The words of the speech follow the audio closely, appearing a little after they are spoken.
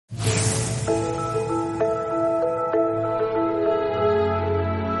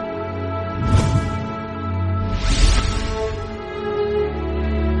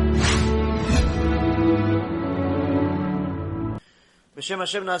B'Shem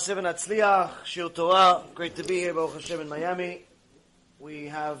Hashem Na'aseh v'Natzliach, Shir Torah. Great to be here, Baruch Hashem, in Miami. We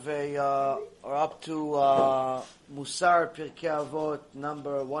have are up to MUSSAR, Pirkei Avot,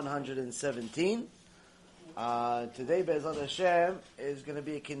 number 117. Today, Be'ezrat Hashem, is going to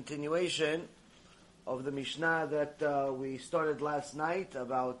be a continuation of the Mishnah that we started last night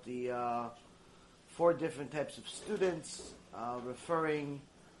about the 4 different types of students, referring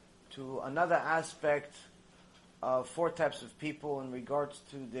to another aspect of 4 types of people in regards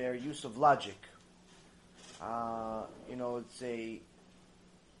to their use of logic. It's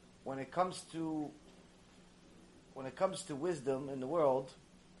when it comes to wisdom in the world,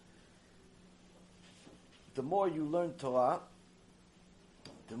 the more you learn Torah,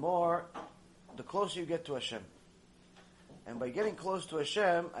 the closer you get to Hashem. And by getting close to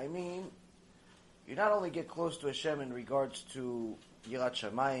Hashem, I mean, you not only get close to Hashem in regards to Yirat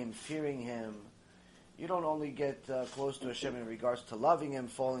Shamayim, fearing Him. You don't only get close to Hashem in regards to loving Him,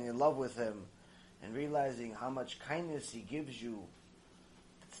 falling in love with Him, and realizing how much kindness He gives you.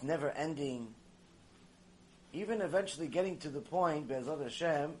 It's never ending. Even eventually getting to the point, Be'ezrat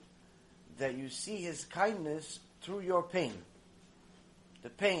Hashem, that you see His kindness through your pain.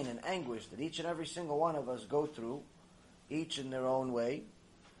 The pain and anguish that each and every single one of us go through, each in their own way.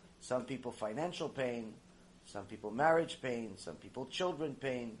 Some people financial pain, some people marriage pain, some people children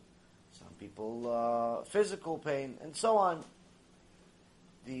pain, some people physical pain, and so on.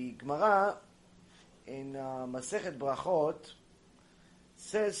 The Gemara in Masechet Brachot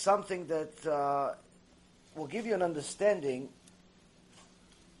says something that will give you an understanding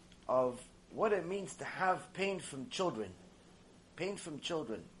of what it means to have pain from children. Pain from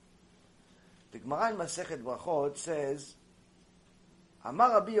children. The Gemara in Masechet Brachot says,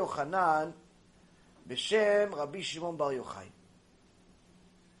 Amar Rabbi Yochanan b'shem Rabbi Shimon Bar Yochai.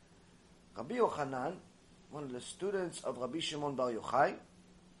 Rabbi Yochanan, one of the students of Rabbi Shimon Bar Yochai,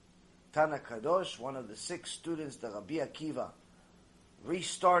 Tana Kadosh, one of the 6 students that Rabbi Akiva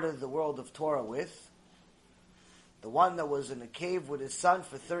restarted the world of Torah with, the one that was in a cave with his son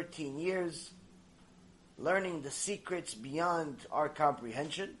for 13 years, learning the secrets beyond our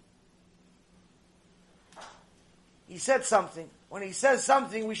comprehension. He said something. When he says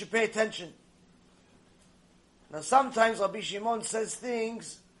something, we should pay attention. Now sometimes Rabbi Shimon says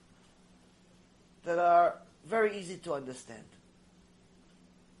things that are very easy to understand.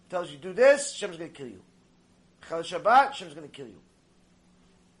 Tells you, do this, Hashem's going to kill you. Chal Shabbat, Hashem's going to kill you.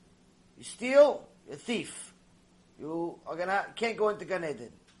 You steal, you're a thief. You can't go into Gan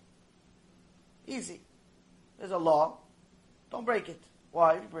Eden. Easy. There's a law. Don't break it.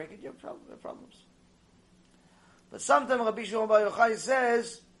 Why? If you break it, you have problems. But sometimes Rabbi Shimon Bar Yochai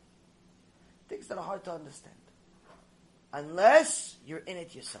says things that are hard to understand. Unless you're in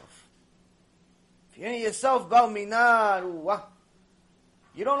it yourself. If you're in it yourself, Bal Minar,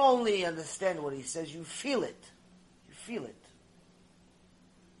 you don't only understand what he says, you feel it. You feel it.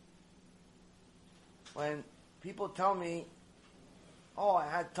 When people tell me, I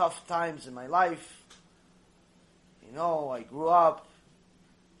had tough times in my life. I grew up,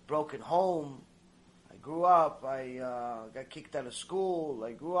 broken home. I grew up, I got kicked out of school.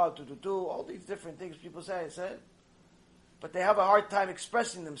 I grew up, all these different things people say. I said, but they have a hard time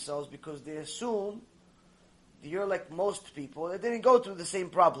expressing themselves because they assume that you're like most people that didn't go through the same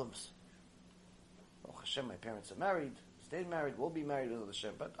problems. Oh Hashem, my parents are married, stayed married, will be married with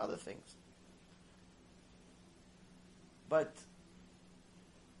Hashem, but other things. But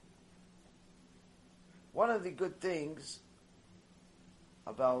one of the good things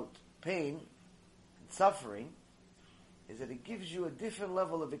about pain and suffering is that it gives you a different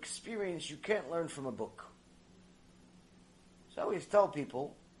level of experience you can't learn from a book. So I always tell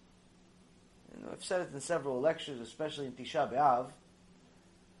people, I've said it in several lectures, especially in Tisha B'Av,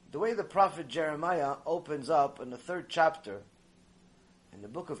 the way the prophet Jeremiah opens up in the 3rd chapter in the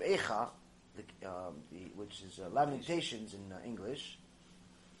book of Eicha, which is Lamentations in English,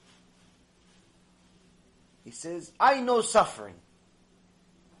 he says, I know suffering.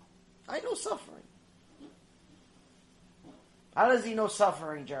 I know suffering. How does he know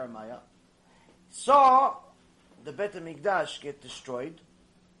suffering, Jeremiah? He saw the Bet HaMikdash get destroyed,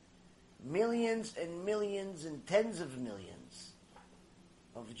 millions and millions and tens of millions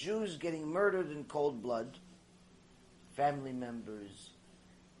of Jews getting murdered in cold blood, family members,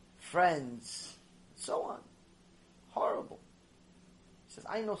 friends, so on. Horrible. He says,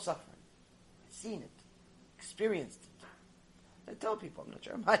 I know suffering. I've seen it. Experienced it. I tell people, I'm not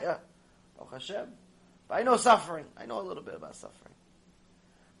Jeremiah, Baruch Hashem, but I know suffering. I know a little bit about suffering.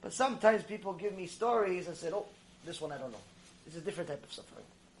 But sometimes people give me stories and say, this one I don't know. It's a different type of suffering.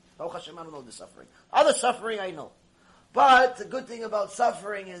 Baruch Hashem, I don't know the suffering. Other suffering I know. But the good thing about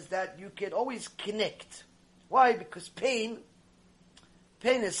suffering is that you can always connect. Why? Because pain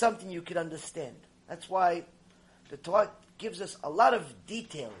is something you can understand. That's why the Torah gives us a lot of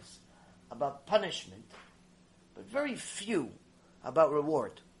details about punishment, but very few about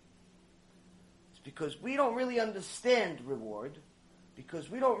reward. It's because we don't really understand reward, because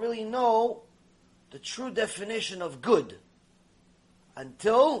we don't really know the true definition of good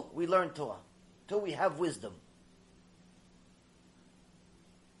until we learn Torah, until we have wisdom.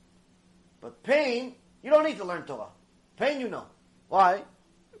 But pain, you don't need to learn Torah. Pain, you know. Why?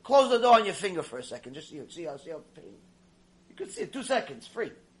 Close the door on your finger for a second. Just see how pain. You can see it 2 seconds,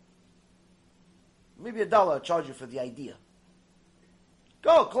 free. Maybe $1 I'll charge you for the idea.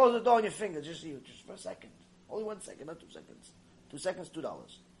 Go, close the door on your finger. Just for a second. Only 1 second, not 2 seconds. 2 seconds, $2.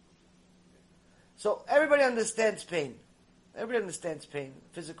 So everybody understands pain. Everybody understands pain.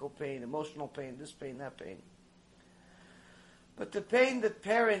 Physical pain, emotional pain, this pain, that pain. But the pain that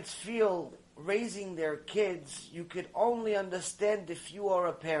parents feel raising their kids, you could only understand if you are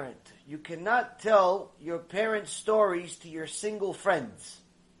a parent. You cannot tell your parents' stories to your single friends.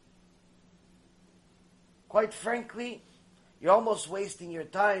 Quite frankly, you're almost wasting your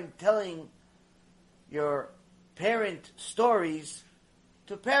time telling your parent stories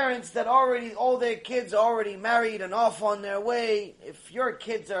to parents that already, all their kids are already married and off on their way. If your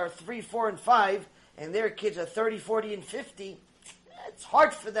kids are 3, 4, and 5, and their kids are 30, 40, and 50, it's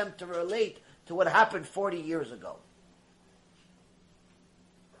hard for them to relate to what happened 40 years ago.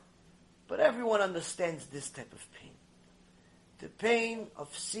 But everyone understands this type of pain. The pain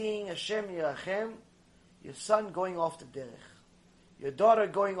of seeing Hashem Yerachem, your son going off the derech, your daughter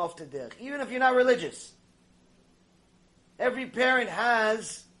going off the derech, even if you're not religious. Every parent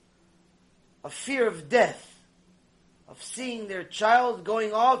has a fear of death, of seeing their child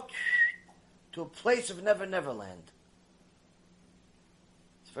going off to a place of never, never land.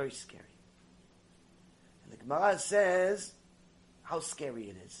 It's very scary. And the Gemara says how scary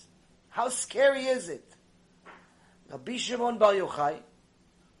it is. How scary is it? Rabbi Shimon Bar Yochai,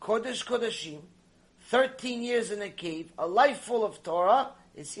 Kodesh Kodeshim, 13 years in a cave, a life full of Torah,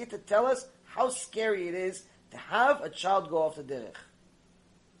 is here to tell us how scary it is to have a child go off the derech.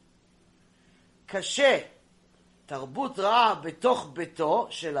 Kashe, tarbut ra'a betoch beto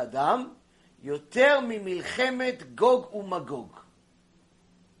shel adam, yoter mimilchemet Gog uMagog.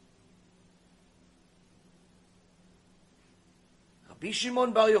 Rabbi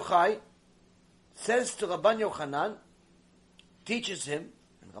Shimon Bar Yochai says to Rabban Yochanan, teaches him,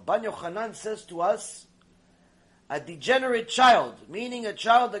 and Rabban Yochanan says to us, a degenerate child, meaning a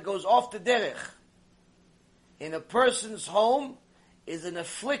child that goes off the derech, in a person's home is an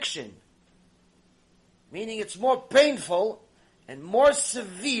affliction, meaning it's more painful and more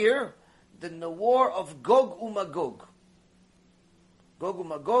severe than the war of Gog uMagog. Gog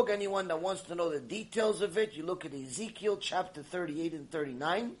uMagog, anyone that wants to know the details of it, you look at Ezekiel chapter 38 and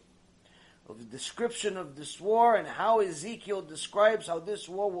 39, of the description of this war and how Ezekiel describes how this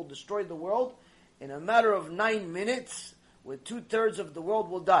war will destroy the world in a matter of 9 minutes, where 2/3 of the world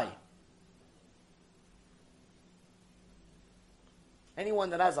will die.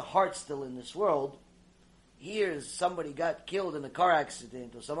 Anyone that has a heart still in this world hears somebody got killed in a car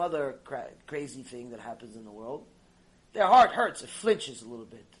accident or some other crazy thing that happens in the world, their heart hurts, it flinches a little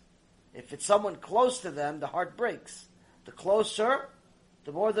bit. If it's someone close to them, the heart breaks. The closer,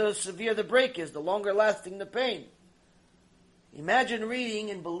 the more severe the break is, the longer lasting the pain. Imagine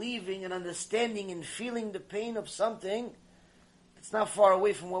reading and believing and understanding and feeling the pain of something that's not far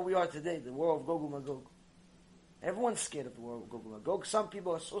away from where we are today, the war of Gog uMagog. Everyone's scared of the war of Gog uMagog. Some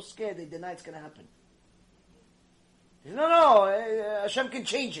people are so scared they deny it's going to happen. No, Hashem can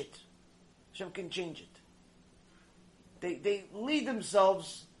change it. Hashem can change it. They lead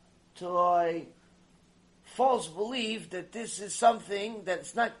themselves to a false belief that this is something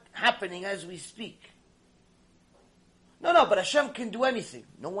that's not happening as we speak. No, but Hashem can do anything.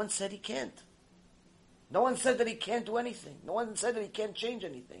 No one said He can't. No one said that He can't do anything. No one said that He can't change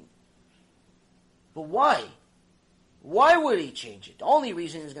anything. But why? Why would He change it? The only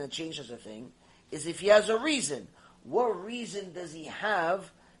reason He's going to change such a thing is if He has a reason. What reason does He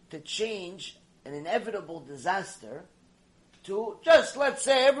have to change an inevitable disaster to just, let's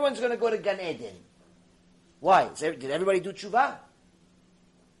say, everyone's going to go to Gan Eden? Why? Did everybody do tshuva?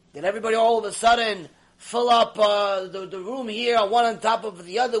 Did everybody all of a sudden fill up the room here, one on top of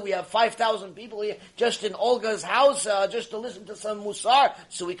the other? We have 5,000 people here just in Olga's house just to listen to some MUSSAR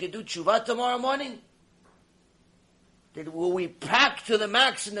so we could do tshuva tomorrow morning? Will we pack to the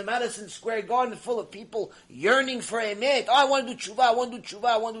max in the Madison Square Garden full of people yearning for a emet? Oh, I want to do tshuva, I want to do tshuva,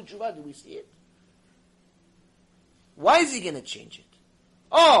 I want to do tshuva. Do we see it? Why is he going to change it?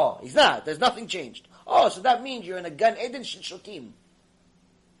 Oh, he's not. There's nothing changed. Oh, so that means you're in a Gan Eden Shotim.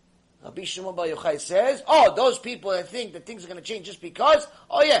 Rabbi Shimon Bar Yochai says, oh, those people that think that things are going to change just because,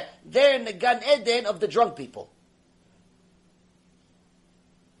 oh yeah, they're in the Gan Eden of the drunk people.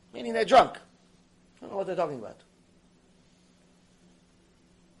 Meaning they're drunk. I don't know what they're talking about.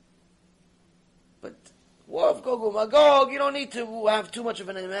 But War of Gog and Magog, you don't need to have too much of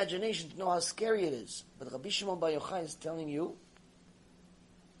an imagination to know how scary it is. But Rabbi Shimon Bar Yochai is telling you,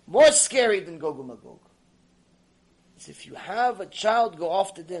 more scary than Gog and Magog is if you have a child go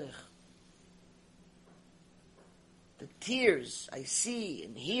off the derech. The tears I see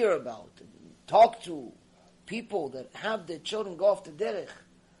and hear about and talk to people that have their children go off the derech.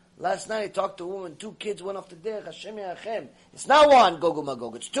 Last night I talked to a woman, 2 kids went off the derech, Hashem Yachem. It's not 1 Gog and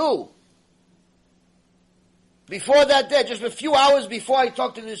Magog, it's 2. Before that day, just a few hours before I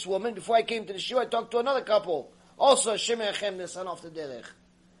talked to this woman, before I came to the shiur, I talked to another couple. Also, Hashem Yachem, their son off the derech.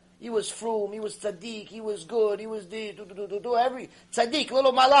 He was frum, he was tzaddik, he was good, he was every tzaddik,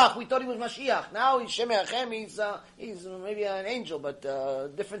 little malach. We thought he was Mashiach. Now he's Shem Yachem, he's maybe an angel, but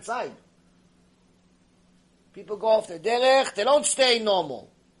different side. People go off their derech, they don't stay normal.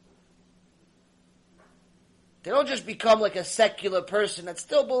 They don't just become like a secular person that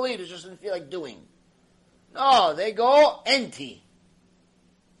still believes, just doesn't feel like doing. No, they go empty.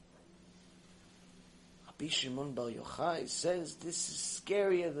 Rabbi Shimon Bar Yochai says this is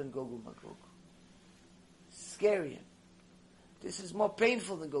scarier than Gog and Magog. Scarier. This is more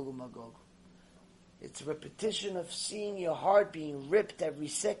painful than Gog and Magog. It's a repetition of seeing your heart being ripped every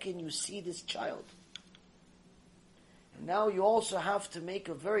second you see this child. And now you also have to make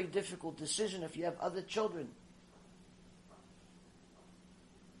a very difficult decision if you have other children.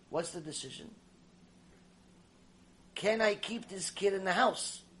 What's the decision? Can I keep this kid in the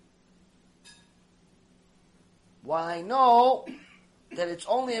house? While I know that it's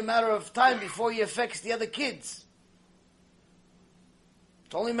only a matter of time before he affects the other kids.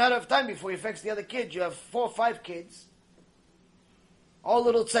 It's only a matter of time before he affects the other kids. You have 4 or 5 kids, all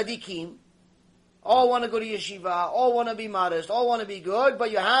little tzaddikim, all want to go to yeshiva, all want to be modest, all want to be good,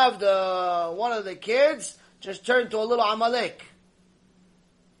 but you have one of the kids just turned to a little Amalek.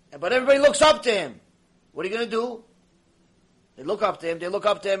 But everybody looks up to him. What are you going to do? They look up to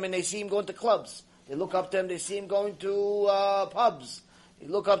him and they see him going to clubs. They look up to him, they see him going to pubs. They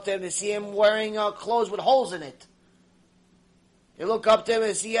look up to him, they see him wearing clothes with holes in it. They look up to him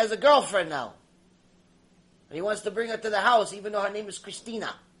and see he has a girlfriend now. And he wants to bring her to the house even though her name is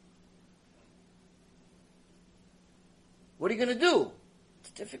Christina. What are you going to do?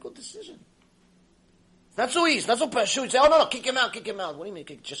 It's a difficult decision. It's not so easy, it's not so pashut. You say, oh no, kick him out. What do you mean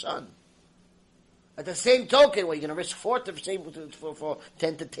kick your son? At the same token, what, are you going to risk 4 for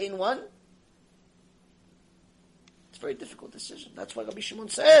 10 to 10 1? It's a very difficult decision. That's why Rabbi Shimon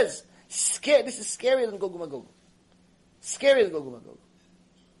says, this is scarier than Gog and Magog. Scarier than Gog and Magog.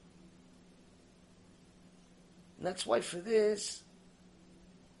 And that's why for this,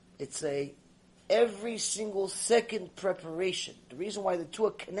 it's a every single second preparation. The reason why the two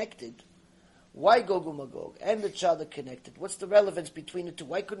are connected, why Gog and Magog and the child are connected? What's the relevance between the two?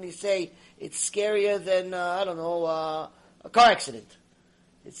 Why couldn't he say it's scarier than, a car accident?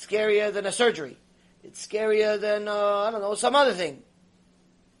 It's scarier than a surgery. It's scarier than, some other thing.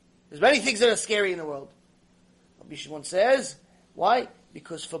 There's many things that are scary in the world. Rabbi Shimon says, why?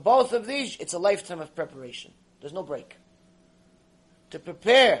 Because for both of these, it's a lifetime of preparation. There's no break. To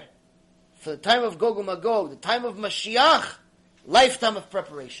prepare for the time of Gog and Magog, the time of Mashiach, lifetime of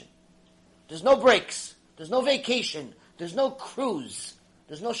preparation. There's no breaks. There's no vacation. There's no cruise.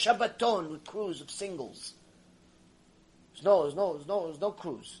 There's no Shabbaton with cruise of singles. There's no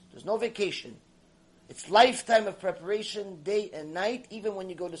cruise. There's no vacation. It's lifetime of preparation, day and night. Even when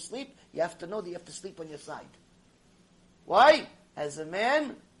you go to sleep, you have to know that you have to sleep on your side. Why? As a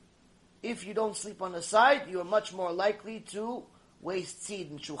man, if you don't sleep on the side, you are much more likely to waste seed.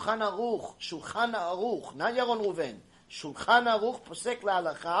 In Shulchan Aruch, not Yaron Ruven, Shulchan Aruch, posek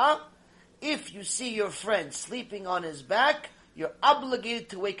la'alacha, if you see your friend sleeping on his back, you're obligated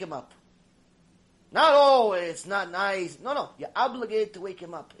to wake him up. Not, oh, it's not nice. No, you're obligated to wake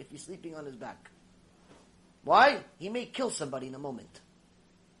him up if he's sleeping on his back. Why? He may kill somebody in a moment.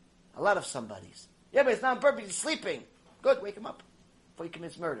 A lot of somebodies. Yeah, but it's not on purpose, he's sleeping. Good, wake him up before he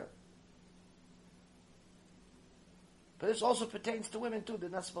commits murder. But this also pertains to women too. They're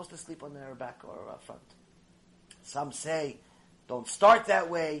not supposed to sleep on their back or front. Some say, don't start that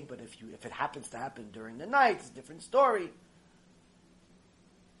way, but if it happens to happen during the night, it's a different story.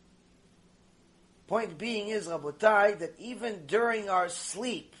 Point being is, Rabotai, that even during our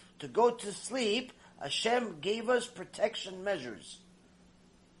sleep, to go to sleep, Hashem gave us protection measures.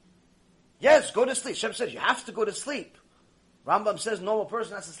 Yes, go to sleep. Hashem says you have to go to sleep. Rambam says normal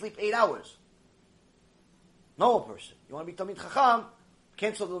person has to sleep 8 hours. Normal person. You want to be Talmid Chacham,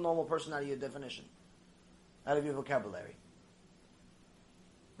 cancel the normal person out of your definition, out of your vocabulary.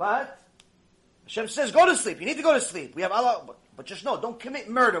 But Hashem says go to sleep. You need to go to sleep. We have Allah, but just know, don't commit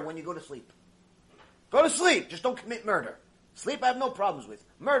murder when you go to sleep. Go to sleep. Just don't commit murder. Sleep I have no problems with.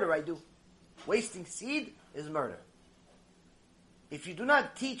 Murder I do. Wasting seed is murder. If you do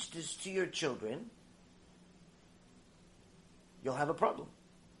not teach this to your children, you'll have a problem.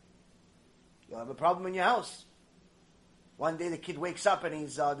 You'll have a problem in your house. One day the kid wakes up and he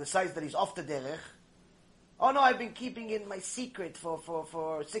decides that he's off the derech. Oh no, I've been keeping it my secret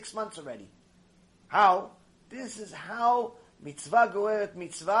for 6 months already. How? This is how mitzvah goeret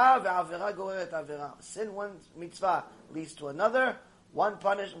mitzvah ve'avera goeret avera. Sin one mitzvah leads to another.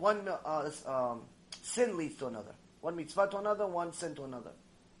 Sin leads to another. One mitzvah to another, one sin to another.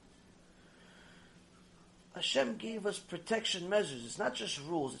 Hashem gave us protection measures. It's not just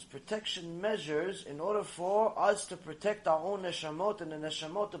rules, it's protection measures in order for us to protect our own neshamot and the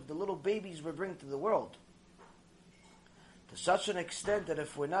neshamot of the little babies we bring to the world. To such an extent that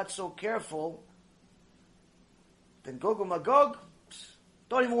if we're not so careful, then Gog and Magog,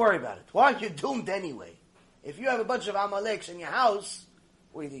 don't even worry about it. Why? You're doomed anyway. If you have a bunch of Amaleks in your house,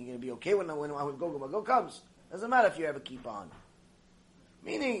 what do you think, you're going to be okay when Gog and Magog comes? Doesn't matter if you have a keep on.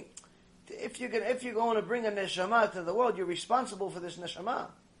 Meaning, if you're going to bring a neshama to the world, you're responsible for this neshama.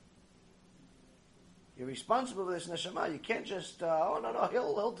 You're responsible for this neshama. You can't just, no,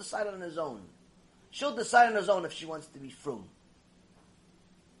 he'll decide on his own. She'll decide on his own if she wants to be frum.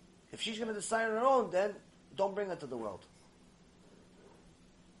 If she's going to decide on her own, then don't bring her to the world.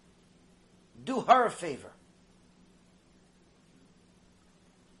 Do her a favor.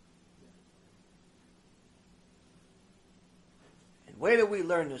 And where do we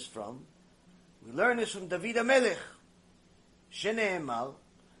learn this from? We learn this from David HaMelech. Shene'emar,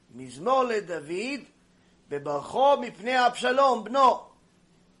 Mizmor leDavid, bebarcho mipnei Avshalom bno.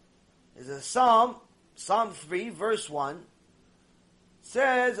 There's a psalm, Psalm 3, verse 1,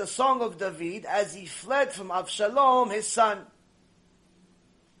 says a song of David as he fled from Avshalom, his son.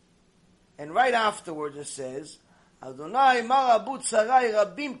 And right afterwards it says, Adonai marabu tzarai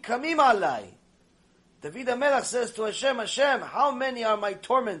rabim kamim alai. David HaMelech says to Hashem, Hashem, how many are my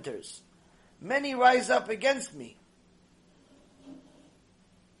tormentors? Many rise up against me.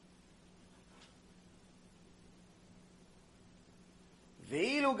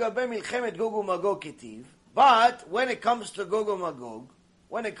 Ve'ilu gabe milchemet Gog uMagog ketiv. But when it comes to Gog uMagog,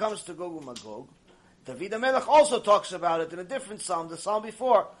 David HaMelech also talks about it in a different psalm, the psalm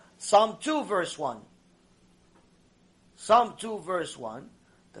before, Psalm 2 verse 1. Psalm 2 verse 1,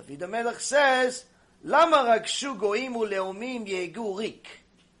 David HaMelech says, Lama rakshu goim uleumim yegu rik.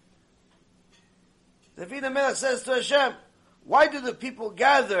 David HaMelech says to Hashem, why do the people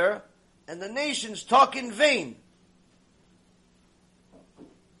gather and the nations talk in vain?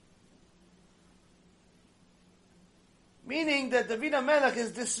 Meaning that David HaMelech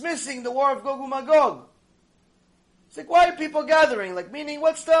is dismissing the war of Gog and Magog. It's like, why are people gathering? Like, meaning,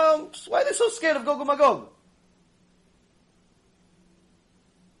 why are they so scared of Gog and Magog?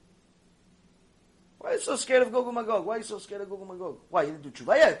 Why are you so scared of Gog and Magog? Why are you so scared of Gog and Magog? Why, you didn't do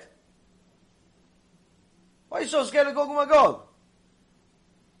tshuva yet? Why are you so scared of Gog and Magog?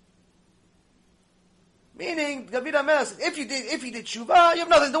 Meaning, David HaMelech said, if you did tshuva, you have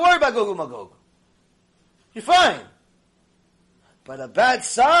nothing to worry about Gog and Magog. You're fine. But a bad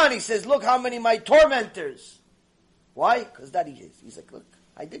son, he says, look how many my tormentors. Why? Because that he is. He's like, look,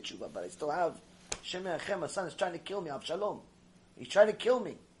 I did tshuva, but I still have Shemei Achem, my son is trying to kill me, Avshalom. He's trying to kill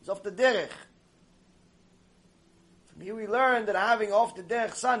me. He's off the derech. From here we learn that having off the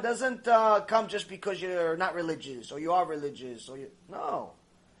derech son doesn't come just because you're not religious, or you are religious, no.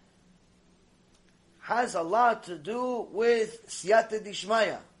 Has a lot to do with siyata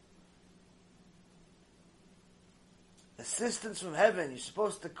dishmaya. Assistance from heaven. You're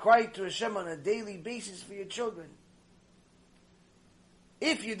supposed to cry to Hashem on a daily basis for your children.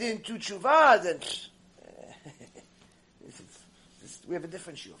 If you didn't do tshuva, then we have a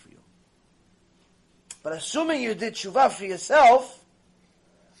different shiur for you. But assuming you did tshuva for yourself,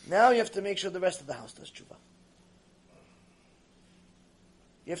 now you have to make sure the rest of the house does tshuva.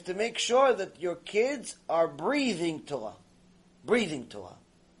 You have to make sure that your kids are breathing Torah. Breathing Torah.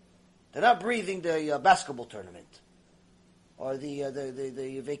 They're not breathing the basketball tournament. Or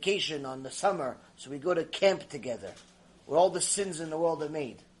the vacation on the summer, so we go to camp together, where all the sins in the world are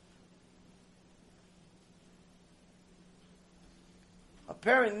made. A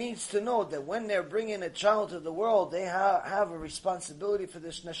parent needs to know that when they're bringing a child to the world, they have a responsibility for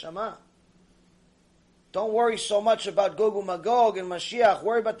this neshama. Don't worry so much about Gog and Magog and Mashiach.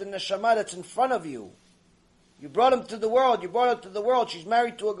 Worry about the neshama that's in front of you. You brought him to the world. You brought her to the world. She's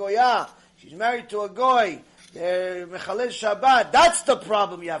married to a goyah. She's married to a goy. They're mechalel Shabbat. That's the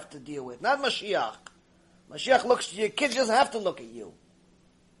problem you have to deal with, not Mashiach. Mashiach looks to your kids. Doesn't have to look at you.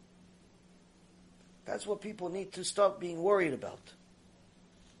 That's what people need to start being worried about.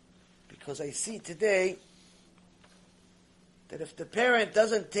 Because I see today that if the parent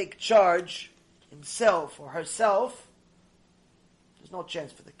doesn't take charge himself or herself, there's no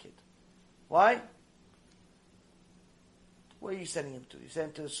chance for the kid. Why? Where are you sending him to? You send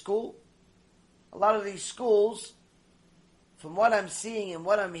him to the school? A lot of these schools, from what I'm seeing and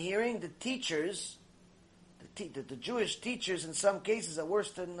what I'm hearing, the teachers, the Jewish teachers in some cases are worse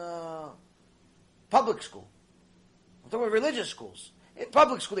than public school. I'm talking about religious schools. In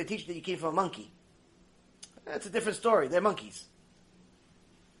public school they teach that you came from a monkey. That's a different story. They're monkeys.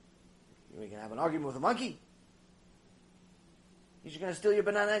 You're going to have an argument with a monkey? He's going to steal your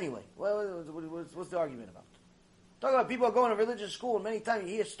banana anyway. What's the argument about? Talking about people going to religious school, and many times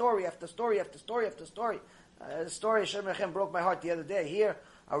you hear story after story after story after story. The story of Shem Rechem broke my heart the other day. Here,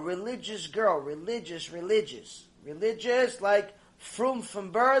 a religious girl, religious, like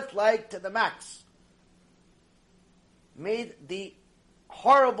from birth, like to the max, made the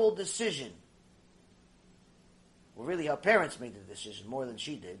horrible decision. Well, really, her parents made the decision more than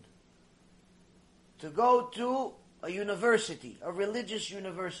she did. To go to a university, a religious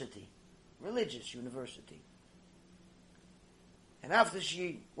university. And after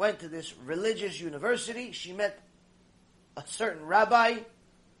she went to this religious university, she met a certain rabbi,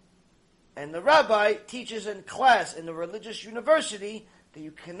 and the rabbi teaches in class in the religious university that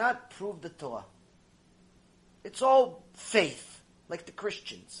you cannot prove the Torah. It's all faith, like the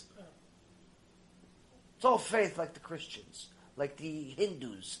Christians. It's all faith like the Christians, like the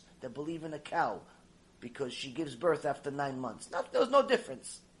Hindus that believe in a cow because she gives birth after 9 months. There's no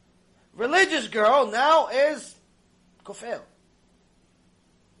difference. Religious girl now is kofel.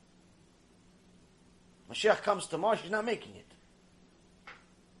 Mashiach comes tomorrow, she's not making it.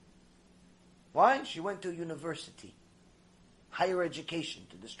 Why? She went to a university, higher education,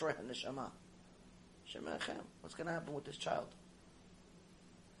 to destroy her neshama. Shem Echem, what's going to happen with this child?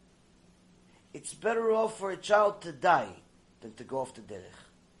 It's better off for a child to die than to go off the derech.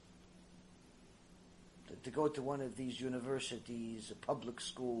 Than to go to one of these universities, or public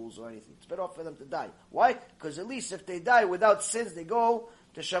schools, or anything. It's better off for them to die. Why? Because at least if they die without sins, they go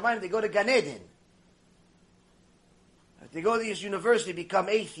to Shamayim, they go to Gan Eden. If they go to this university, become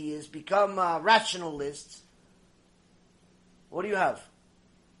atheists, become rationalists, what do you have?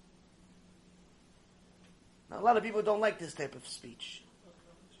 Now, a lot of people don't like this type of speech.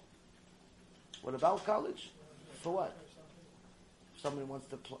 What about college? For what? If somebody wants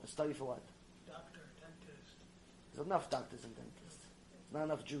to study for what? Doctor, dentist. There's enough doctors and dentists. There's not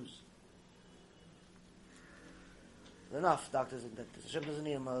enough Jews. There's enough doctors and dentists. Hashem doesn't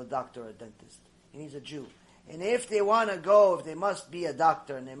need a doctor or a dentist. He needs a Jew. And if they want to go, if they must be a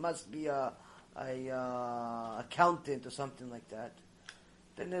doctor and they must be a accountant or something like that,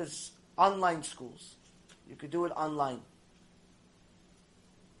 then there's online schools. You could do it online.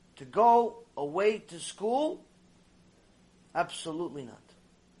 To go away to school, absolutely not.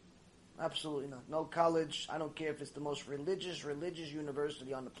 Absolutely not. No college. I don't care if it's the most religious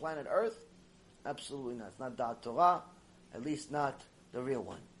university on the planet Earth. Absolutely not. It's not Da'at Torah. At least not the real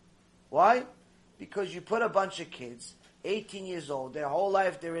one. Why? Because you put a bunch of kids, 18 years old, their whole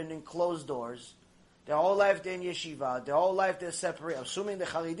life they're in enclosed doors, their whole life they're in yeshiva, their whole life they're separate, assuming the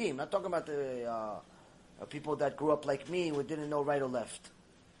Haredim, not talking about the people that grew up like me who didn't know right or left.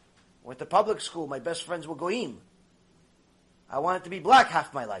 Went to public school, my best friends were goyim. I wanted to be black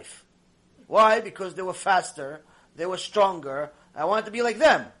half my life. Why? Because they were faster, they were stronger, I wanted to be like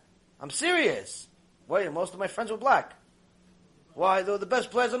them. I'm serious. Wait, most of my friends were black. Why? They were the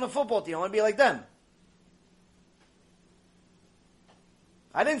best players on the football team, I want to be like them.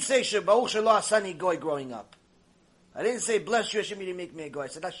 I didn't say Baruch Shelo Asani Goy growing up. I didn't say bless you Hashem, you didn't make me a goy. I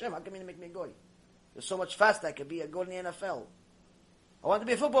said Hashem, how come you didn't make me a goy? You're so much faster, I could be a goy in the NFL. I want to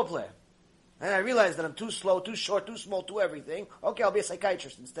be a football player. And I realized that I'm too slow, too short, too small, too everything. Okay, I'll be a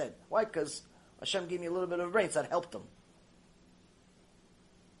psychiatrist instead. Why? Because Hashem gave me a little bit of brain, so that helped them.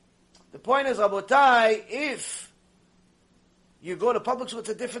 The point is, Rabotai, if you go to public school, it's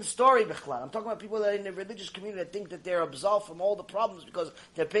a different story, Bechlan. I'm talking about people that are in the religious community that think that they're absolved from all the problems because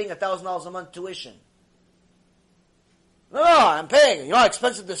they're paying $1,000 a month tuition. No, I'm paying. You know how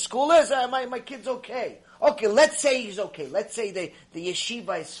expensive the school is? My kid's okay. Okay, let's say he's okay. Let's say the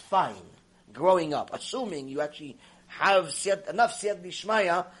yeshiva is fine growing up, assuming you actually have enough siyat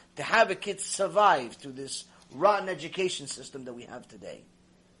b'shmaya to have a kid survive through this rotten education system that we have today.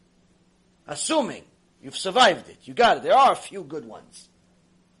 Assuming you've survived it, you got it. There are a few good ones.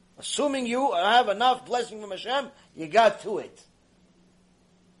 Assuming you have enough blessing from Hashem, you got through it.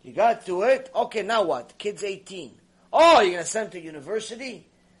 You got through it. Okay, now what? Kid's 18. Oh, you're going to send him to university?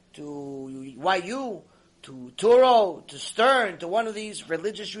 To YU? To Turo? To Stern? To one of these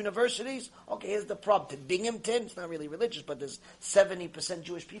religious universities? Okay, here's the problem. To Binghamton, it's not really religious, but there's 70%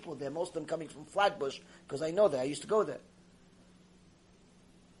 Jewish people there. Most of them coming from Flatbush, because I know that. I used to go there.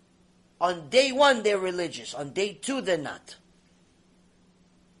 On day one, they're religious. On day two, they're not.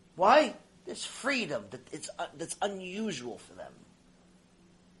 Why? There's freedom that's unusual for them.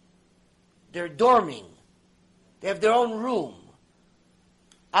 They're dorming. They have their own room.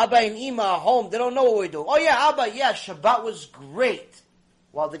 Abba and Ima are home. They don't know what we're doing. Oh yeah, Abba, yeah, Shabbat was great.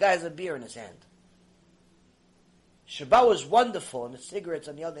 While the guy has a beer in his hand. Shabbat was wonderful. And the cigarettes,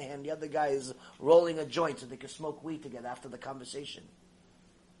 on the other hand, the other guy is rolling a joint so they can smoke weed together after the conversation.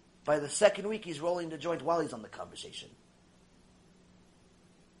 By the second week, he's rolling the joint while he's on the conversation.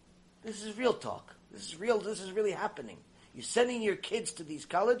 This is real talk. This is real. This is really happening. You're sending your kids to these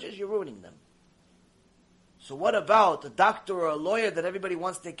colleges, you're ruining them. So what about a doctor or a lawyer that everybody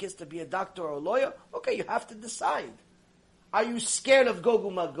wants their kids to be a doctor or a lawyer? Okay, you have to decide. Are you scared of Gog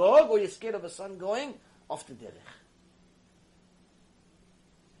Magog, or are you scared of a son going off the derech?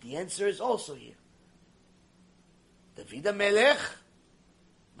 The answer is also here. David HaMelech,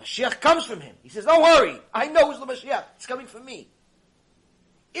 Mashiach comes from him. He says, don't worry, I know who's the Mashiach. It's coming from me.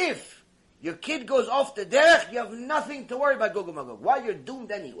 If your kid goes off the derech, you have nothing to worry about Gog Magog. Why? You're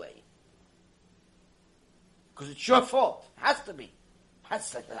doomed anyway. Because it's your fault. It has to be.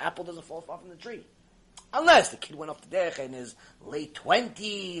 That's like the apple doesn't fall far from the tree. Unless the kid went off the derech in his late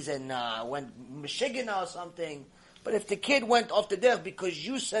 20s and went Michigan or something. But if the kid went off the derech because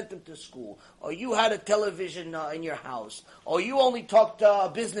you sent him to school, or you had a television in your house, or you only talked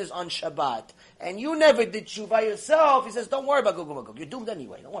business on Shabbat, and you never did tshuva yourself, he says, don't worry about Gog Magog. You're doomed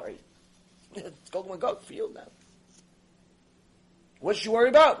anyway. Don't worry. It's Gog Magog for you now. What should you worry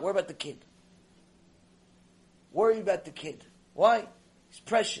about? Worry about the kid. Worry about the kid. Why? He's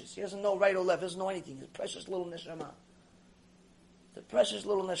precious. He doesn't know right or left. He doesn't know anything. He's a precious little neshama. The precious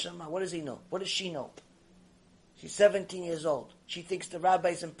little neshama. What does he know? What does she know? She's 17 years old. She thinks the rabbi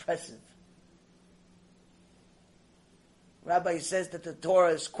is impressive. Rabbi says that the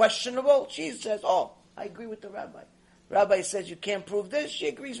Torah is questionable. She says, oh, I agree with the rabbi. Rabbi says you can't prove this. She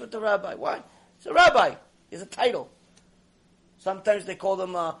agrees with the rabbi. Why? He's a rabbi. He's a title. Sometimes they call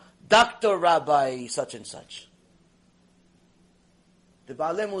them Dr. Rabbi such and such. The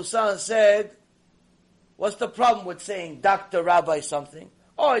Baalei Mussar said, what's the problem with saying Dr. Rabbi something?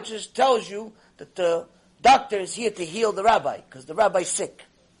 Oh, it just tells you that the doctor is here to heal the rabbi, because the rabbi's sick.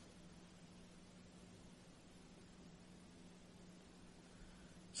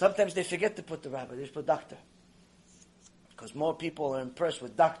 Sometimes they forget to put the rabbi, they just put doctor. Because more people are impressed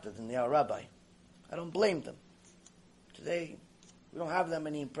with doctor than they are rabbi. I don't blame them. Today, we don't have that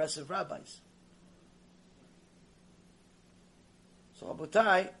many impressive rabbis. So,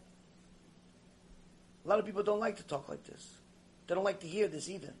 Rabotai, a lot of people don't like to talk like this. They don't like to hear this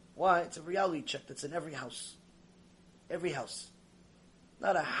either. Why? It's a reality check that's in every house. Every house.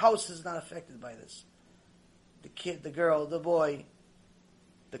 Not a house is not affected by this. The kid, the girl, the boy,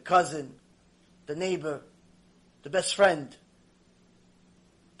 the cousin, the neighbor, the best friend,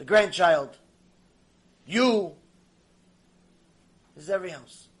 the grandchild, you. This is every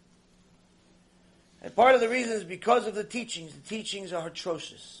house. And part of the reason is because of the teachings. The teachings are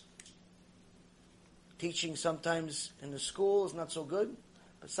atrocious. Teaching sometimes in the school is not so good,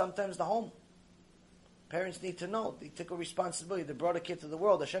 but sometimes the home. Parents need to know. They took a responsibility. They brought a kid to the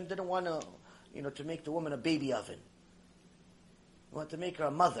world. Hashem didn't want to make the woman a baby oven. He wanted to make her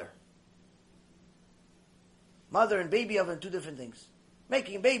a mother. Mother and baby oven are two different things.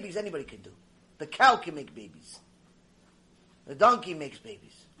 Making babies, anybody can do. The cow can make babies. The donkey makes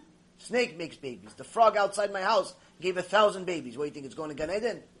babies. Snake makes babies. The frog outside my house gave 1,000 babies. What do you think? It's going to Gan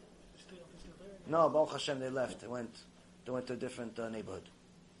Eden? No, Baruch Hashem, they left. They went to a different neighborhood.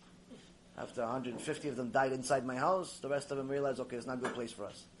 After 150 of them died inside my house, the rest of them realized, okay, it's not a good place for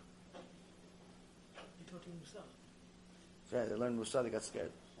us. They taught you MUSSAR. Yeah, they learned MUSSAR, they got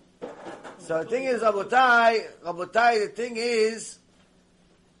scared. So the thing is, Rabotai, the thing is,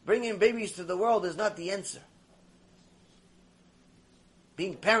 bringing babies to the world is not the answer.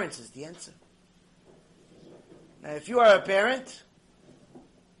 Being parents is the answer. Now, if you are a parent,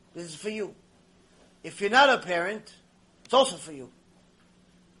 this is for you. If you're not a parent, it's also for you.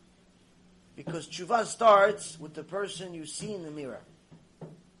 Because tshuva starts with the person you see in the mirror.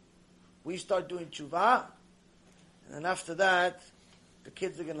 We start doing tshuva, and then after that, the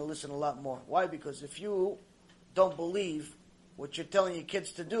kids are going to listen a lot more. Why? Because if you don't believe what you're telling your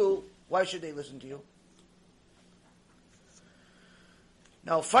kids to do, why should they listen to you?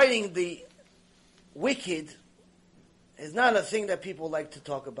 Now, fighting the wicked is not a thing that people like to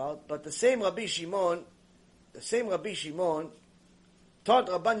talk about, but the same Rabbi Shimon taught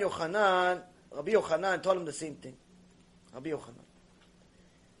Rabbi Yochanan taught him the same thing. Rabbi Yochanan.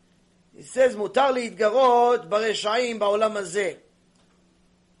 He says, "Mutar להתגרות ברשעים בעולם הזה."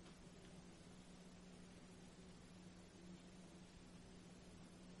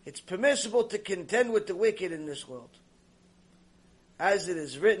 It's permissible to contend with the wicked in this world. As it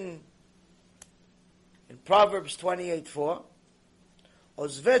is written in Proverbs 28:4,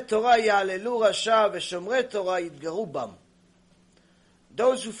 "Ozvei Torah ya'alelu rasha v'shomrei Torah yitgaru bam."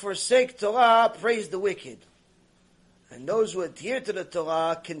 Those who forsake Torah praise the wicked, and those who adhere to the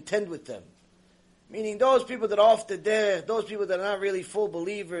Torah contend with them. Meaning those people that are off the derech, those people that are not really full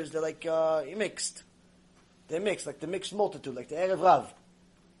believers, they're like mixed. They're mixed, like the mixed multitude, like the Erev Rav.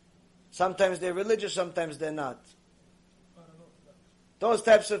 Sometimes they're religious, sometimes they're not. Those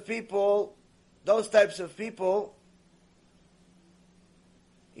types of people,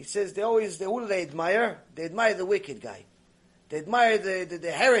 he says who do they admire? They admire the wicked guy. They admire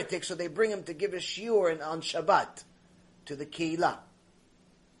the heretic, so they bring him to give a shiur on Shabbat to the Keilah.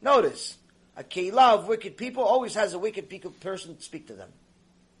 Notice, a Keilah of wicked people always has a wicked person to speak to them.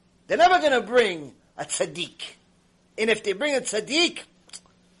 They're never going to bring a tzaddik. And if they bring a tzaddik,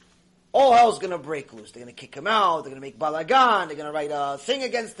 all hell's going to break loose. They're going to kick him out. They're going to make balagan. They're going to write a thing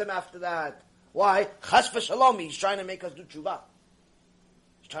against him after that. Why? Chas v'shalom. He's trying to make us do tshuva.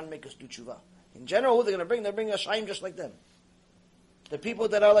 In general, who they're going to bring? They're bringing a shaim just like them. The people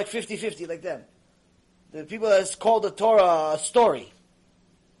that are like 50-50 like them. The people that's called the Torah a story.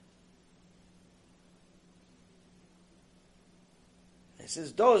 It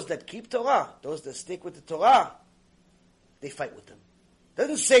says those that keep Torah, those that stick with the Torah, they fight with them. It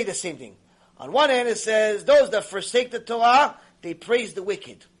doesn't say the same thing. On one hand it says those that forsake the Torah, they praise the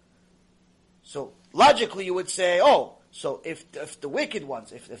wicked. So logically you would say, so if the wicked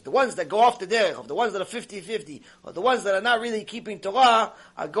ones, if the ones that go off the derech, of the ones that are 50-50, or the ones that are not really keeping Torah,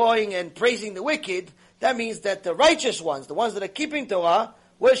 are going and praising the wicked, that means that the righteous ones, the ones that are keeping Torah,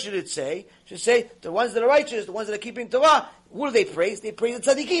 what should it say? It should say, the ones that are righteous, the ones that are keeping Torah, who do they praise? They praise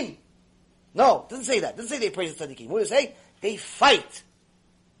the tzaddikim. No, it doesn't say that. It doesn't say they praise the tzaddikim. What does it say? They fight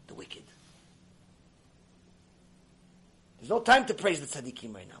the wicked. There's no time to praise the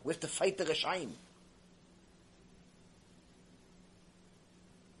tzaddikim right now. We have to fight the reshaim.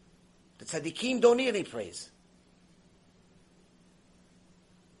 The tzaddikim don't need any praise.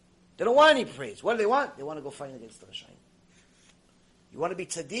 They don't want any praise. What do they want? They want to go fight against the reshaim. You want to be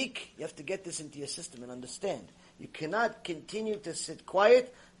tzaddik? You have to get this into your system and understand. You cannot continue to sit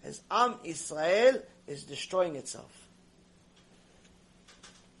quiet as Am Israel is destroying itself.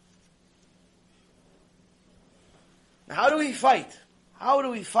 Now, how do we fight? How?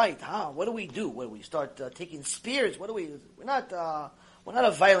 What do we do? What do we start taking spears? What do we? We're not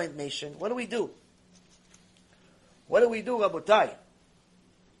a violent nation. What do we do? Rabotai?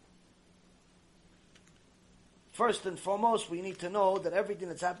 First and foremost, we need to know that everything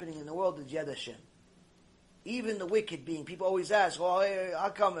that's happening in the world is Yad Hashem. Even the wicked being. People always ask,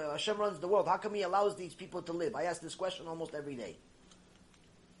 how come Hashem runs the world? How come He allows these people to live? I ask this question almost every day.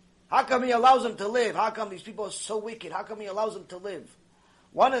 How come He allows them to live? How come these people are so wicked? How come He allows them to live?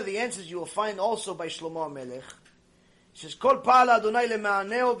 One of the answers you will find also by Shlomo HaMelech. He says, Kol pa'al Adonai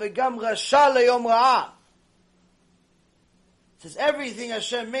le'ma'aneo ve'gam rasha le'yom ra'ah. It says, everything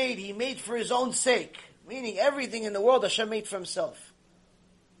Hashem made, He made for His own sake. Meaning everything in the world Hashem made for Himself.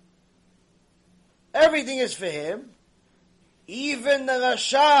 Everything is for Him. Even the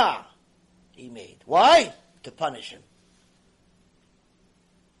rasha He made. Why? To punish him.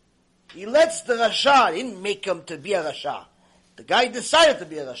 He lets the rasha, He didn't make him to be a rasha. The guy decided to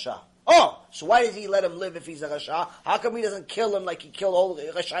be a rasha. So why does He let him live if he's a rasha? How come He doesn't kill him like He killed all the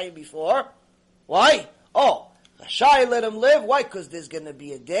rashaim before? Why? Rasha let him live. Why? Because there's going to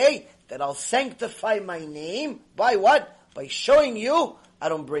be a day that I'll sanctify my name. By what? By showing you I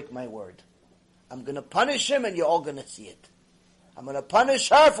don't break my word. I'm going to punish him and you're all going to see it. I'm going to punish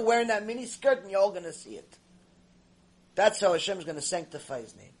her for wearing that mini skirt and you're all going to see it. That's how Hashem's going to sanctify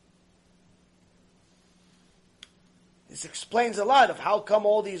His name. This explains a lot of how come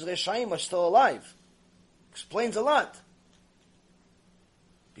all these Reshaim are still alive. Explains a lot.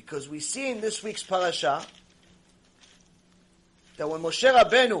 Because we see in this week's parasha that when Moshe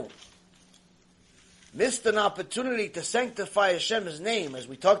Rabbeinu missed an opportunity to sanctify Hashem's name, as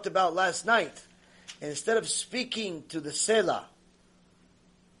we talked about last night, and instead of speaking to the Selah,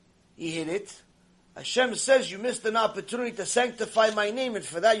 he hid it. Hashem says, you missed an opportunity to sanctify my name, and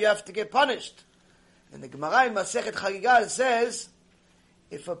for that you have to get punished. And the Gemara in Masechet Chagigah says,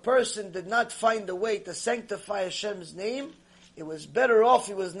 if a person did not find a way to sanctify Hashem's name, it was better off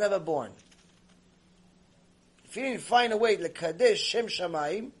he was never born. If he didn't find a way, L'kadesh Shem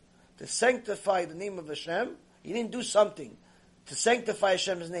Shamayim, to sanctify the name of Hashem, he didn't do something to sanctify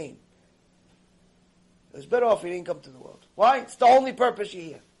Hashem's name. It was better off he didn't come to the world. Why? It's the only purpose you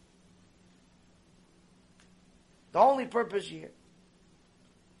hear. The only purpose you hear.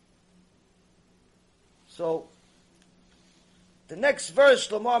 So, the next verse,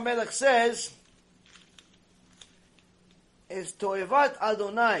 Shlomo HaMelech says, is Toevat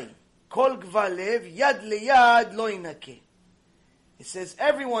Adonai, Kol Gvalev, Yad Leyad Lo Yinakeh. It says,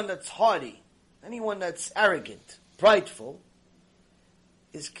 everyone that's haughty, anyone that's arrogant, prideful,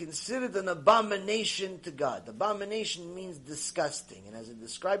 is considered an abomination to God. Abomination means disgusting. And as I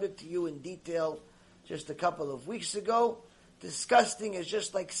described it to you in detail just a couple of weeks ago, disgusting is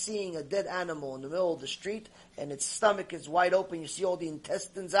just like seeing a dead animal in the middle of the street and its stomach is wide open, you see all the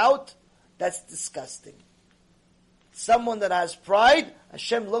intestines out. That's disgusting. Someone that has pride,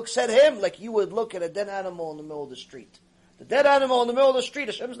 Hashem looks at him like you would look at a dead animal in the middle of the street. The dead animal in the middle of the street,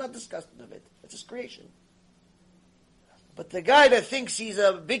 Hashem is not disgusted of it. It's His creation. But the guy that thinks he's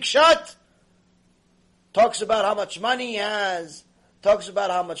a big shot, talks about how much money he has, talks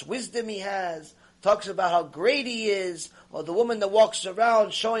about how much wisdom he has, talks about how great he is, or the woman that walks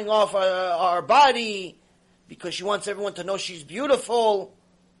around showing off her body because she wants everyone to know she's beautiful,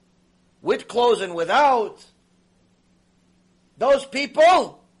 with clothes and without. Those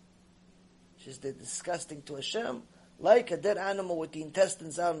people, they're disgusting to Hashem, like a dead animal with the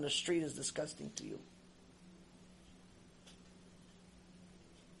intestines out in the street is disgusting to you.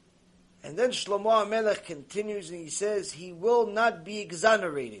 And then Shlomo HaMelech continues and he says, he will not be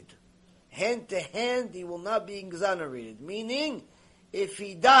exonerated. Hand to hand, he will not be exonerated. Meaning, if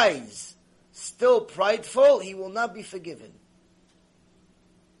he dies still prideful, he will not be forgiven.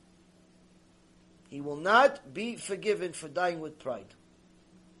 He will not be forgiven for dying with pride.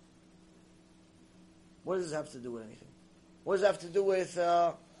 What does this have to do with anything? What does it have to do with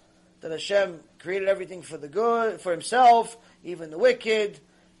that Hashem created everything for the good, for Himself, even the wicked,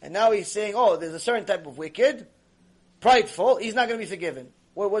 and now He's saying, oh, there's a certain type of wicked, prideful, he's not going to be forgiven.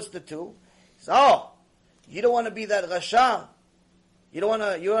 Well, what's the two? He says, oh, you don't want to be that Rasha. You don't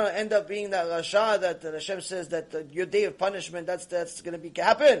want to end up being that Rasha that Hashem says that your day of punishment, that's going to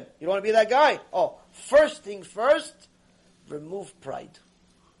happen. You don't want to be that guy. Oh, first thing first, remove pride.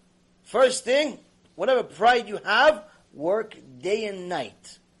 First thing, whatever pride you have, work day and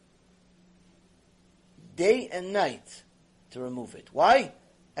night. Day and night to remove it. Why?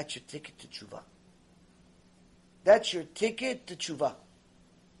 That's your ticket to tshuva. That's your ticket to tshuva.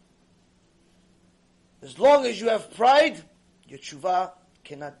 As long as you have pride, your tshuva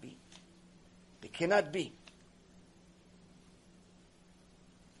cannot be. It cannot be.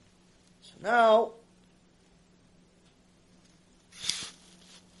 So now,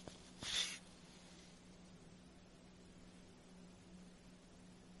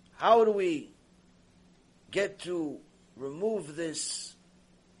 how do we get to remove this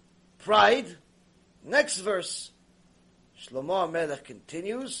pride? Next verse, Shlomo HaMelech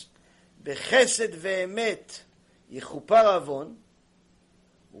continues, Bechesed ve'emet yichupar avon,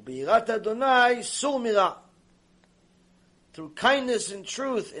 u'beirat Adonai sur mira. Through kindness and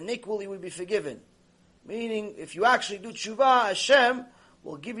truth, iniquity will be forgiven. Meaning, if you actually do tshuva, Hashem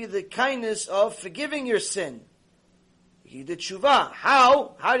will give you the kindness of forgiving your sin. You did tshuva.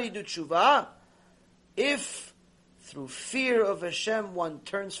 How? How do you do tshuva? If through fear of Hashem one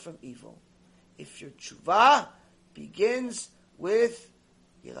turns from evil. If your tshuva begins with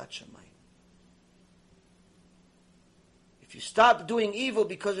Yirat Shamayim. If you stop doing evil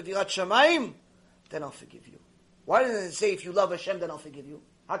because of Yirat Shamayim, then I'll forgive you. Why doesn't it say if you love Hashem, then I'll forgive you?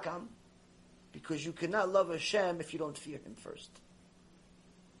 How come? Because you cannot love Hashem if you don't fear Him first.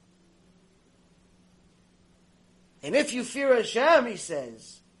 And if you fear Hashem, he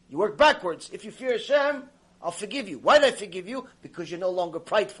says, you work backwards. If you fear Hashem, I'll forgive you. Why did I forgive you? Because you're no longer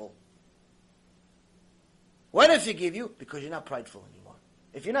prideful. Why did I forgive you? Because you're not prideful anymore.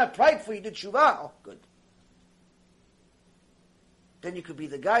 If you're not prideful, you did tshuva, oh, good. Then you could be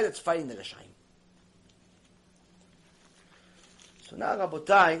the guy that's fighting the Rashaim. So now,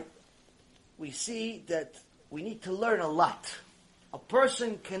 Rabotai, we see that we need to learn a lot A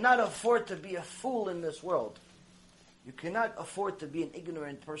person cannot afford to be a fool in this world. You cannot afford to be an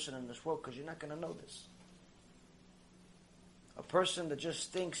ignorant person in this world because you're not going to know this. A person that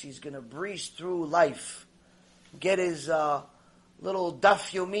just thinks he's going to breeze through life, get his little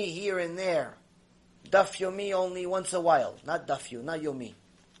daf yomi here and there. Daf yomi only once a while, not yomi.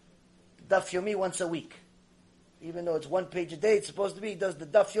 Daf yomi once a week. Even though it's 1 page a day, it's supposed to be, he does the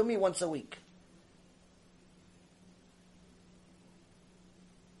daf yomi once a week.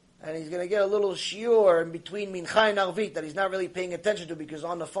 And he's going to get a little shiur in between mincha and arvit that he's not really paying attention to because he's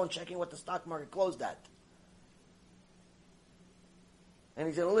on the phone checking what the stock market closed at. And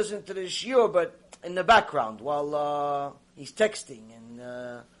he's going to listen to the shiur, but in the background while he's texting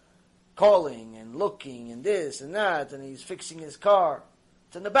and calling and looking and this and that, and he's fixing his car.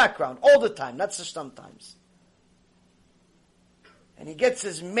 It's in the background all the time, not just sometimes. And he gets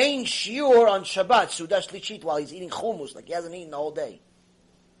his main shiur on Shabbat, Sudash Lichit, while he's eating hummus like he hasn't eaten the whole day.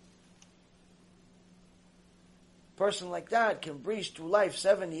 A person like that can breeze through life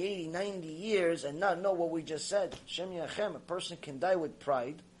 70, 80, 90 years and not know what we just said. Shem Yachem, a person can die with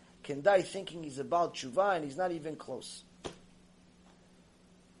pride, can die thinking he's about tshuva and he's not even close.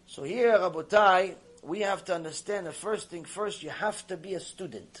 So here, Rabotai, we have to understand the first thing first, you have to be a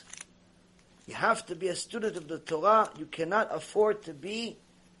student. You have to be a student of the Torah. You cannot afford to be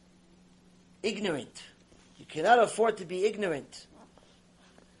ignorant. You cannot afford to be ignorant.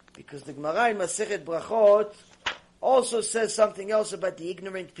 Because the Gemara in Masechet Brachot also says something else about the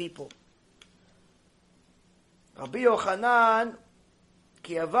ignorant people. Rabbi Yochanan,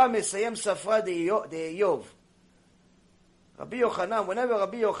 ki ava mesayem safra de Eiyov. Rabbi Yochanan, whenever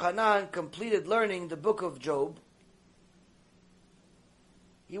Rabbi Yochanan completed learning the book of Job,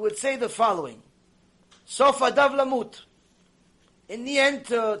 he would say the following: Sof adav lamut. In the end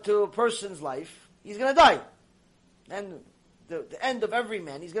to a person's life, he's going to die. And the end of every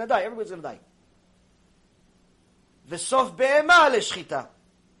man, he's going to die. Everybody's going to die. V'sof be'ema le'shchita.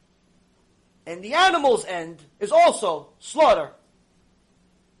 And the animal's end is also slaughter.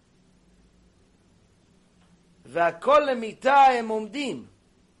 V'akol lemita em umdim.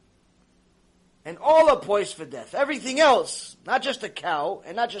 And all are poised for death. Everything else, not just a cow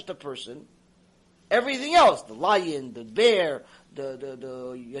and not just a person, everything else, the lion, the bear,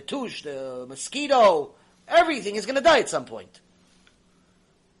 the yatush, the mosquito, everything is going to die at some point.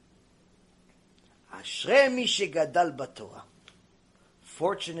 Ashrei mi shegadal b'Torah.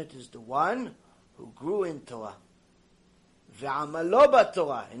 Fortunate is the one who grew in Torah. Ve'amalo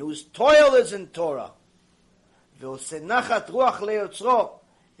b'Torah, and whose toil is in Torah. Ve'oseh nachat ruach leyotzro,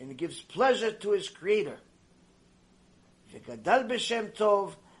 and gives pleasure to his Creator. V'gadal b'shem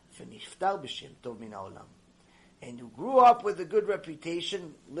tov, v'niftar b'shem tov min ha'olam. And who grew up with a good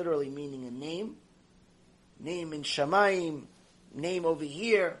reputation, literally meaning a name in Shamayim, name over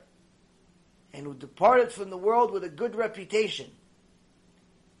here, and who departed from the world with a good reputation.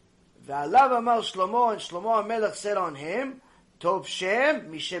 V'alav amar Shlomo, and Shlomo HaMelech said on him, Tov Shem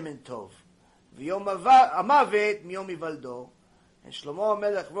mishemen tov, v'yom amavet miyom ivaldo. And Shlomo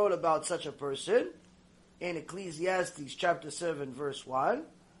HaMelech wrote about such a person in Ecclesiastes chapter 7 verse 1.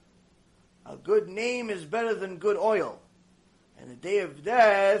 A good name is better than good oil, and the day of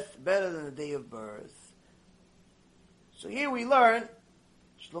death better than the day of birth. So here we learn,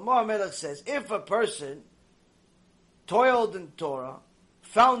 Shlomo HaMelech says, if a person toiled in Torah,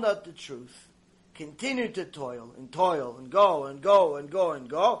 found out the truth, continued to toil and go and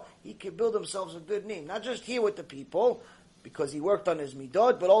go, he can build himself a good name. Not just here with the people, because he worked on his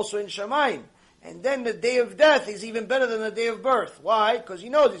midot, but also in Shamayim. And then the day of death is even better than the day of birth. Why? Because he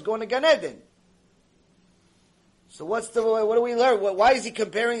knows he's going to Gan Eden. So what do we learn? Why is he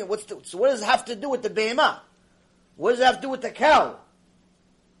comparing it? So what does it have to do with the Behemah? What does it have to do with the cow?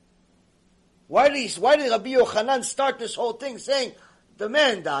 Why did Rabbi Yochanan start this whole thing saying, the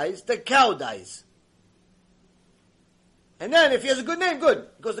man dies, the cow dies? And then if he has a good name, good.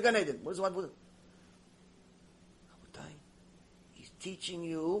 He goes to Gan Eden. What does one do? He's teaching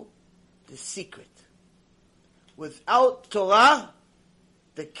you the secret. Without Torah,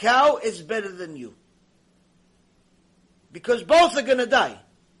 the cow is better than you. Because both are going to die.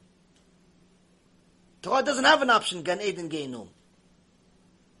 Torah doesn't have an option, Gan Eden, Gehinnom.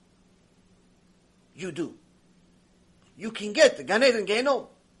 You do. You can get the Gan Eden, Gehinnom.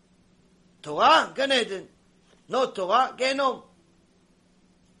 Torah, Gan Eden. No Torah, Gehinnom.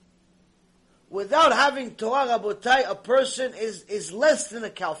 Without having Torah, Rabotai, a person is less than a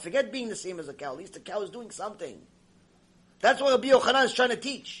cow. Forget being the same as a cow. At least the cow is doing something. That's what Rabbi Yochanan is trying to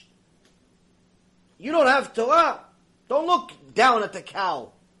teach. You don't have Torah. Don't look down at the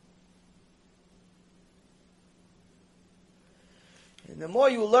cow. And the more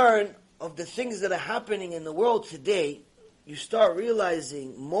you learn of the things that are happening in the world today, you start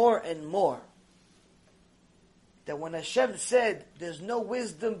realizing more and more that when Hashem said there's no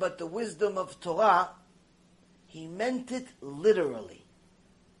wisdom but the wisdom of Torah, He meant it literally.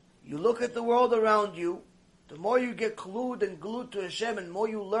 You look at the world around you, the more you get glued to Hashem, and more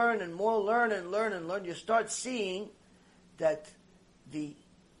you learn and more learn, you start seeing that the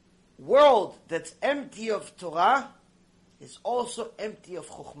world that's empty of Torah is also empty of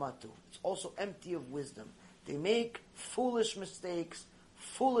Chokhmah too. It's also empty of wisdom. They make foolish mistakes,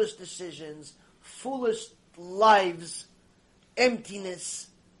 foolish decisions, foolish lives, emptiness.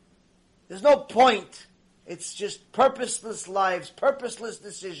 There's no point. It's just purposeless lives, purposeless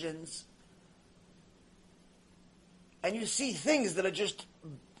decisions. And you see things that are just,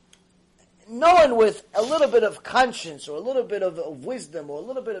 no one with a little bit of conscience or a little bit of wisdom or a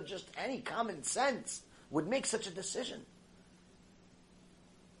little bit of just any common sense would make such a decision.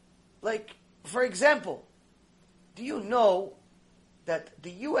 Like, for example, do you know that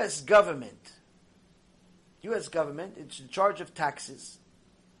the U.S. government, it's in charge of taxes,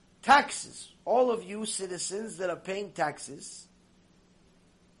 all of you citizens that are paying taxes,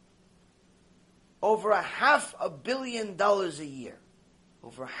 over $500 million a year.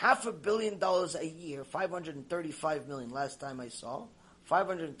 Over $500 million a year, 535 million last time I saw,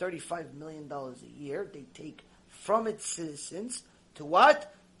 $535 million a year they take from its citizens to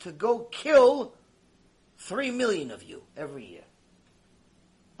what? To go kill 3 million of you every year.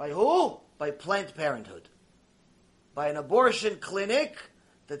 By who? By Planned Parenthood. By an abortion clinic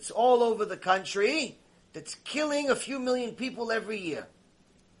that's all over the country that's killing a few million people every year.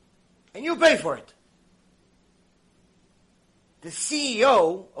 And you pay for it. The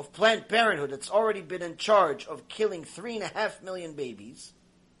CEO of Planned Parenthood, that's already been in charge of killing 3.5 million babies,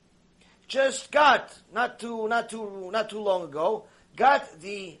 just got, not too long ago, got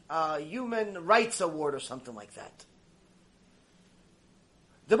the Human Rights Award or something like that.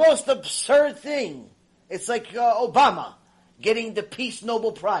 The most absurd thing. It's like Obama getting the Peace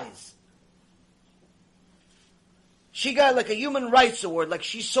Nobel Prize. She got like a Human Rights Award, like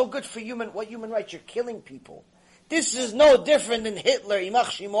she's so good for what human rights? You're killing people. This is no different than Hitler, Imach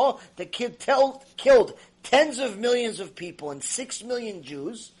Shimo, that killed tens of millions of people and 6 million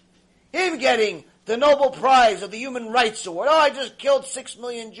Jews. Him getting the Nobel Prize or the Human Rights Award. Oh, I just killed 6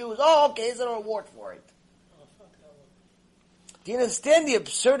 million Jews. Oh, okay, is there an award for it? Do you understand the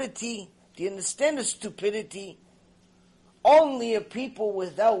absurdity? Do you understand the stupidity? Only a people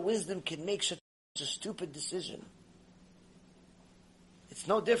without wisdom can make such a stupid decision. It's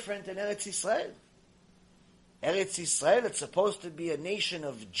no different than Eretz Yisrael. Eretz Yisrael, it's supposed to be a nation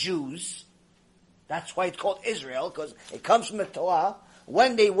of Jews. That's why it's called Israel, because it comes from the Torah.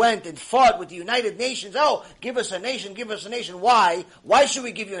 When they went and fought with the United Nations, oh, give us a nation, give us a nation. Why? Why should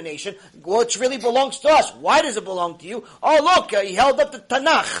we give you a nation? Well, it really belongs to us. Why does it belong to you? Oh, look, he held up the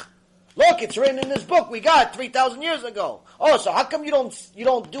Tanakh. Look, it's written in this book we got 3,000 years ago. Oh, so how come you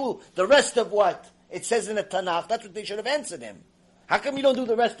don't do the rest of what it says in the Tanakh? That's what they should have answered him. How come you don't do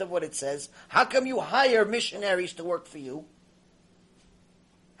the rest of what it says? How come you hire missionaries to work for you?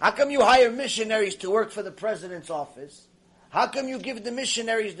 How come you hire missionaries to work for the president's office? How come you give the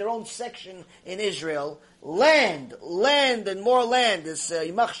missionaries their own section in Israel? Land, and more land. This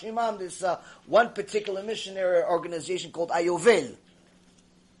Yimach Shimam, this one particular missionary organization called Ayovel.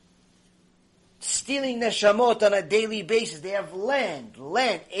 Stealing neshamot on a daily basis. They have land,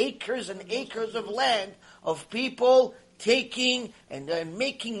 acres and acres of land of people taking and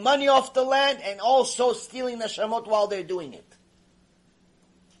making money off the land and also stealing neshamot while they're doing it.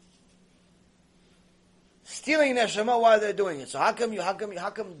 Stealing neshama while they're doing it. So how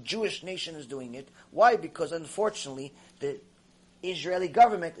come Jewish nation is doing it? Why? Because unfortunately the Israeli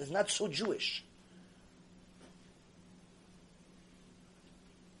government is not so Jewish.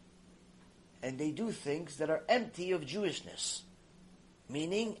 And they do things that are empty of Jewishness.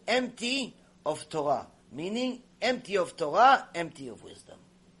 Meaning empty of Torah. Meaning empty of Torah, empty of wisdom.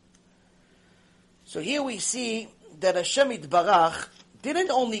 So here we see that Hashem Yitbarach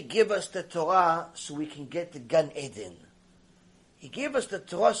didn't only give us the Torah so we can get the Gan Eden. He gave us the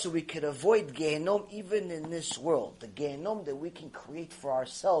Torah so we could avoid Gehenom even in this world. The Gehenom that we can create for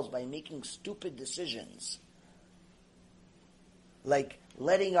ourselves by making stupid decisions. Like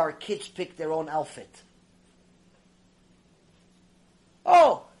letting our kids pick their own outfit.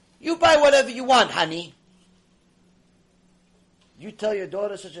 Oh, you buy whatever you want, honey. You tell your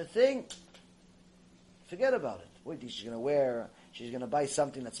daughter such a thing, forget about it. What, she's going to buy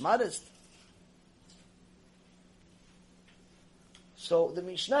something that's modest? So the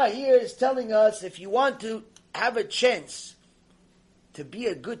Mishnah here is telling us if you want to have a chance to be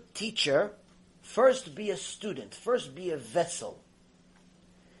a good teacher, first be a student, first be a vessel.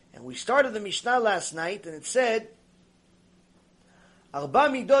 And we started the Mishnah last night, and it said, Arba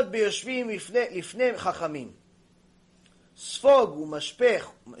midot beyoshvim lifnei chachamim. ספוג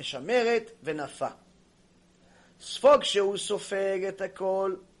ומשפך ומשמרת ונפה. ספוג שהוא סופג את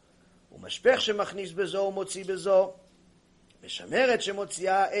הכל, ומשפך שמכניס בזו ומוציא בזו, משמרת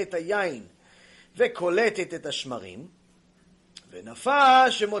שמוציאה את היין וקולטת את השמרים,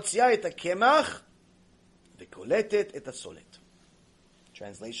 ונפה שמוציאה את הקמח וקולטת את הסולת.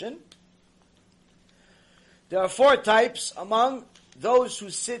 Translation: There are 4 types among those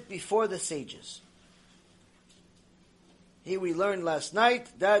who sit before the sages. Here we learned last night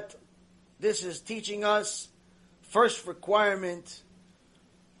that this is teaching us first requirement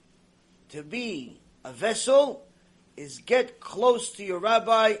to be a vessel is get close to your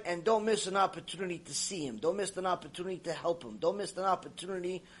rabbi and don't miss an opportunity to see him. Don't miss an opportunity to help him. Don't miss an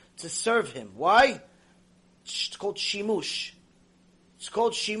opportunity to serve him. Why? It's called shimush. It's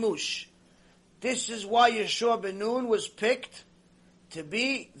called shimush. This is why Yeshua ben Nun was picked to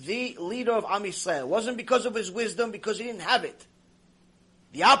be the leader of Am Yisrael. It wasn't because of his wisdom, because he didn't have it.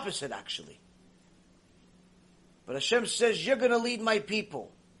 The opposite, actually. But Hashem says, you're going to lead my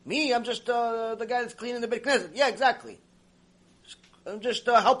people. Me, I'm just the guy that's cleaning the Beit Knesset. Yeah, exactly. I'm just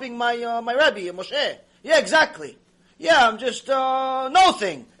helping my Rabbi, Moshe. Yeah, exactly. Yeah, I'm just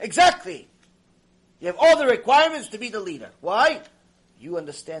nothing. Exactly. You have all the requirements to be the leader. Why? You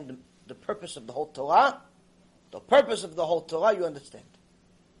understand the purpose of the whole Torah. The purpose of the whole Torah, you understand.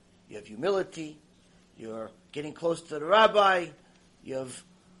 You have humility. You're getting close to the rabbi. You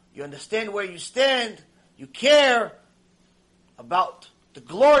understand where you stand. You care about the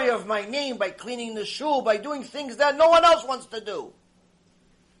glory of my name by cleaning the shul, by doing things that no one else wants to do.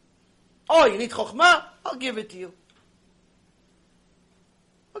 Oh, you need chokhmah? I'll give it to you.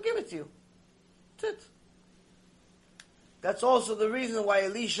 I'll give it to you. That's it. That's also the reason why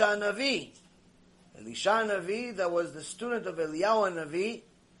Elisha Navi, that was the student of Eliyahu Navi,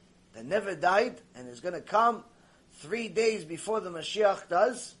 that never died and is going to come 3 days before the Mashiach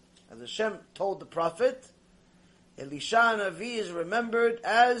does, as Hashem told the prophet, Elisha Navi is remembered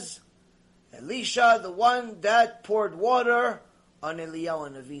as Elisha, the one that poured water on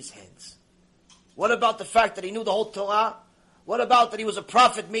Eliyahu Navi's hands. What about the fact that he knew the whole Torah? What about that he was a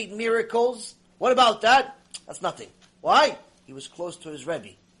prophet, made miracles? What about that? That's nothing. Why? He was close to his Rebbe.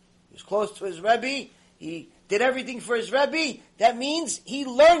 He was close to his Rebbe. He did everything for his Rebbe. That means he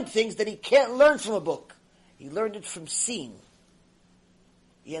learned things that he can't learn from a book. He learned it from seeing.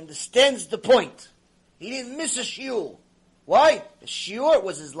 He understands the point. He didn't miss a shiur. Why? The shiur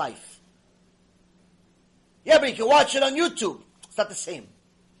was his life. Yeah, but you can watch it on YouTube. It's not the same.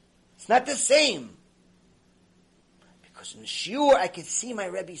 It's not the same. Because in the shiur, I could see my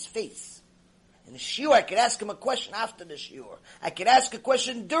Rebbe's face. In the shiur, I could ask him a question after the shiur. I could ask a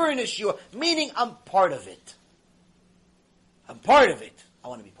question during the shiur, meaning I'm part of it. I'm part of it. I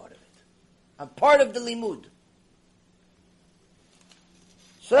want to be part of it. I'm part of the limud.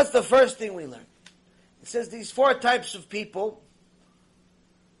 So that's the first thing we learn. It says these 4 types of people: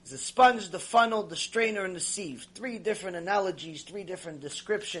 the sponge, the funnel, the strainer, and the sieve. 3 different analogies, 3 different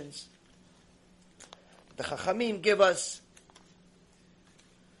descriptions. The Chachamim give us.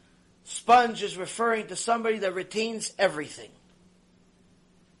 Sponge is referring to somebody that retains everything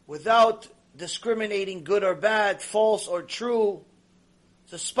without discriminating good or bad, false or true.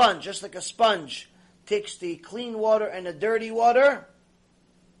 It's a sponge, just like a sponge takes the clean water and the dirty water,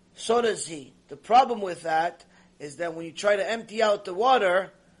 so does he. The problem with that is that when you try to empty out the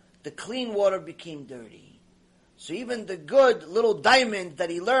water, the clean water became dirty. So even the good little diamonds that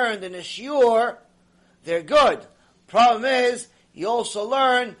he learned in his shiur, they're good. Problem is, he also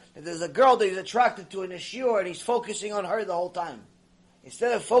learned that there's a girl that he's attracted to in his shiur, and he's focusing on her the whole time.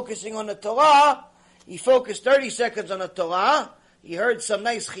 Instead of focusing on the Torah, he focused 30 seconds on the Torah. He heard some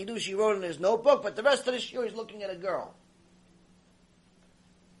nice chidush he wrote in his notebook, but the rest of the shiur he's looking at a girl.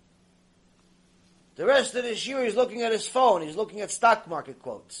 The rest of the shiur he's looking at his phone. He's looking at stock market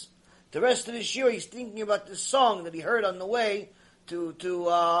quotes. The rest of the shiur he's thinking about this song that he heard on the way to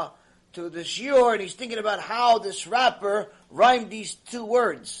the shiur, and he's thinking about how this rapper rhymed these 2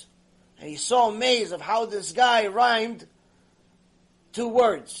 words. And he's so amazed of how this guy rhymed 2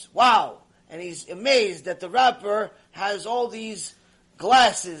 words. Wow. And he's amazed that the rapper has all these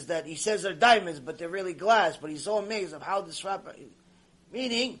glasses that he says are diamonds, but they're really glass. But he's so amazed of how this rapper...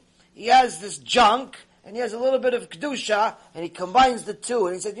 Meaning, he has this junk, and he has a little bit of kedusha, and he combines the 2.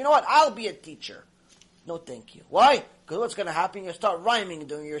 And he said, you know what, I'll be a teacher. No, thank you. Why? Because what's going to happen? You'll start rhyming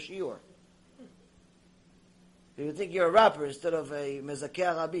during your shiur. So you think you're a rapper instead of a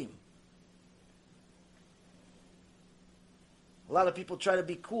mezakeh Rabbi. A lot of people try to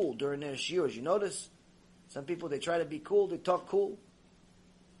be cool during their shiurs. You notice? Some people, they try to be cool, they talk cool.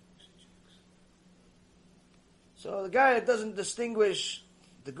 So the guy that doesn't distinguish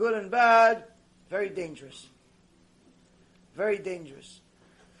the good and bad, very dangerous. Very dangerous.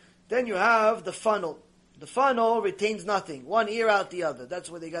 Then you have the funnel. The funnel retains nothing. One ear out the other.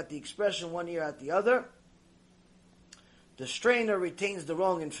 That's where they got the expression, one ear out the other. The strainer retains the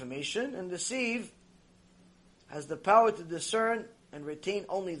wrong information, and the sieve has the power to discern and retain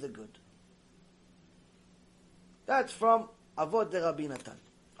only the good. That's from Avot de Rabbi Natan.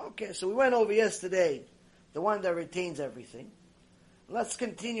 Okay, so we went over yesterday the one that retains everything. Let's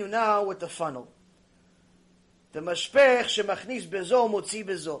continue now with the funnel. The mashpech shemachnis bezo motzi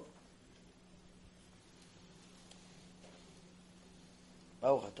bezo.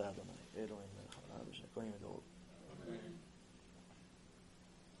 Baruch atah Adonai Eloheinu melech haolam v'shekol yom yador.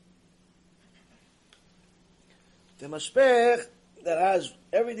 The mashpech that has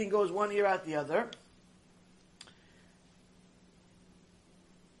everything goes one ear out the other.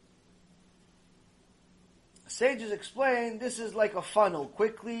 Sages explain this is like a funnel,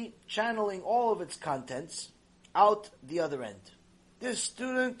 quickly channeling all of its contents out the other end. This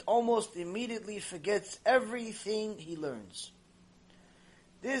student almost immediately forgets everything he learns.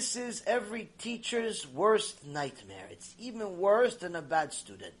 This is every teacher's worst nightmare. It's even worse than a bad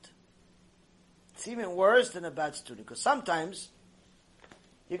student. It's even worse than a bad student. Because sometimes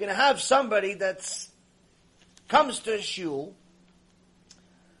you're going to have somebody that comes to a shul,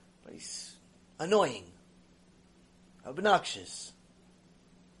 but he's annoying, obnoxious,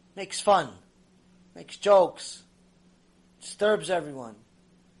 makes fun, makes jokes, disturbs everyone.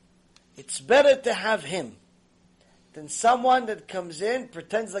 It's better to have him than someone that comes in,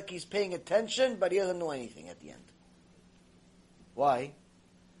 pretends like he's paying attention, but he doesn't know anything at the end. Why?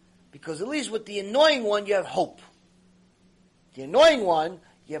 Because at least with the annoying one, you have hope. The annoying one,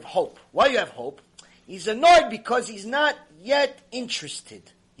 you have hope. Why you have hope? He's annoyed because he's not yet interested.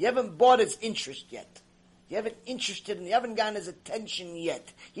 You haven't bought his interest yet. You haven't interested in, you haven't gotten his attention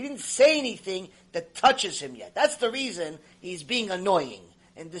yet. He didn't say anything that touches him yet. That's the reason he's being annoying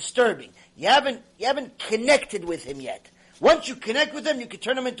and disturbing. You haven't connected with him yet. Once you connect with him, you can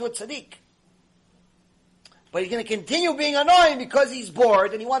turn him into a tzaddik. But he's going to continue being annoying because he's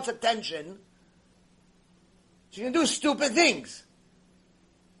bored and he wants attention. So you're going to do stupid things.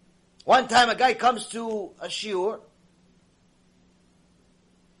 One time a guy comes to a shiur,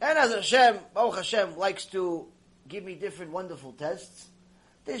 and as Hashem, Baruch Hashem, likes to give me different wonderful tests,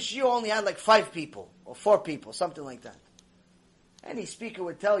 this shiur only had like 5 people, or 4 people, something like that. Any speaker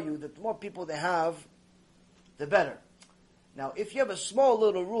would tell you that the more people they have, the better. Now, if you have a small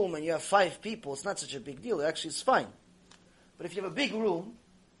little room and you have 5 people, it's not such a big deal. Actually, it's fine. But if you have a big room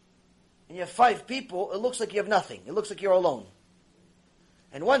and you have 5 people, it looks like you have nothing. It looks like you're alone.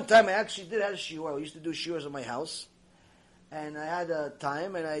 And one time I actually did have a shiur. I used to do shiurs at my house. And I had a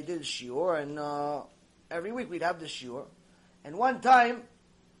time and I did a shiur. And every week we'd have the shiur. And one time,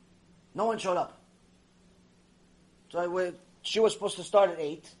 no one showed up. So shiur was supposed to start at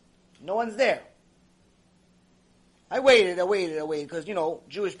 8. No one's there. I waited, because,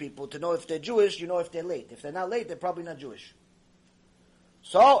 Jewish people, to know if they're Jewish, you know if they're late. If they're not late, they're probably not Jewish.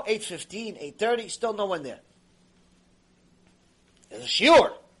 So, 8:15, 8:30, still no one there. There's a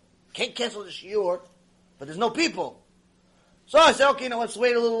shiur. Can't cancel the shiur, but there's no people. So I said, okay, now let's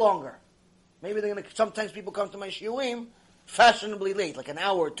wait a little longer. Maybe they're going to, sometimes people come to my shiurim fashionably late, like an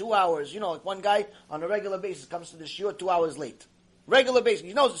hour, 2 hours. Like one guy on a regular basis comes to the shiur 2 hours late. Regular basis.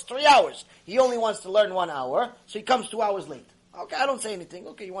 He knows it's 3 hours. He only wants to learn 1 hour, so he comes 2 hours late. Okay, I don't say anything.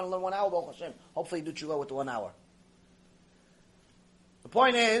 Okay, you want to learn 1 hour? Baruch Hashem. Hopefully you do tshuva with the 1 hour. The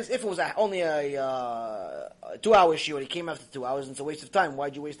point is, if it was only a 2 hour shiur, he came after 2 hours, and it's a waste of time.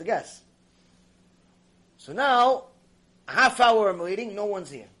 Why'd you waste the gas? So now, a half hour I'm waiting, no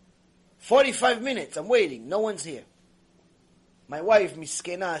one's here. 45 minutes, I'm waiting, no one's here. My wife,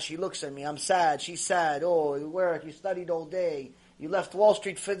 miskena, she looks at me, I'm sad, she's sad. Oh, you work, you studied all day. You left Wall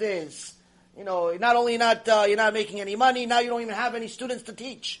Street for this. Not only you're not making any money, now you don't even have any students to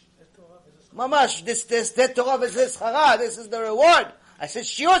teach. Mamash, this Torah is this hara, this is the reward. I said,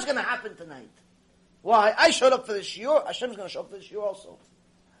 shiur is going to happen tonight. Why? I showed up for the shiur, Hashem's going to show up for the shiur also.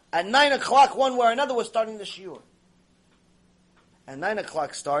 At 9 o'clock, one way or another, we're starting the shiur. At 9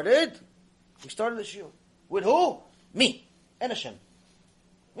 o'clock started, we started the shiur. With who? Me and Hashem.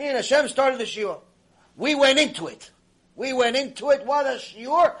 Me and Hashem started the shiur. We went into it. What a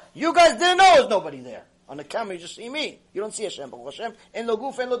shiur. You guys didn't know there was nobody there. On the camera, you just see me. You don't see Hashem. Baruch Hashem, en lo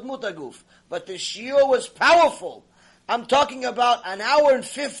guf, en lo dmut haguf. But the shiur was powerful. I'm talking about an hour and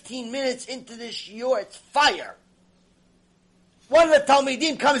 15 minutes into the shiur. It's fire. One of the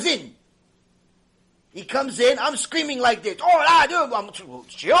Talmidim comes in. He comes in, I'm screaming like this. I'm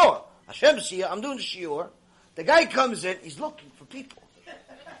shiur. Hashem's here, I'm doing the shiur. The guy comes in, he's looking for people.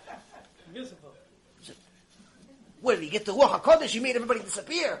 Visible. Where did he get the Ruach HaKodesh? He made everybody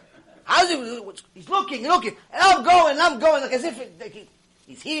disappear. How's he? He's looking, and I'm going, like as if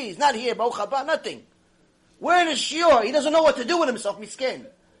he's here, he's not here, Baruch haba, nothing. We're in a shiur, he doesn't know what to do with himself, miskin.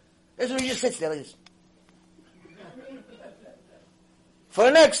 That's when he just sits there like this. For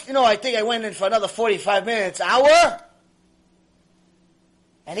the next, I think I went in for another 45 minutes, hour.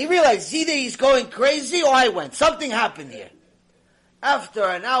 And he realized either he's going crazy or I went. Something happened here. After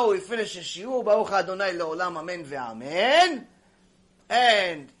an hour, we finished the shiur. Baruch Adonai le'olam amen ve'amen.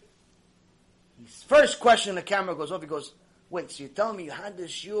 And his first question, the camera goes off. He goes, wait, so you tell me you had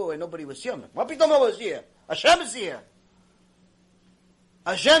this shiur and nobody was here? What pitom was here? Hashem is here.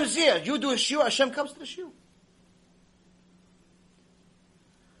 Hashem is here. You do a shiur, Hashem comes to the shiur.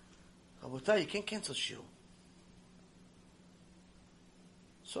 You can't cancel shiur.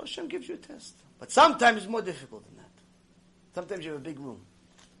 So Hashem gives you a test. But sometimes it's more difficult than that. Sometimes you have a big room.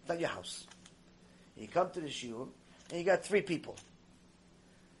 It's not your house. You come to the shiur, and you got 3 people.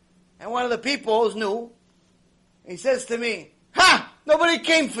 And one of the people is new. He says to me, nobody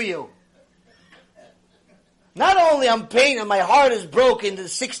came for you. Not only I'm pain and my heart is broken into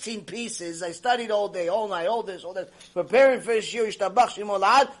 16 pieces, I studied all day, all night, all this, preparing for the shiur, yishtabach shemo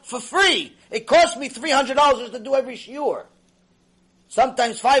la'ad, for free. It cost me $300 just to do every shiur.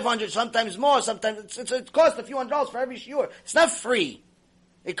 Sometimes 500, sometimes more, sometimes it costs a few $100 for every shiur. It's not free.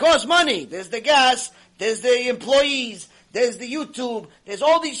 It costs money. There's the gas, there's the employees, there's the YouTube, there's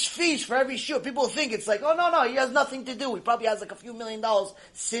all these fees for every shiur. People think it's like, oh no, he has nothing to do. He probably has like a few $1 million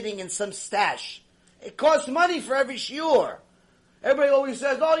sitting in some stash. It costs money for every shiur. Everybody always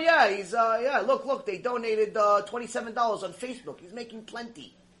says, oh yeah, he's, look, they donated $27 on Facebook. He's making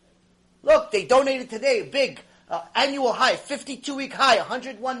plenty. Look, they donated today, big, annual high, 52-week high,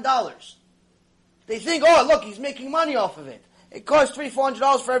 $101. They think, oh look, he's making money off of it. It costs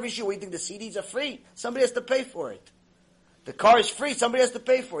 $300-400 for every shiur. We think the CDs are free. Somebody has to pay for it. The car is free. Somebody has to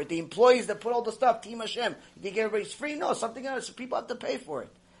pay for it. The employees that put all the stuff, Team Hashem, you think everybody's free? No, something else. People have to pay for it.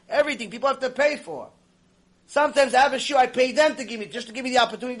 Everything people have to pay for. Sometimes I have a shiur, I pay them to give me the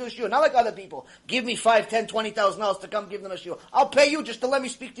opportunity to do a shiur. Not like other people. Give me $5,000, $10,000, $20,000 to come give them a shiur. I'll pay you just to let me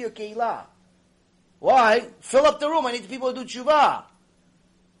speak to your keilah. Why? Fill up the room. I need people to do tshuva.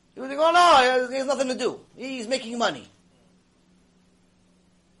 You think, oh no, he has nothing to do. He's making money.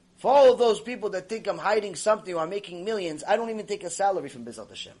 For all of those people that think I'm hiding something or I'm making millions, I don't even take a salary from B'ezrat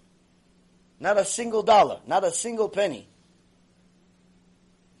Hashem. Not a single dollar. Not a single penny.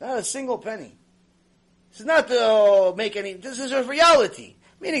 Not a single penny. This is not to make any, this is a reality.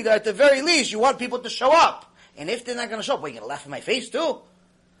 Meaning that at the very least, you want people to show up. And if they're not going to show up, you're going to laugh in my face too?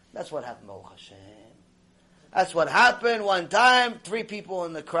 That's what happened, Baruch Hashem. That's what happened one time, 3 people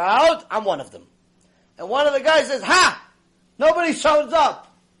in the crowd, I'm one of them. And one of the guys says, nobody shows up.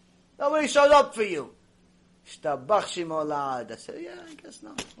 Nobody shows up for you. Shtabach shemo la'ad. I said, yeah, I guess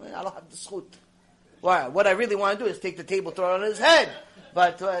no. I don't have the zchut. Why? What I really want to do is take the table, throw it on his head.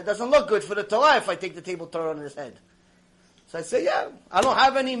 But it doesn't look good for the Torah if I take the table, throw it on his head. So I say, yeah, I don't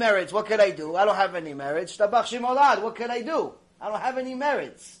have any merits. What could I do? I don't have any merits. Shtabach shemo la'ad. What could I do? I don't have any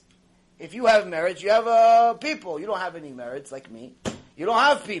merits. If you have merits, you have people. You don't have any merits like me. You don't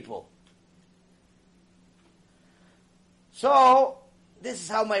have people. So, this is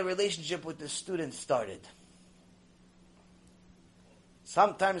how my relationship with the student started.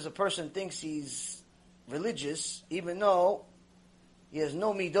 Sometimes a person thinks he's religious, even though he has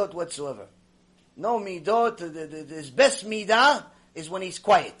no midot whatsoever. No midot. His best midah is when he's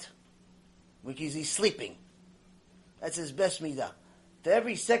quiet. Because he's sleeping. That's his best midah. To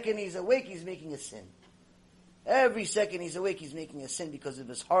every second he's awake, he's making a sin. Every second he's awake, he's making a sin because of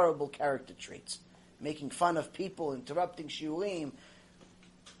his horrible character traits. Making fun of people, interrupting shiurim.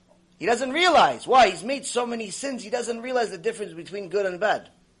 He doesn't realize. Why? He's made so many sins, he doesn't realize the difference between good and bad.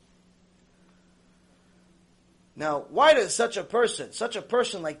 Now, why does such a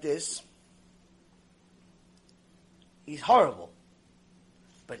person like this, he's horrible.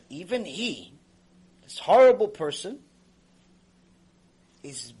 But even he, this horrible person,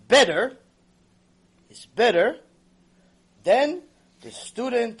 is better than the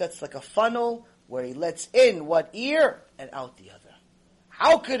student that's like a funnel where he lets in what ear and out the other.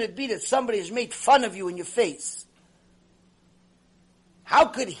 How could it be that somebody has made fun of you in your face? How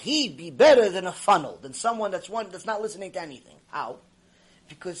could he be better than a funnel, than someone that's not listening to anything? How?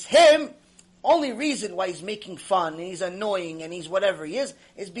 Because only reason why he's making fun and he's annoying and he's whatever he is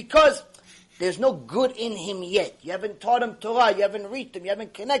because there's no good in him yet. You haven't taught him Torah, you haven't reached him, you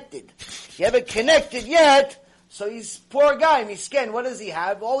haven't connected. You haven't connected yet, so he's poor guy, misken. What does he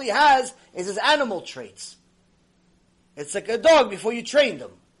have? All he has is his animal traits. It's like a dog before you trained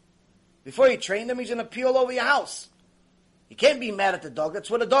him. Before you trained him, he's going to pee all over your house. You can't be mad at the dog. That's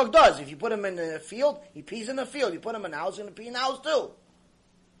what a dog does. If you put him in the field, he pees in the field. You put him in the house, he's going to pee in the house too.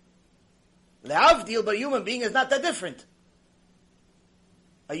 Le'avdil, but a human being is not that different.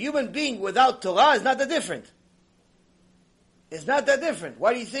 A human being without Torah is not that different. It's not that different.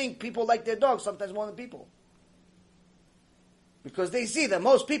 Why do you think people like their dogs sometimes more than people? Because they see that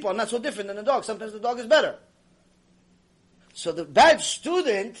most people are not so different than the dog. Sometimes the dog is better. So the bad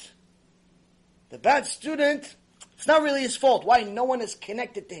student, it's not really his fault. Why? No one is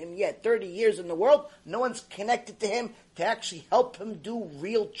connected to him yet. 30 years in the world, no one's connected to him to actually help him do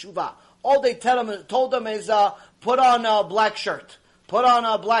real tshuva. All they told him is, put on a black shirt, put on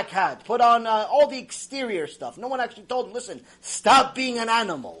a black hat, put on all the exterior stuff. No one actually told him, listen, stop being an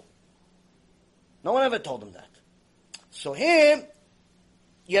animal. No one ever told him that. So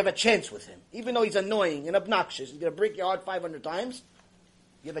you have a chance with him. Even though he's annoying and obnoxious, he's going to break your heart 500 times,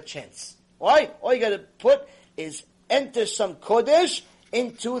 you have a chance. Why? All you got to put is enter some kodesh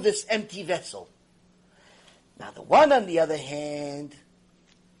into this empty vessel. Now the one on the other hand,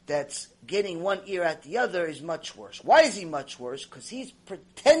 that's getting one ear at the other is much worse. Why is he much worse? Because he's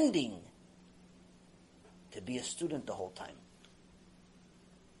pretending to be a student the whole time.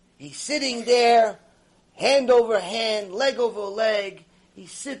 He's sitting there, hand over hand, leg over leg.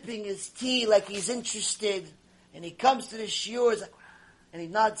 He's sipping his tea like he's interested. And he comes to the shiur, and he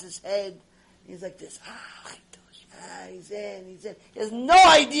nods his head. He's like this. He's in. He has no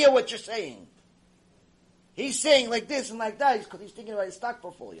idea what you're saying. He's saying like this and like that because he's thinking about his stock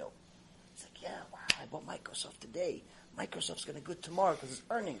portfolio. He's like, yeah, wow, I bought Microsoft today. Microsoft's going to go good tomorrow because it's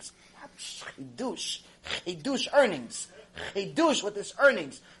earnings. Chidush earnings. Chidush with his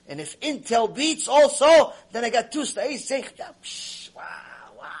earnings. And if Intel beats also, then I got two stocks. He's saying,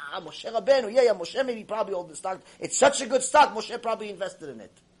 wow, Moshe Rabbeinu. Yeah, Moshe maybe probably owned the stock. It's such a good stock, Moshe probably invested in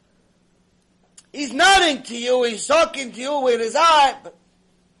it. He's nodding to you, he's talking to you with his eye, but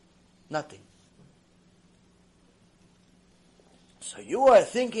nothing. So you are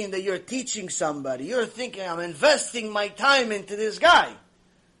thinking that you're teaching somebody. You're thinking, I'm investing my time into this guy.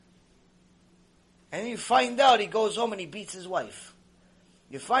 And you find out he goes home and he beats his wife.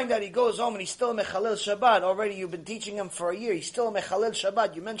 You find out he goes home and he's still mechalel Shabbat. Already you've been teaching him for a year. He's still mechalel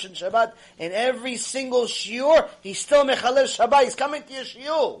Shabbat. You mentioned Shabbat. In every single shiur, he's still mechalel Shabbat. He's coming to your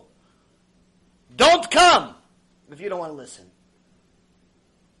shiur. Don't come if you don't want to listen.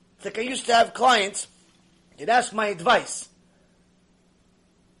 It's like I used to have clients. They'd ask my advice.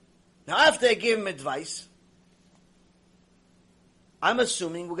 Now, after I give him advice, I'm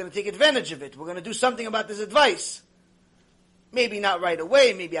assuming we're going to take advantage of it. We're going to do something about this advice. Maybe not right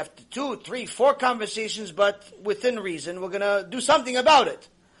away, maybe after 2, 3, 4 conversations, but within reason, we're going to do something about it.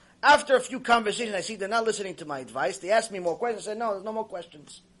 After a few conversations, I see they're not listening to my advice. They ask me more questions. I said, no, there's no more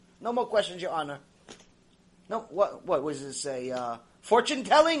questions. No more questions, Your Honor. No, what was this, fortune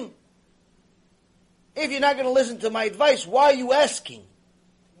telling? If you're not going to listen to my advice, why are you asking?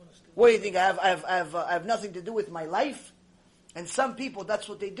 What do you think? I have nothing to do with my life? And some people, that's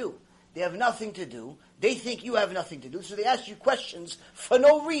what they do. They have nothing to do. They think you have nothing to do, so they ask you questions for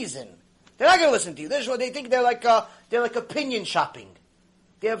no reason. They're not going to listen to you. They think they're like opinion shopping.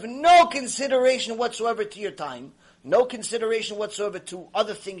 They have no consideration whatsoever to your time, no consideration whatsoever to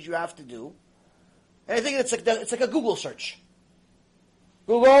other things you have to do. And I think it's like a Google search.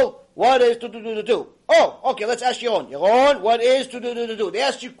 Google, what is to? Oh, okay, let's ask Yaron. Yaron, what is to? They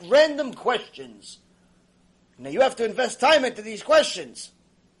ask you random questions. Now you have to invest time into these questions.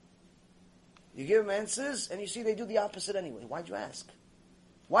 You give them answers, and you see they do the opposite anyway. Why'd you ask?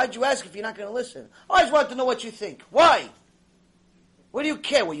 Why'd you ask if you're not going to listen? Oh, I just want to know what you think. Why? What do you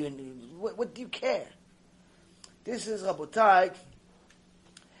care? What do you care? This is Rabotai.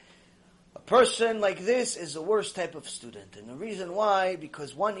 A person like this is the worst type of student. And the reason why,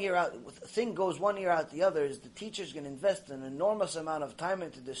 because one ear out, a thing goes one ear out the other, is the teacher's going to invest an enormous amount of time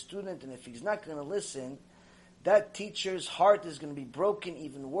into the student, and if he's not going to listen, that teacher's heart is going to be broken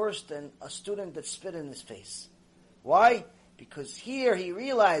even worse than a student that spit in his face. Why? Because here he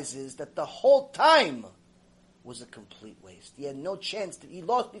realizes that the whole time was a complete waste. He had no chance. He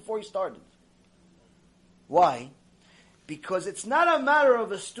lost before he started. Why? Because it's not a matter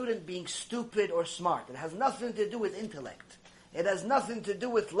of a student being stupid or smart. It has nothing to do with intellect. It has nothing to do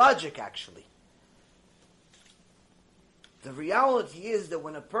with logic, actually. The reality is that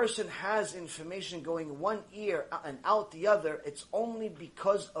when a person has information going one ear and out the other, it's only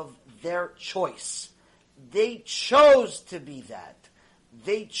because of their choice. They chose to be that.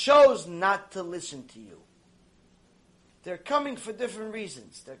 They chose not to listen to you. They're coming for different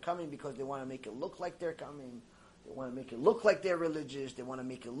reasons. They're coming because they want to make it look like they're coming. They want to make it look like they're religious. They want to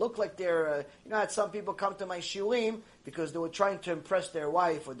make it look like they're... I had some people come to my shiurim because they were trying to impress their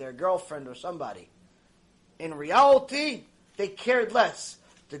wife or their girlfriend or somebody. In reality, they cared less.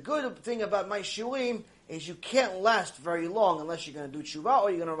 The good thing about my shiurim is you can't last very long unless you're going to do tshuva or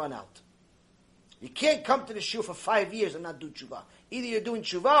you're going to run out. You can't come to the shiur for 5 years and not do tshuva. Either you're doing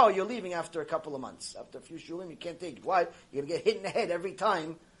tshuva or you're leaving after a couple of months. After a few shiurim, you can't take it. Why? You're going to get hit in the head every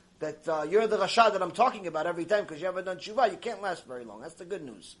time that you're the rasha that I'm talking about every time because you haven't done tshuva. You can't last very long. That's the good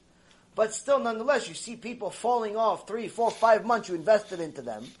news. But still, nonetheless, you see people falling off 3, 4, 5 months you invested into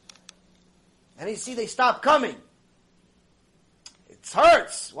them. And you see they stop coming. It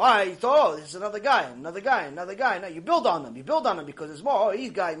hurts. Why? You thought, this is another guy. Now you build on them. You build on them because there's more. Oh,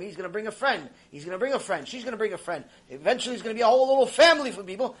 he's going to bring a friend. He's going to bring a friend. She's going to bring a friend. Eventually, it's going to be a whole little family for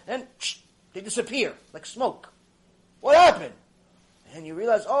people. And they disappear like smoke. What happened? And you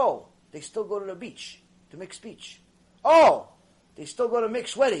realize, oh, they still go to the beach to mix beach. Oh, they still go to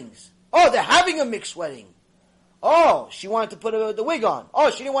mixed weddings. Oh, they're having a mixed wedding. Oh, she wanted to put the wig on. Oh,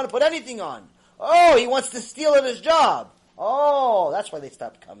 she didn't want to put anything on. Oh, he wants to steal at his job. Oh, that's why they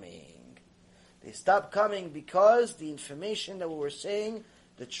stopped coming. They stopped coming because the information that we were saying,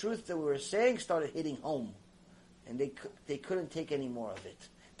 the truth that we were saying started hitting home. And they couldn't take any more of it.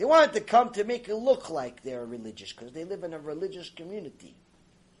 They wanted to come to make it look like they're religious because they live in a religious community.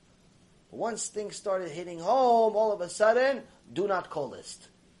 But once things started hitting home, all of a sudden, do not call list.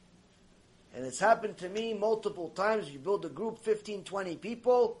 And it's happened to me multiple times. You build a group, 15, 20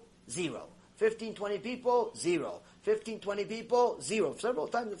 people, 0. 15, 20 people, 0. 15, 20 people, 0. Several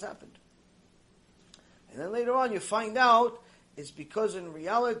times it's happened. And then later on you find out it's because in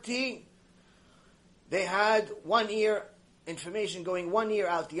reality they had one ear information going one ear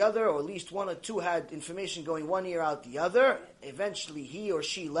out the other, or at least one or two had information going one ear out the other. Eventually he or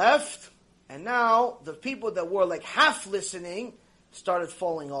she left, and now the people that were like half listening started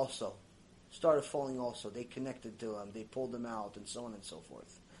falling also. They connected to them, they pulled them out, and so on and so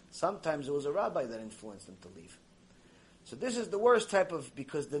forth. Sometimes it was a rabbi that influenced them to leave. So this is the worst type of,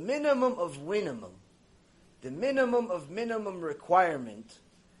 because the minimum of minimum requirement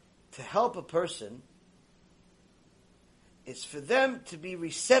to help a person is for them to be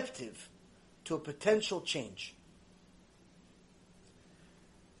receptive to a potential change.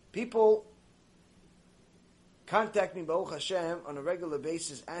 People contact me, Baruch Hashem, on a regular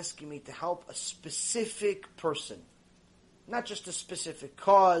basis asking me to help a specific person. Not just a specific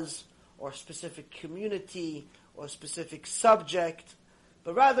cause, or a specific community, or a specific subject,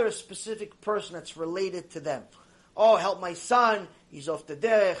 but rather a specific person that's related to them. Oh, help my son, he's off the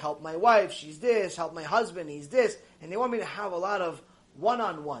derech. Help my wife, she's this. Help my husband, he's this. And they want me to have a lot of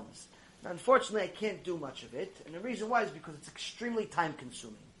one-on-ones. Now, unfortunately, I can't do much of it. And the reason why is because it's extremely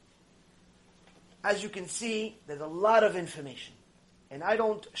time-consuming. As you can see, there's a lot of information. And I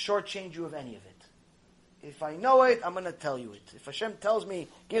don't shortchange you of any of it. If I know it, I'm going to tell you it. If Hashem tells me,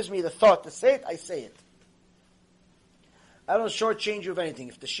 gives me the thought to say it, I say it. I don't shortchange you of anything.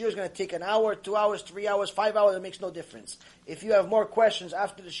 If the shiur is going to take an hour, 2 hours, 3 hours, 5 hours, it makes no difference. If you have more questions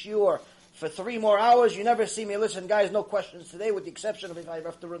after the shiur for 3 more hours, you never see me. Listen, guys, no questions today, with the exception of if I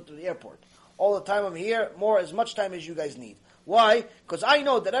have to run to the airport. All the time I'm here, as much time as you guys need. Why? Because I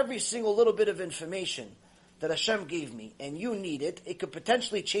know that every single little bit of information that Hashem gave me, and you need it, it could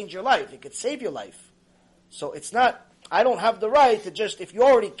potentially change your life. It could save your life. So it's not, I don't have the right to just, if you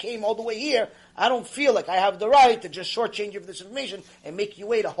already came all the way here, I don't feel like I have the right to just shortchange you for this information and make you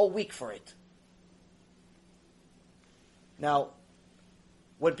wait a whole week for it. Now,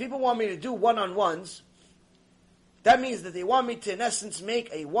 when people want me to do one-on-ones, that means that they want me to, in essence, make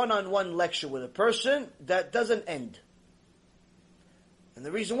a one-on-one lecture with a person that doesn't end. And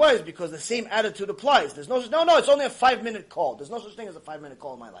the reason why is because the same attitude applies. There's no, it's only a 5-minute call. There's no such thing as a 5-minute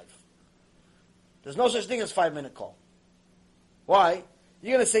call in my life. There's no such thing as 5-minute call. Why?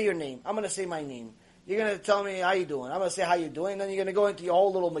 You're going to say your name. I'm going to say my name. You're going to tell me how you doing. I'm going to say how you doing. And then you're going to go into your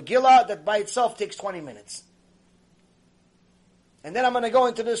whole little Megillah that by itself takes 20 minutes. And then I'm going to go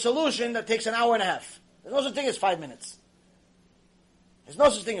into the solution that takes an hour and a half. There's no such thing as 5 minutes. There's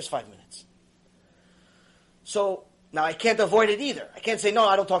no such thing as 5 minutes. So, now I can't avoid it either. I can't say, no,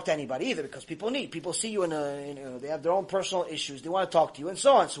 I don't talk to anybody either, because people see you they have their own personal issues. They want to talk to you and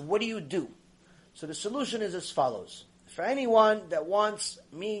so on. So what do you do? So the solution is as follows. For anyone that wants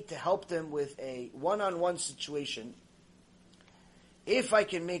me to help them with a one-on-one situation, if I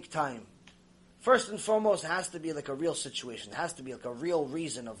can make time, first and foremost, it has to be like a real situation. It has to be like a real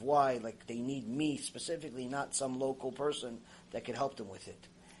reason of why, like they need me specifically, not some local person that can help them with it.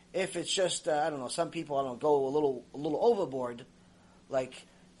 If it's just, I don't know, some people, I don't know, go a little overboard, like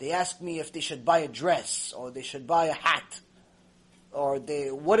they ask me if they should buy a dress, or they should buy a hat, or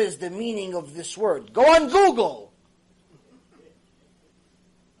what is the meaning of this word? Go on Google!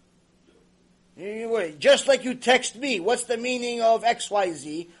 Just like you text me, what's the meaning of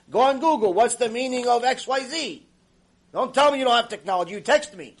XYZ? Go on Google, what's the meaning of XYZ? Don't tell me you don't have technology, you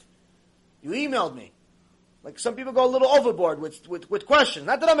text me. You emailed me. Like some people go a little overboard with questions.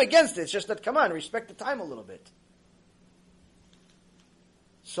 Not that I'm against it, it's just that, come on, respect the time a little bit.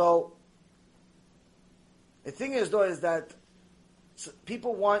 So, the thing is though, is that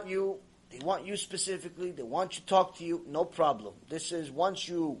people want you, they want you specifically, they want you to talk to you, no problem. This is, once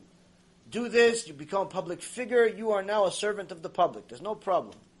you do this, you become a public figure, you are now a servant of the public. There's no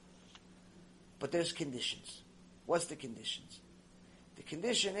problem. But there's conditions. What's the conditions? The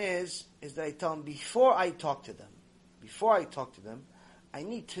condition is that I tell them, before I talk to them, I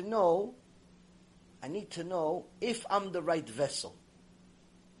need to know if I'm the right vessel.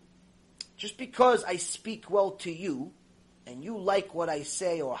 Just because I speak well to you, and you like what I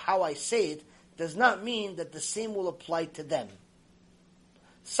say or how I say it, does not mean that the same will apply to them.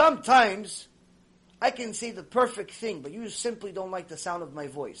 Sometimes I can say the perfect thing, but you simply don't like the sound of my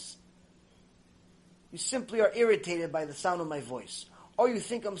voice. You simply are irritated by the sound of my voice. Or you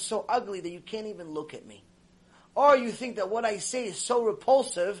think I'm so ugly that you can't even look at me. Or you think that what I say is so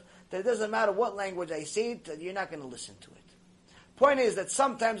repulsive that it doesn't matter what language I say it, you're not going to listen to it. Point is that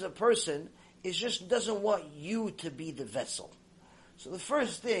sometimes a person just doesn't want you to be the vessel. So the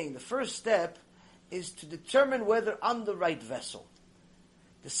first step is to determine whether I'm the right vessel.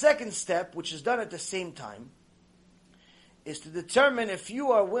 The second step, which is done at the same time, is to determine if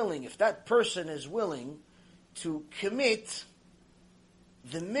you are willing, if that person is willing to commit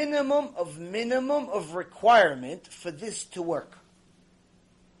the minimum of requirement for this to work.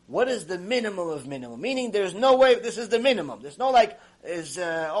 What is the minimum of minimum? Meaning there's no way, this is the minimum. There's no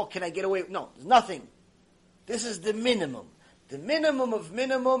can I get away? No, there's nothing. This is the minimum. The minimum of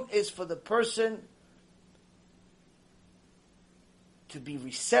minimum is for the person to be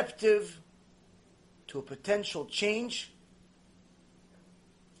receptive to a potential change.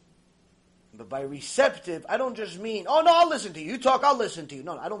 But by receptive, I don't just mean, oh no, I'll listen to you. You talk, I'll listen to you.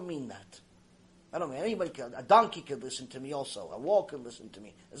 No, I don't mean that. I don't mean anybody can, a donkey could listen to me also. A wall could listen to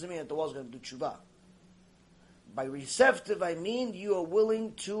me. Doesn't mean that the wall's going to do tshuva. By receptive, I mean you are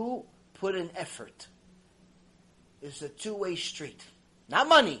willing to put in effort. It's a two-way street. Not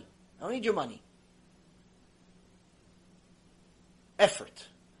money. I don't need your money. Effort.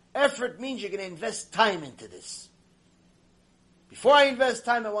 Effort means you're going to invest time into this. Before I invest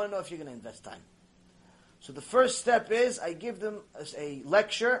time, I want to know if you're going to invest time. So the first step is I give them a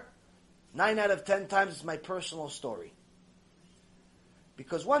lecture. 9 out of 10 times it's my personal story.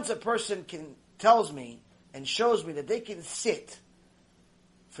 Because once a person tells me and shows me that they can sit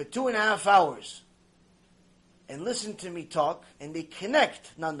for 2.5 hours and listen to me talk, and they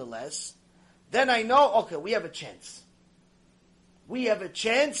connect nonetheless, then I know, okay, we have a chance. We have a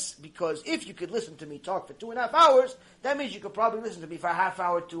chance because if you could listen to me talk for 2.5 hours, that means you could probably listen to me for a half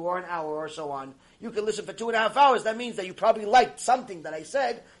hour, or an hour, or so on. You could listen for 2.5 hours. That means that you probably liked something that I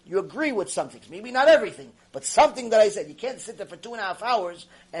said. You agree with something. Maybe not everything, but something that I said. You can't sit there for 2.5 hours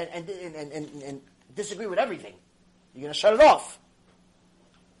and disagree with everything. You're going to shut it off.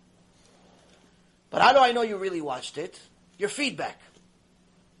 But how do I know you really watched it? Your feedback.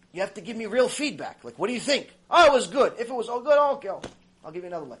 You have to give me real feedback. Like, what do you think? Oh, it was good. If it was all good, okay, I'll give you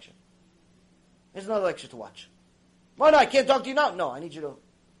another lecture. Here's another lecture to watch. Well, no, I can't talk to you now. No, I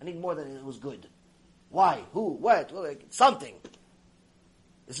need more than it was good. Why? Who? What? Well, like, something.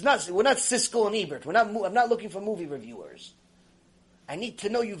 We're not Siskel and Ebert. I'm not looking for movie reviewers. I need to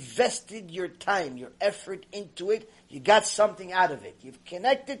know you vested your time, your effort into it. You got something out of it. You've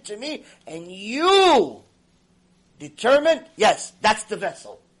connected to me, and you determined, yes, that's the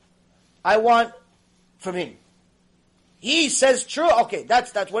vessel I want from him. He says true. Okay,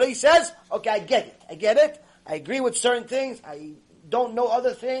 that's what he says. Okay, I get it. I agree with certain things. I don't know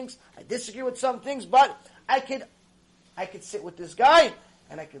other things. I disagree with some things, but I could sit with this guy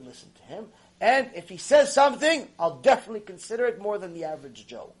and I could listen to him. And if he says something, I'll definitely consider it more than the average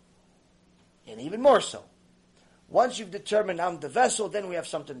Joe. And even more so. Once you've determined I'm the vessel, then we have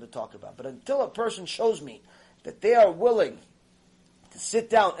something to talk about. But until a person shows me that they are willing to sit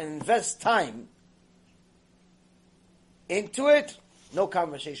down and invest time, into it, no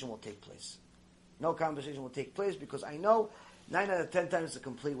conversation will take place. No conversation will take place because I know 9 out of 10 times it's a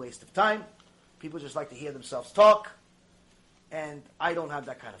complete waste of time. People just like to hear themselves talk, and I don't have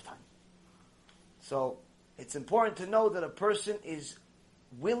that kind of time. So it's important to know that a person is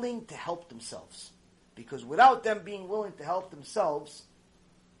willing to help themselves. Because without them being willing to help themselves,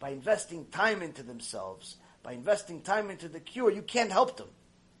 by investing time into themselves, by investing time into the cure, you can't help them.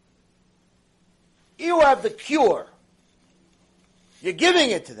 You have the cure. You're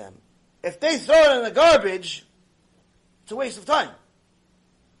giving it to them. If they throw it in the garbage, it's a waste of time.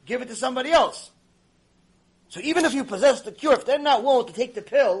 Give it to somebody else. So even if you possess the cure, if they're not willing to take the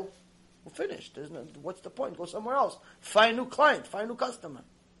pill, we're finished. What's the point? Go somewhere else. Find a new client. Find a new customer.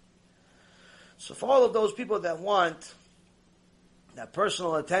 So for all of those people that want that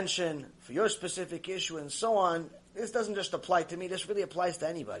personal attention for your specific issue and so on, this doesn't just apply to me. This really applies to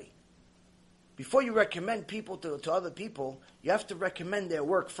anybody. Before you recommend people to other people, you have to recommend their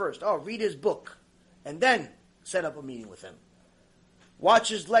work first. Oh, read his book. And then set up a meeting with him. Watch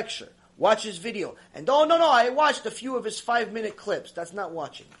his lecture. Watch his video. And no, I watched a few of his 5-minute clips. That's not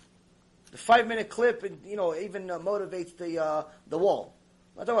watching. The 5-minute clip, even motivates the wall.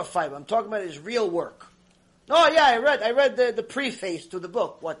 I'm not talking about 5. I'm talking about his real work. Oh yeah, I read the preface to the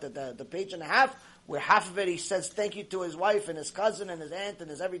book. What, the page and a half? Where half of it he says thank you to his wife and his cousin and his aunt and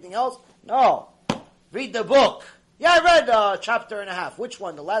his everything else? No. Read the book. Yeah, I read a chapter and a half. Which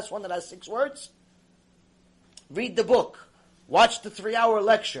one? The last one that has 6 words? Read the book. Watch the 3-hour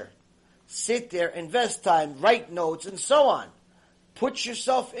lecture. Sit there, invest time, write notes, and so on. Put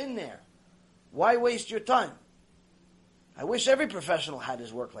yourself in there. Why waste your time? I wish every professional had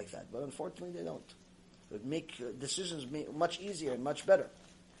his work like that, but unfortunately they don't. It would make decisions much easier and much better.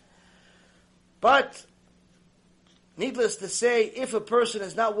 But, needless to say, if a person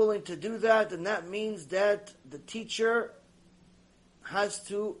is not willing to do that, then that means that the teacher has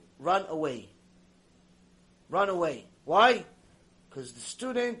to run away. Run away. Why? Because the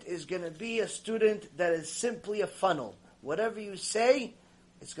student is going to be a student that is simply a funnel. Whatever you say,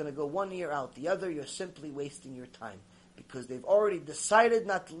 it's going to go one ear out the other. You're simply wasting your time. Because they've already decided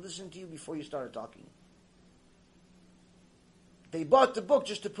not to listen to you before you started talking. They bought the book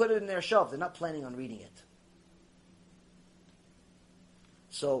just to put it in their shelf. They're not planning on reading it.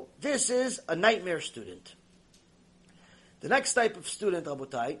 So, this is a nightmare student. The next type of student,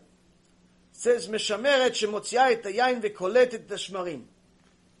 Rabotai, says, משמרת שמוציאה את היין וקולטת את השמרים.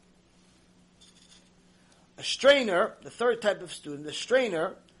 A strainer, the third type of student, a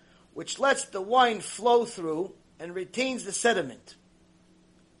strainer, which lets the wine flow through and retains the sediment.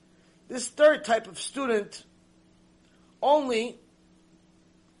 This third type of student only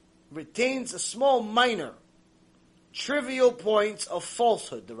retains a small minor, trivial points of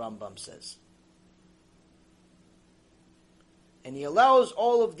falsehood, the Rambam says. And he allows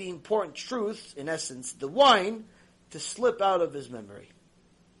all of the important truths, in essence, the wine, to slip out of his memory.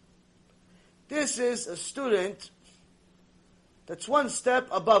 This is a student that's one step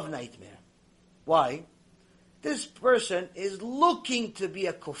above nightmare. Why? This person is looking to be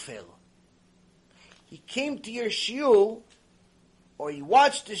a kofel. He came to your shiur, or he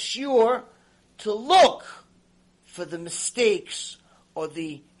watched the shiur, to look for the mistakes, or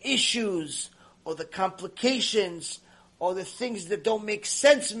the issues, or the complications, or the things that don't make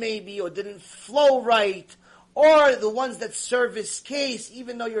sense maybe, or didn't flow right, or the ones that serve his case.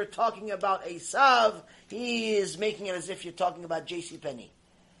 Even though you're talking about Esav, he is making it as if you're talking about JCPenney.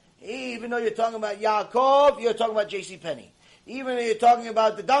 Even though you're talking about Yaakov, you're talking about JCPenney. Even though you're talking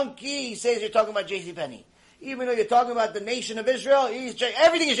about the donkey, he says you're talking about JCPenney. Even though you're talking about the nation of Israel,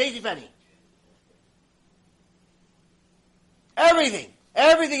 everything is JCPenney. Everything.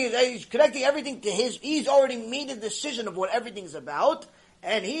 Everything is, he's connecting everything to he's already made a decision of what everything's about,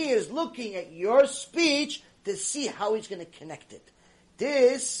 and he is looking at your speech to see how he's going to connect it.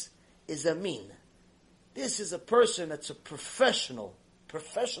 This is a mean. This is a person that's a professional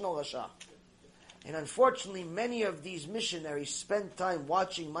Rasha. And unfortunately, many of these missionaries spend time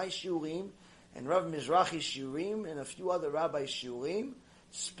watching my shiurim and Rav Mizrahi's shiurim and a few other rabbis' shiurim,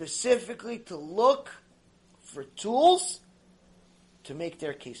 specifically to look for tools to make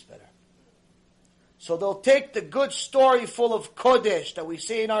their case better. So they'll take the good story full of Kodesh that we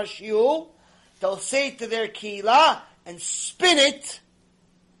say in our shiur, they'll say it to their keilah and spin it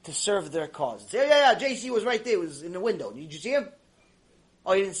to serve their cause. Say, yeah, JC was right there, he was in the window. Did you see him?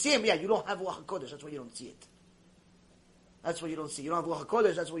 Oh, you didn't see him? Yeah, you don't have Ruach HaKodesh, that's why you don't see it. That's why you don't see it. You don't have Ruach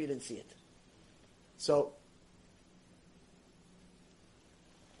HaKodesh, that's why you didn't see it. So,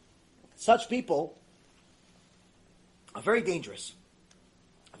 such people are very dangerous.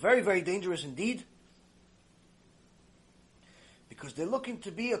 Very, very dangerous indeed. because they're looking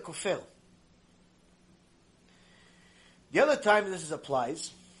to be a kofel. The other time this applies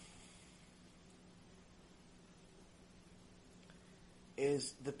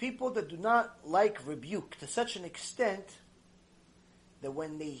is the people that do not like rebuke to such an extent that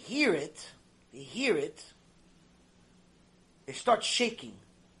when they hear it, they start shaking.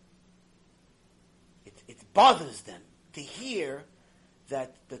 It bothers them to hear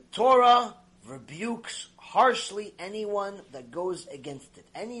that the Torah rebukes harshly anyone that goes against it.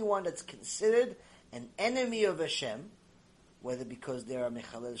 Anyone that's considered an enemy of Hashem, whether because they are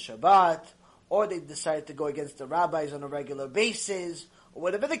Mechalel Shabbat, or they decide to go against the rabbis on a regular basis, or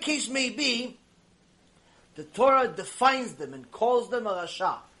whatever the case may be, the Torah defines them and calls them a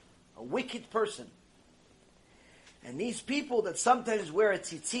rasha, a wicked person. And these people that sometimes wear a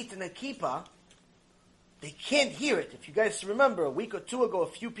tzitzit and a kippah, they can't hear it. If you guys remember, a week or two ago, a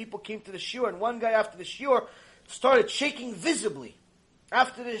few people came to the shiur, and one guy after the shiur started shaking visibly.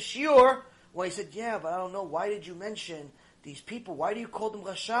 After the shiur, well, he said, yeah, but I don't know, why did you mention these people? Why do you call them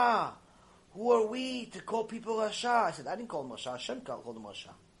rasha? Who are we to call people rasha? I said, I didn't call them rasha. Hashem called them rasha.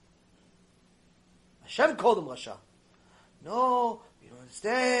 Hashem called them rasha. No, you don't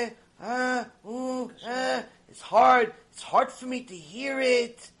understand. It's hard. It's hard for me to hear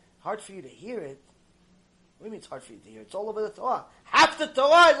it. Hard for you to hear it? What do you mean it's hard for you to hear? It's all over the Torah. Half the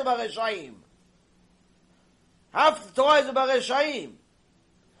Torah is about Reshaim. Half the Torah is about Reshaim.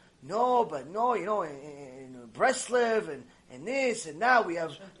 No, in Breslev and this and now we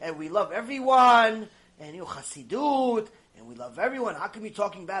have, and we love everyone, and Chassidut, and we love everyone. How come you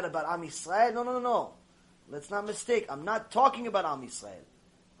talking bad about Am Yisrael? No. Let's not mistake. I'm not talking about Am Yisrael.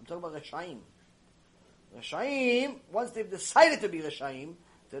 I'm talking about Reshaim. Reshaim, once they've decided to be Reshaim,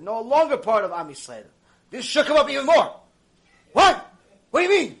 they're no longer part of Am Yisrael. This shook him up even more. What? What do you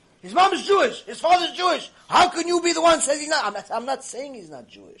mean? His mom is Jewish. His father's Jewish. How can you be the one who says he's not? I'm not saying he's not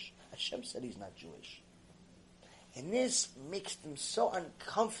Jewish. Hashem said he's not Jewish. And this makes them so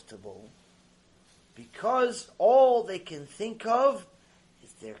uncomfortable because all they can think of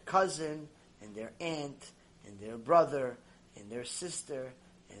is their cousin and their aunt and their brother and their sister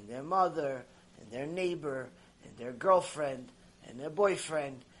and their mother and their neighbor and their girlfriend and their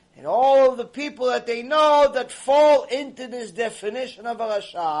boyfriend and all of the people that they know that fall into this definition of a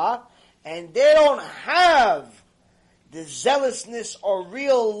rasha, and they don't have the zealousness or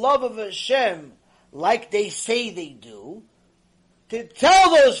real love of Hashem like they say they do, to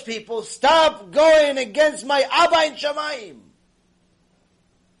tell those people, stop going against my Abba in Shamayim.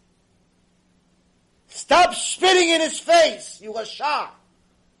 Stop spitting in his face, you rasha.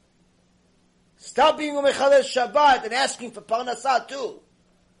 Stop being a Mechalel Shabbat and asking for Parnassah too.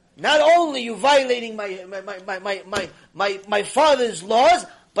 Not only you violating my father's laws,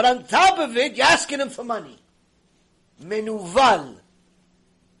 but on top of it, you're asking him for money. Menuval.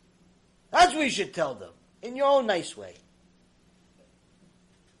 That's what you should tell them, in your own nice way.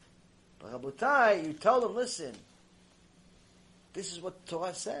 But Rabotai, you tell them, listen, this is what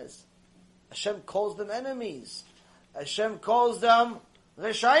Torah says. Hashem calls them enemies. Hashem calls them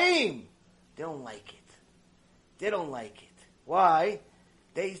Reshaim. They don't like it. Why?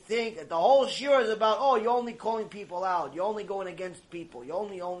 They think that the whole shiur is about, you're only calling people out. You're only going against people. You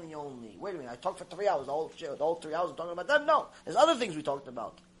only. Wait a minute, I talked for 3 hours. The whole 3 hours I'm talking about them? No. There's other things we talked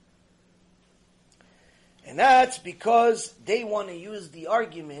about. And that's because they want to use the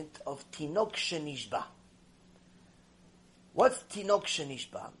argument of Tinok Shenishba. What's Tinok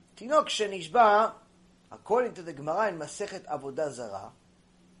Shenishba? Tinok Shenishba, according to the Gemara in Masechet Avodah Zarah,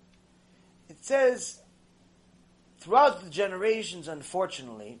 it says, throughout the generations,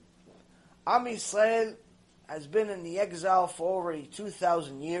 unfortunately, Am Yisrael has been in the exile for over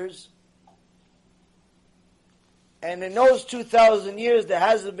 2,000 years. And in those 2,000 years, there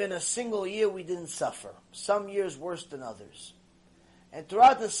hasn't been a single year we didn't suffer. Some years worse than others. And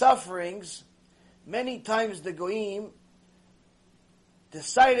throughout the sufferings, many times the Goyim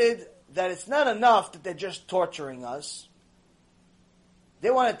decided that it's not enough that they're just torturing us. They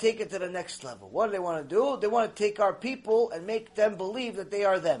want to take it to the next level. What do they want to do? They want to take our people and make them believe that they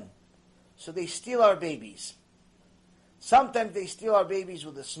are them. So they steal our babies. Sometimes they steal our babies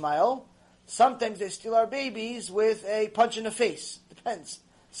with a smile. Sometimes they steal our babies with a punch in the face. Depends.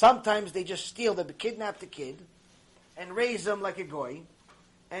 Sometimes they just steal, they kidnap the kid and raise him like a goy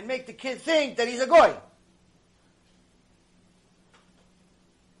and make the kid think that he's a goy.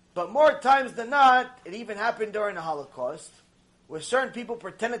 But more times than not, it even happened during the Holocaust, where certain people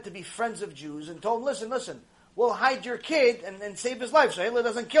pretended to be friends of Jews and told them, listen, we'll hide your kid and save his life so Hitler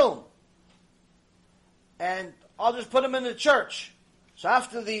doesn't kill him. And I'll just put him in the church. So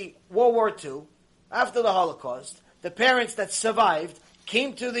after the World War II, after the Holocaust, the parents that survived,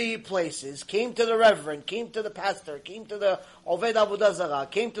 came to the places, came to the reverend, came to the pastor, came to the Oved Avodah Zarah,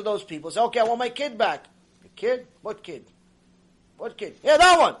 came to those people, said, okay, I want my kid back. Your kid? What kid? What kid? Yeah,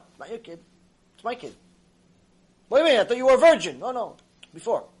 that one. Not your kid. It's my kid. What do you mean? I thought you were a virgin. No.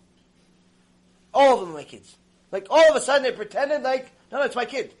 Before. All of them are my kids. Like, all of a sudden they pretended like, no, it's my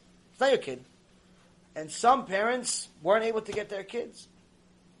kid. It's not your kid. And some parents weren't able to get their kids.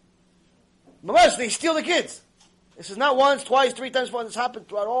 Mamash, they steal the kids. This is not once, twice, 3 times, 4. This happened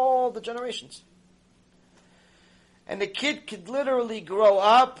throughout all the generations. And the kid could literally grow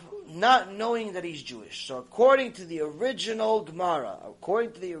up not knowing that he's Jewish. So according to the original Gemara,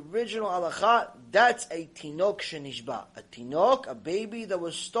 according to the original Halacha, that's a tinok shenishba. A tinok, a baby that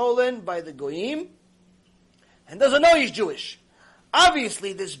was stolen by the Goyim, and doesn't know he's Jewish.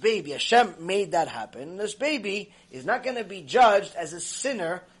 Obviously, this baby, Hashem made that happen. This baby is not going to be judged as a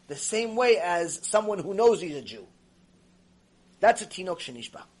sinner the same way as someone who knows he's a Jew. That's a tinok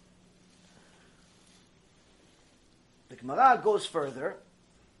shenishba. The Gemara goes further.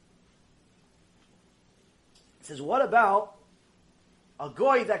 It says, what about a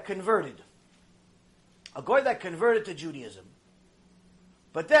goy that converted? A goy that converted to Judaism,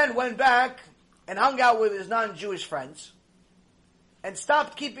 but then went back and hung out with his non-Jewish friends and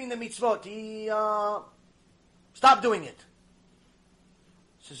stopped keeping the mitzvot. He stopped doing it.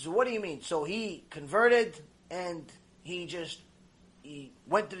 So what do you mean? So he converted and he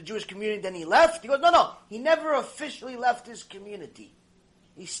went to the Jewish community, then he left? He goes, no. He never officially left his community.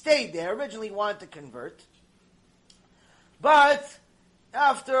 He stayed there. Originally he wanted to convert. But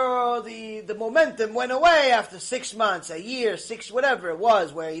after the momentum went away, after 6 months, a year, 6, whatever it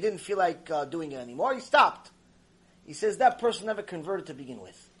was, where he didn't feel like doing it anymore, he stopped. He says that person never converted to begin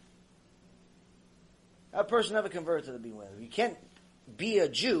with. That person never converted to begin with. You can't be a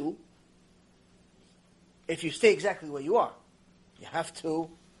Jew if you stay exactly where you are. You have to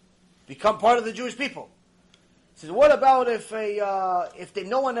become part of the Jewish people. He says, what about if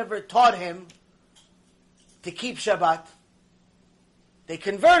no one ever taught him to keep Shabbat? They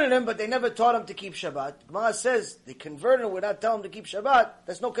converted him, but they never taught him to keep Shabbat. Gemara says they converted him without telling him to keep Shabbat.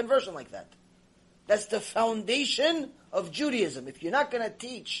 There's no conversion like that. That's the foundation of Judaism. If you're not going to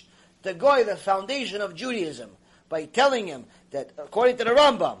teach the goy the foundation of Judaism by telling him that, according to the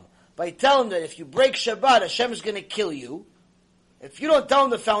Rambam, by telling him that if you break Shabbat, Hashem is going to kill you. If you don't tell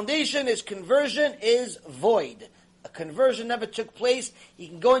him the foundation, his conversion is void. A conversion never took place. He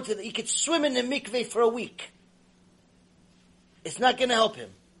could swim in the mikveh for a week. It's not going to help him.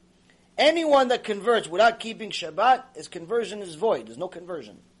 Anyone that converts without keeping Shabbat, his conversion is void. There's no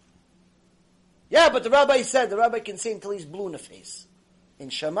conversion. Yeah, but the rabbi can say until he's blue in the face. In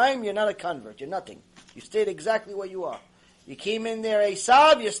Shamayim, you're not a convert. You're nothing. You stayed exactly where you are. You came in there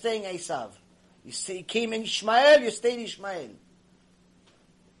Esav, you're staying Esav. You came in Ishmael, you stayed Ishmael.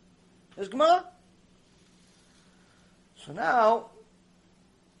 There's Gemara. So now,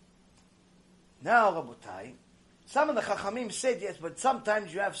 Rabotai, some of the Chachamim said yes, but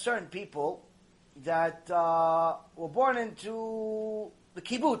sometimes you have certain people that were born into the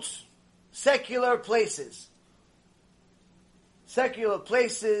kibbutz, secular places,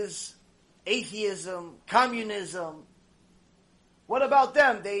 atheism, communism. What about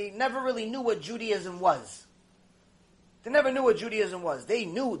them? They never really knew what Judaism was. They never knew what Judaism was. They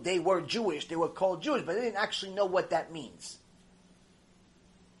knew they were Jewish, they were called Jewish, but they didn't actually know what that means.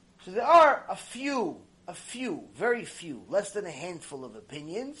 So there are a few, very few, less than a handful of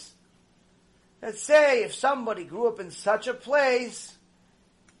opinions that say if somebody grew up in such a place,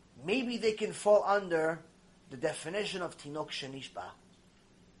 maybe they can fall under the definition of tinok shenishba.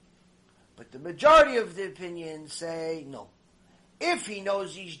 But the majority of the opinions say no. If he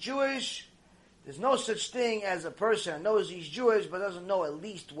knows he's Jewish, there's no such thing as a person that knows he's Jewish but doesn't know at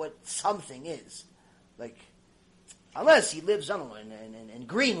least what something is. Like, unless he lives, I don't know, in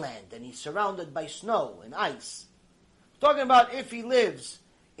Greenland and he's surrounded by snow and ice. I'm talking about if he lives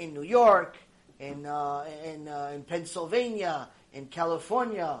in New York, in Pennsylvania, in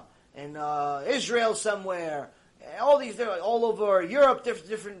California, in Israel somewhere, all over Europe,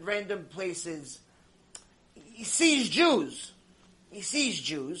 different random places. He sees Jews.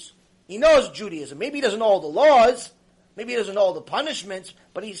 He knows Judaism. Maybe he doesn't know all the laws. Maybe he doesn't know all the punishments.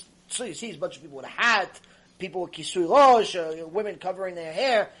 But he sees a bunch of people with a hat, people with kisui rosh, women covering their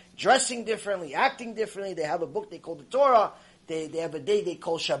hair, dressing differently, acting differently. They have a book they call the Torah. They have a day they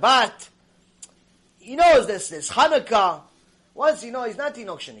call Shabbat. He knows this Hanukkah. Once you know, he's not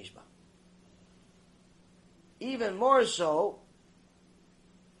tinok shenishba. Even more so,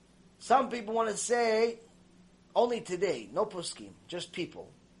 some people want to say, only today, no poskim, just people.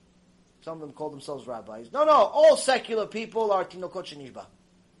 Some of them call themselves rabbis. No, all secular people are tinokot shenishba.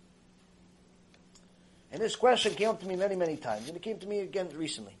 And this question came up to me many, many times, and it came to me again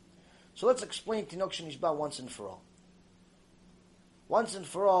recently. So let's explain tinok shenishba once and for all. Once and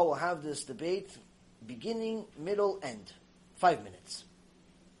for all, we'll have this debate, beginning, middle, end. 5 minutes.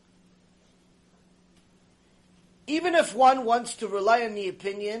 Even if one wants to rely on the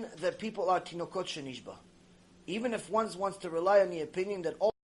opinion that people are tinokot shenishba, even if one wants to rely on the opinion that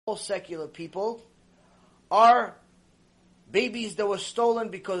all secular people are babies that were stolen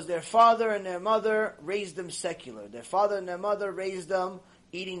because their father and their mother raised them secular. Their father and their mother raised them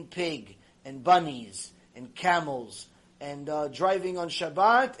eating pig and bunnies and camels and driving on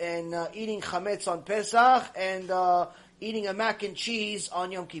Shabbat and eating chametz on Pesach and eating a mac and cheese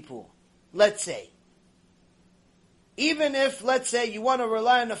on Yom Kippur. Let's say. Even if, let's say, you want to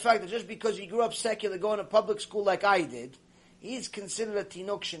rely on the fact that just because you grew up secular, going to public school like I did, he's considered a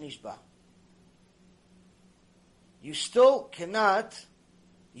tinok shenishba. You still cannot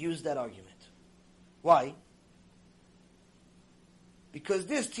use that argument. Why? Because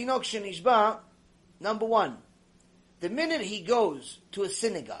this tinok shenishba, number one, the minute he goes to a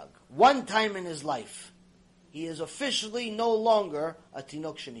synagogue, one time in his life, he is officially no longer a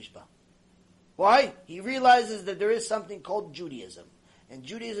tinok shenishba. Why? He realizes that there is something called Judaism. And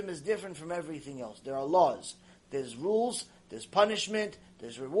Judaism is different from everything else. There are laws, there's rules, there's punishment,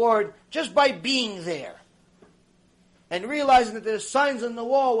 there's reward, just by being there. And realizing that there's signs on the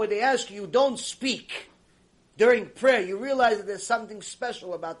wall where they ask you, don't speak during prayer. You realize that there's something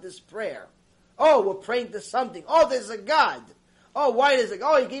special about this prayer. Oh, we're praying to something. Oh, there's a God. Oh, why is it?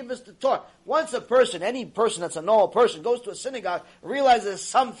 Oh, he gave us the Torah. Once a person, any person that's a normal person, goes to a synagogue, realizes there's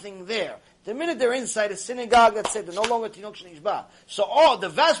something there. The minute they're inside a synagogue, that's it. They're no longer tinok shenishba. So the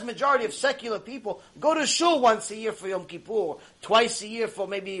vast majority of secular people go to shul once a year for Yom Kippur, twice a year for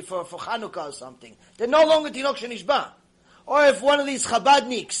maybe for Chanukah or something. They're no longer tinok shenishba. Or if one of these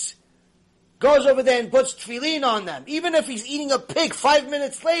Chabadniks goes over there and puts tefillin on them, even if he's eating a pig 5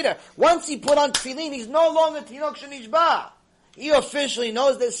 minutes later, once he put on tefillin, he's no longer tinok shenishba. He officially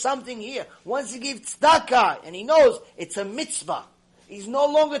knows there's something here. Once he gives tzedakah, and he knows it's a mitzvah, he's no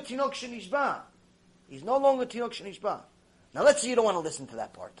longer tinok shenishba. He's no longer tinok shenishba. Now let's say you don't want to listen to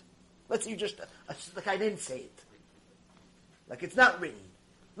that part. Let's say you just, like I didn't say it. Like it's not written.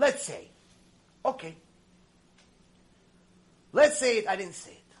 Let's say. Okay. Let's say it, I didn't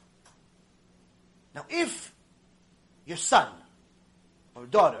say it. Now if your son or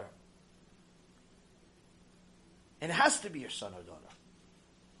daughter, and it has to be your son or daughter,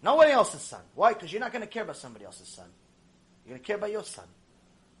 nobody else's son. Why? Because you're not going to care about somebody else's son. You're going to care about your son.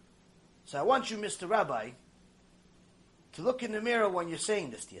 So I want you, Mr. Rabbi, to look in the mirror when you're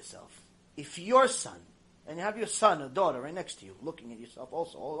saying this to yourself. If your son, and you have your son or daughter right next to you, looking at yourself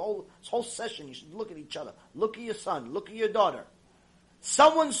also, this whole session you should look at each other. Look at your son, look at your daughter.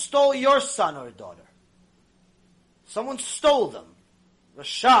 Someone stole your son or daughter. Someone stole them.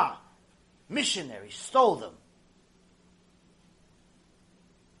 Rasha, missionary, stole them.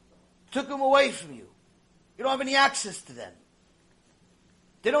 Took them away from you. You don't have any access to them.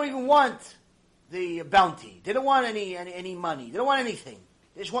 They don't even want the bounty. They don't want any money. They don't want anything.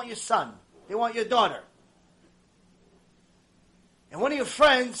 They just want your son. They want your daughter. And one of your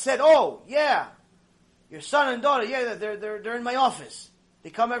friends said, "Oh, yeah, your son and daughter, yeah, they're in my office. They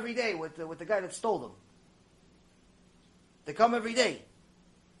come every day with the guy that stole them. They come every day.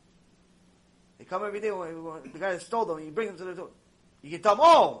 They come every day when the guy that stole them. You bring them to the door. You can tell them,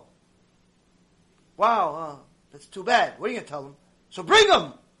 oh, wow, that's too bad. What are you going to tell them? So bring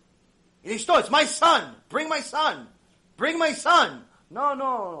him. And he stole. It's my son. Bring my son. Bring my son.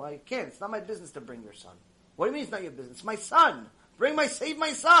 No, I can't. It's not my business to bring your son. What do you mean it's not your business? It's my son. Save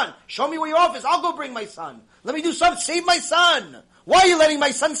my son. Show me where your office. I'll go bring my son. Let me do something. Save my son. Why are you letting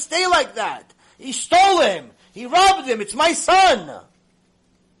my son stay like that? He stole him. He robbed him. It's my son.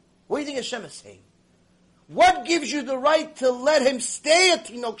 What do you think Hashem is saying? What gives you the right to let him stay a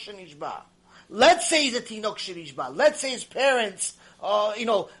tinok shenishba? Let's say he's a tinok shenishba. Let's say his parents,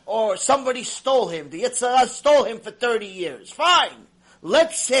 or somebody stole him. The Yetzirah stole him for 30 years. Fine.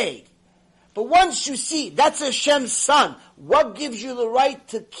 Let's say. But once you see, that's Hashem's son, what gives you the right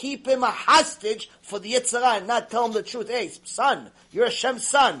to keep him a hostage for the Yetzirah and not tell him the truth? Hey, son, you're Hashem's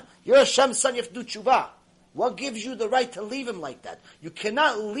son. You're Hashem's son, you have to do tshuva. What gives you the right to leave him like that? You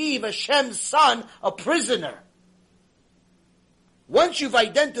cannot leave Hashem's son a prisoner. Once you've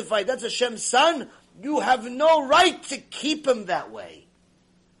identified that's Hashem's son, you have no right to keep him that way.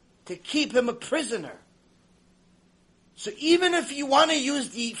 To keep him a prisoner. So even if you want to use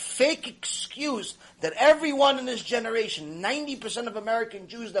the fake excuse that everyone in this generation, 90% of American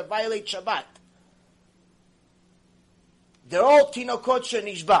Jews that violate Shabbat, they're all tinokot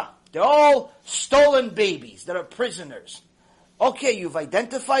shenishba. They're all stolen babies that are prisoners. Okay, you've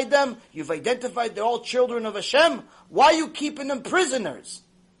identified them. You've identified they're all children of Hashem. Why are you keeping them prisoners?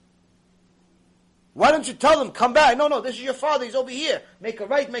 Why don't you tell them, come back? No, this is your father. He's over here. Make a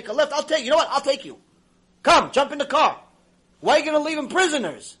right, make a left. I'll take you. You know what? I'll take you. Come, jump in the car. Why are you going to leave them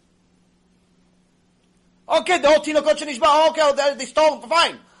prisoners? Okay, the whole tinokot shenishba. Okay, they stole them.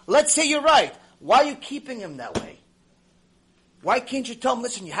 Fine. Let's say you're right. Why are you keeping him that way? Why can't you tell them,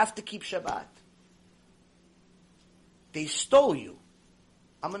 listen, you have to keep Shabbat? They stole you.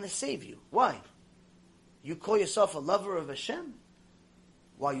 I'm going to save you. Why? You call yourself a lover of Hashem?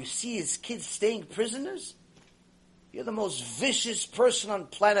 While you see his kids staying prisoners? You're the most vicious person on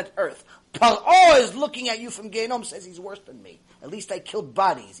planet Earth. Paro is looking at you from Gehenom, says he's worse than me. At least I killed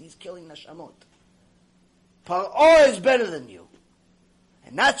bodies. He's killing Neshamot. Paro is better than you.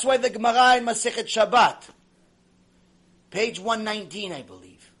 And that's why the Gemara in Masechet Shabbat, page 119, I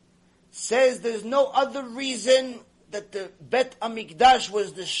believe, says there's no other reason that the Bet Amikdash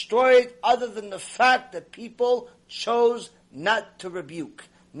was destroyed other than the fact that people chose not to rebuke,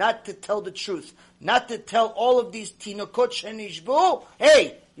 not to tell the truth, not to tell all of these tinokot shenishbu,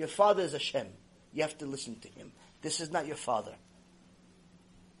 hey, your father is Hashem. You have to listen to him. This is not your father.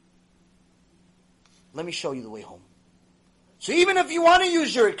 Let me show you the way home. So even if you want to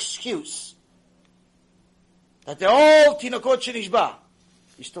use your excuse that they're all tinokot shenishba,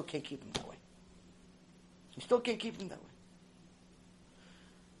 you still can't keep them that way. You still can't keep them that way.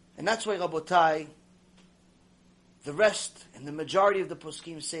 And that's why, Rabotai, the rest and the majority of the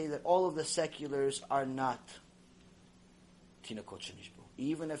poskim say that all of the seculars are not tinokot shenishbu.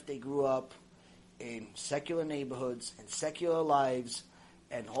 Even if they grew up in secular neighborhoods and secular lives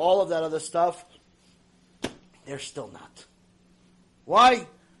and all of that other stuff, they're still not. Why?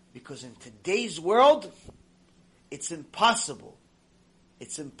 Because in today's world, it's impossible.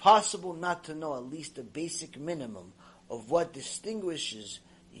 It's impossible not to know at least the basic minimum of what distinguishes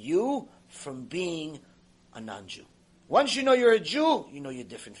you from being a non-Jew. Once you know you're a Jew, you know you're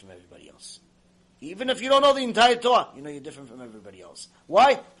different from everybody else. Even if you don't know the entire Torah, you know you're different from everybody else.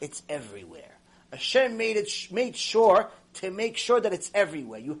 Why? It's everywhere. Hashem made sure to make sure that it's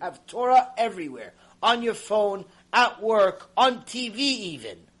everywhere. You have Torah everywhere. On your phone, at work, on TV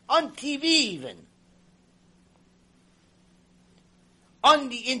even. On TV even. On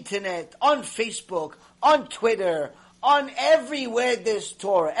the internet, on Facebook, on Twitter, on everywhere there's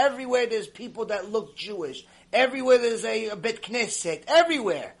Torah. Everywhere there's people that look Jewish. Everywhere there's a Bet Knesset.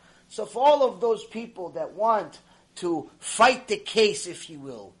 Everywhere. So for all of those people that want to fight the case, if you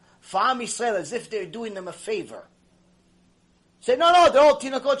will, for Am Yisrael as if they're doing them a favor, say, no, they're all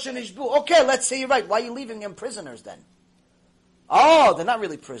tinokot shenishbu. Okay, let's say you're right. Why are you leaving them prisoners then? Oh, they're not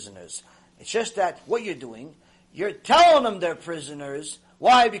really prisoners. It's just that what you're doing, you're telling them they're prisoners.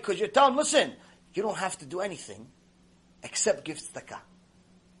 Why? Because you're telling them, listen, you don't have to do anything except give tzedakah.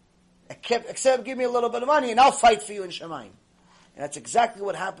 Except give me a little bit of money and I'll fight for you in Shemayim. And that's exactly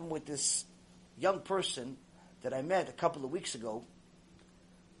what happened with this young person that I met a couple of weeks ago.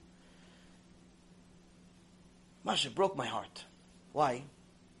 Masha, broke my heart. Why?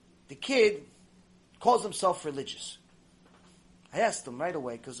 The kid calls himself religious. I asked him right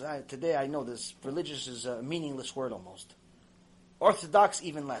away, because today I know this, religious is a meaningless word almost. Orthodox,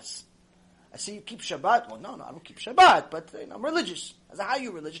 even less. I say, you keep Shabbat? Well, no, I don't keep Shabbat, but I'm religious. I said, how are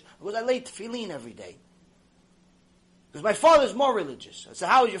you religious? Because I lay tefillin every day. Because my father's more religious. I said,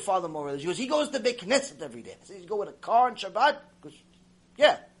 how is your father more religious? He goes, he goes to Beit Knesset every day. I said, you go with a car on Shabbat? He goes,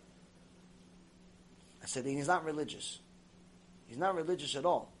 yeah. I said, he's not religious. He's not religious at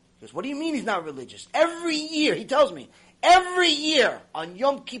all. He goes, what do you mean he's not religious? Every year, he tells me, every year on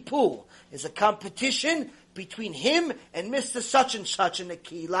Yom Kippur is a competition between him and Mr. Such and Such in the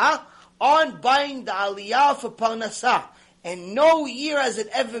Keilah on buying the Aliyah for Parnasah. And no year has it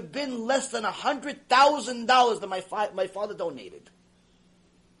ever been less than $100,000 that my father donated.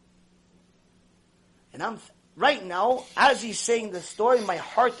 And I'm right now, as he's saying the story, my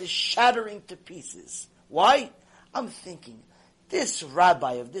heart is shattering to pieces. Why? I'm thinking, this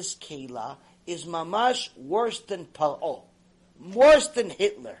rabbi of this Keilah is mamash worse than Paro, worse than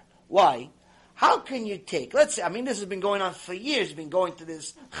Hitler. Why? How can you take, let's say, this has been going on for years, he's been going to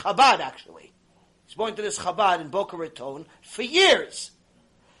this Chabad actually. He's going to this Chabad in Boca Raton for years.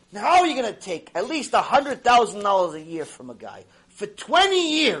 Now how are you going to take at least $100,000 a year from a guy for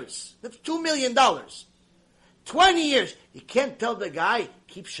 20 years? That's $2 million. 20 years. You can't tell the guy,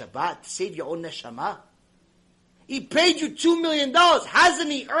 keep Shabbat, save your own neshama. He paid you $2 million.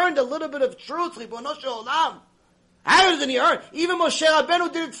 Hasn't he earned a little bit of truth? Ribono shel olam. How doesn't he earn? Even Moshe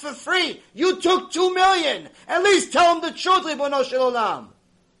Rabbeinu did it for free. You took $2 million. At least tell him the truth, Ribono shel olam.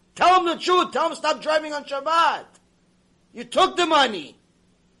 Tell him the truth. Tell him stop driving on Shabbat. You took the money.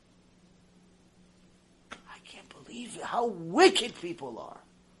 I can't believe how wicked people are.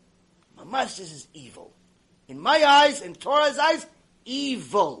 Mamash, this is evil. In my eyes, in Torah's eyes,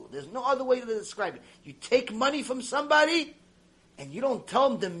 evil. There's no other way to describe it. You take money from somebody, and you don't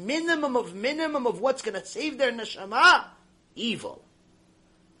tell them the minimum of what's going to save their neshama. Evil.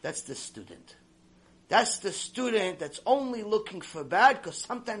 That's the student. That's the student that's only looking for bad, because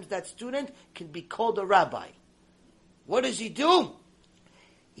sometimes that student can be called a rabbi. What does he do?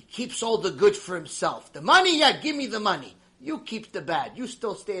 He keeps all the good for himself. The money, yeah, give me the money. You keep the bad. You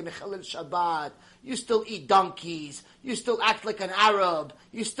still stay in Mechalel Shabbat. You still eat donkeys. You still act like an Arab.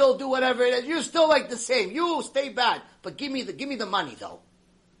 You still do whatever it is. You're still like the same. You stay bad. But give me the money, though.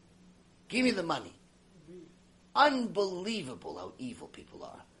 Give me the money. Unbelievable how evil people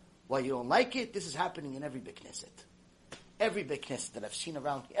are. Why you don't like it? This is happening in every Beit Knesset. Every Beit Knesset that I've seen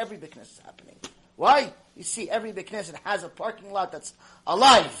around here, every Beit Knesset is happening. Why? You see, every Beit Knesset has a parking lot that's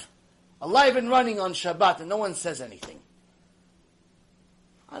alive and running on Shabbat, and no one says anything.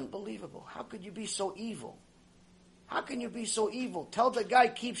 Unbelievable. How could you be so evil? How can you be so evil? Tell the guy,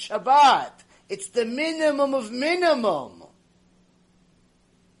 keep Shabbat. It's the minimum of minimum.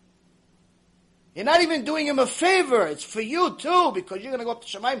 You're not even doing him a favor. It's for you too, because you're going to go up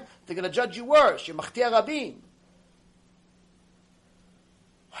to Shemaim. They're going to judge you worse. You're Machtia Rabim.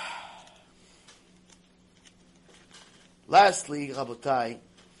 Lastly, Rabotai,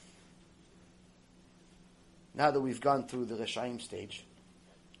 now that we've gone through the Reshaim stage,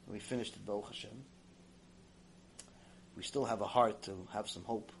 we finished it, Baruch Hashem, we still have a heart to have some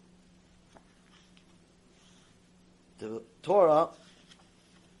hope. The Torah,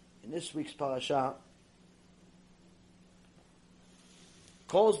 in this week's parasha,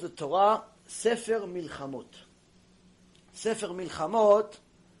 calls the Torah Sefer Milchamot. Sefer Milchamot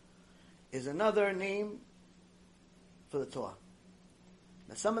is another name for the Torah.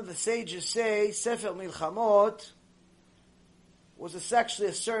 Now some of the sages say Sefer Milchamot was actually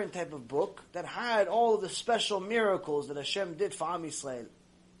a certain type of book that had all of the special miracles that Hashem did for Am Yisrael.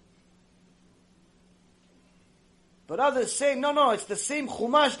 But others say, no, it's the same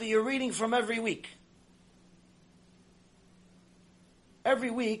Chumash that you're reading from every week. Every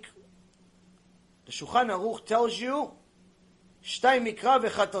week, the Shulchan Aruch tells you, Shtay Mikra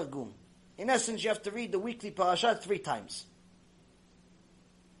v'Chat Targum. In essence, you have to read the weekly parasha 3 times.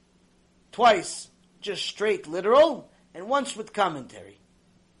 Twice, just straight literal, and once with commentary.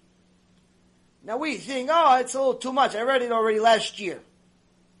 Now we think, it's a little too much. I read it already last year.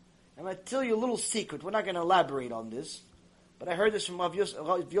 I'm going to tell you a little secret. We're not going to elaborate on this, but I heard this from Rav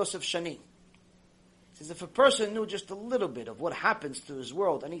Yosef Shani. He says if a person knew just a little bit of what happens to his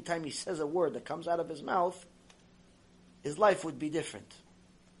world anytime he says a word that comes out of his mouth, his life would be different.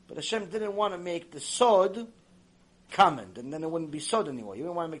 But Hashem didn't want to make the sod common, and then it wouldn't be sod anymore. He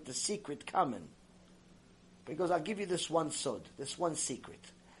didn't want to make the secret common. But he goes, I'll give you this one sod, this one secret.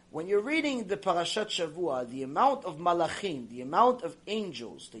 When you're reading the Parashat Shavua, the amount of malachim, the amount of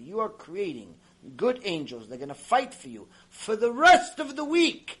angels that you are creating, good angels, they're going to fight for you for the rest of the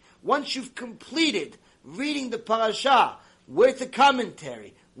week. Once you've completed reading the parasha with the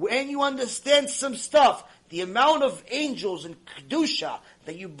commentary, and you understand some stuff, the amount of angels and kedusha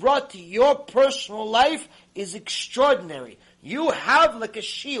that you brought to your personal life is extraordinary. You have like a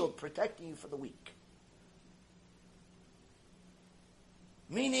shield protecting you for the week.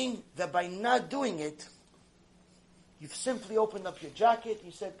 Meaning that by not doing it, you've simply opened up your jacket,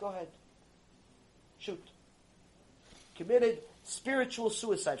 you said, go ahead, shoot. Committed spiritual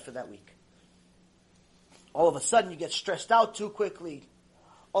suicide for that week. All of a sudden you get stressed out too quickly.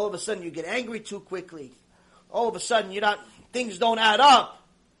 All of a sudden you get angry too quickly. All of a sudden things don't add up.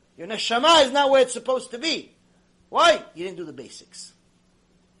 Your neshama is not where it's supposed to be. Why? You didn't do the basics.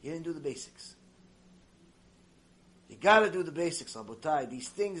 You didn't do the basics. You gotta do the basics, Rabotai. These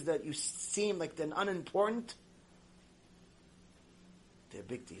things that you seem like they're unimportant, they're a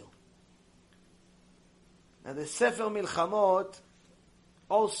big deal. Now the Sefer Milchamot,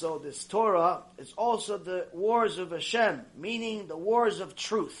 also this Torah, is also the wars of Hashem, meaning the wars of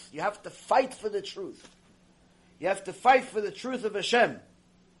truth. You have to fight for the truth. You have to fight for the truth of Hashem.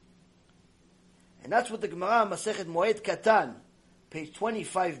 And that's what the Gemara Masechet Moed Katan, page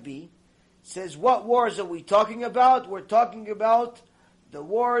 25b, says. What wars are we talking about? We're talking about the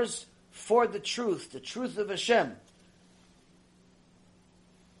wars for the truth of Hashem.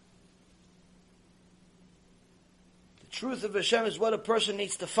 truth of Hashem is what a person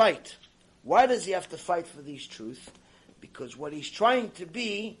needs to fight. Why does he have to fight for these truths? Because what he's trying to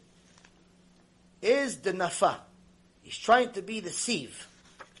be is the nafa. He's trying to be the sieve.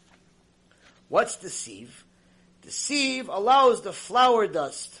 What's the sieve? The sieve allows the flour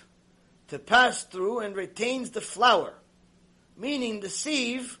dust to pass through and retains the flour. Meaning the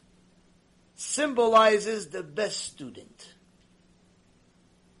sieve symbolizes the best student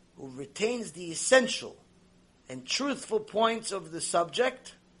who retains the essential and truthful points of the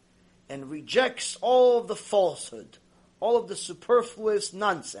subject and rejects all of the falsehood, all of the superfluous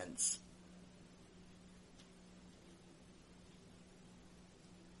nonsense.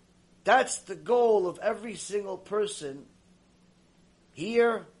 That's the goal of every single person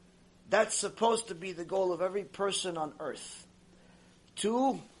here. That's supposed to be the goal of every person on earth.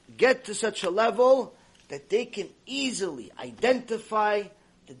 To get to such a level that they can easily identify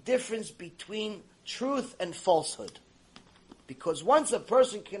the difference between truth and falsehood. Because once a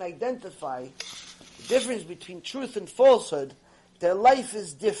person can identify the difference between truth and falsehood, their life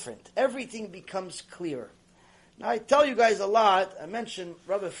is different. Everything becomes clear. Now I tell you guys a lot, I mention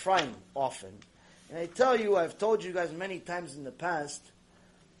Rabbi Ephraim often, and I tell you, I've told you guys many times in the past,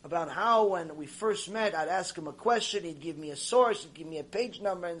 about how when we first met, I'd ask him a question, he'd give me a source, he'd give me a page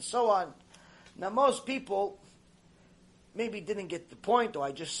number, and so on. Now most people maybe didn't get the point, or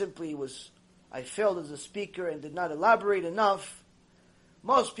I just simply I failed as a speaker and did not elaborate enough.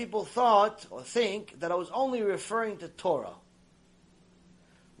 Most people thought or think that I was only referring to Torah.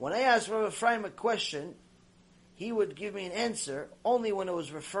 When I asked Rabbi Ephraim a question, he would give me an answer only when it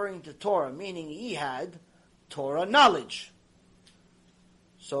was referring to Torah, meaning he had Torah knowledge.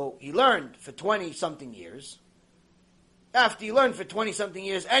 So he learned for 20-something years. After you learn for 20-something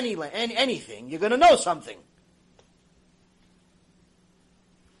years anything, you're going to know something.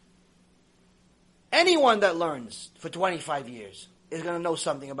 Anyone that learns for 25 years is going to know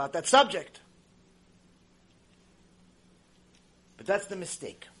something about that subject. But that's the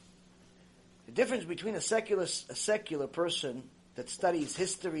mistake. The difference between a secular person that studies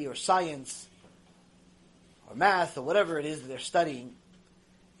history or science or math or whatever it is that they're studying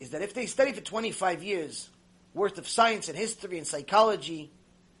is that if they study for 25 years worth of science and history and psychology,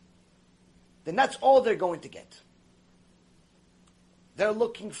 then that's all they're going to get. They're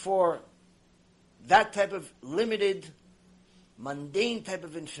looking for that type of limited, mundane type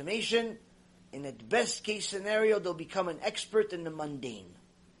of information. In the best case scenario, they'll become an expert in the mundane.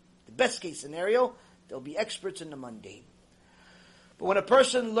 The best case scenario, they'll be experts in the mundane. But when a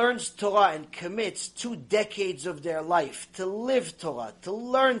person learns Torah and commits 2 decades of their life to live Torah, to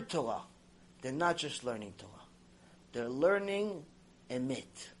learn Torah, they're not just learning Torah. They're learning emet.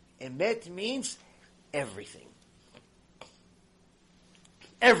 Emet means everything.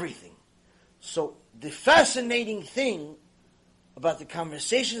 Everything. So the fascinating thing about the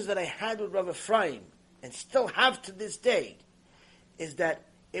conversations that I had with Rabbi Ephraim, and still have to this day, is that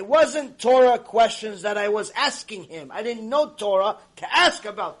it wasn't Torah questions that I was asking him. I didn't know Torah to ask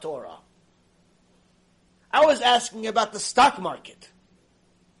about Torah. I was asking about the stock market.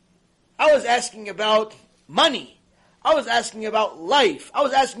 I was asking about money. I was asking about life. I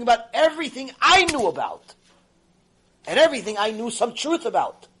was asking about everything I knew about. And everything I knew some truth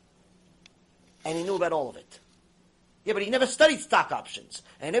about. And he knew about all of it. Yeah, but he never studied stock options.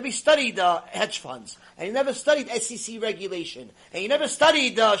 And he never studied hedge funds. And he never studied SEC regulation. And he never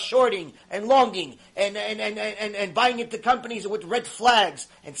studied shorting and longing and buying into companies with red flags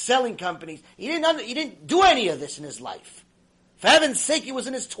and selling companies. He didn't do any of this in his life. For heaven's sake, he was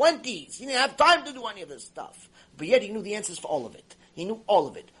in his 20s. He didn't have time to do any of this stuff. But yet he knew the answers for all of it. He knew all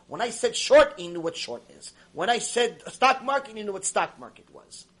of it. When I said short, he knew what short is. When I said stock market, he knew what stock market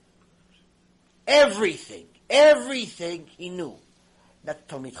was. Everything he knew. That's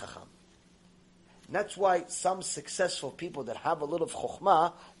Talmid Chacham. And that's why some successful people that have a little of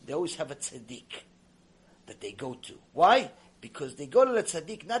Chokhmah, they always have a tzaddik that they go to. Why? Because they go to the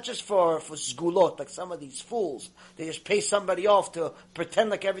tzaddik not just for sgulot, like some of these fools. They just pay somebody off to pretend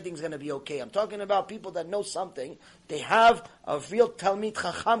like everything's going to be okay. I'm talking about people that know something. They have a real Talmid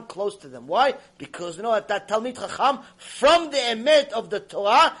Chacham close to them. Why? Because you know that Talmid Chacham, from the emet of the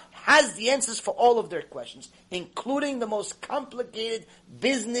Torah, has the answers for all of their questions, including the most complicated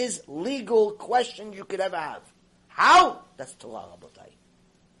business, legal question you could ever have. How? That's Torah, Rabotai.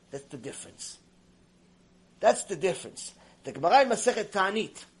 That's the difference. That's the difference. The Gemara in Masechet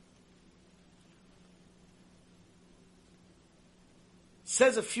Ta'anit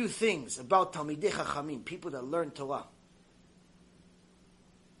says a few things about Talmidei Chachamim, people that learn Torah.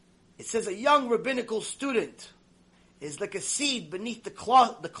 It says a young rabbinical student is like a seed beneath the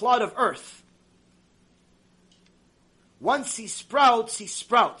clod of earth. Once he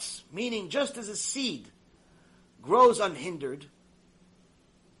sprouts, meaning just as a seed grows unhindered,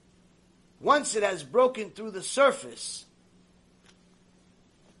 once it has broken through the surface,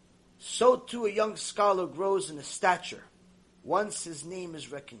 so too a young scholar grows in a stature, once his name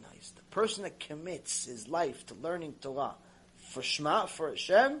is recognized. The person that commits his life to learning Torah for Shema, for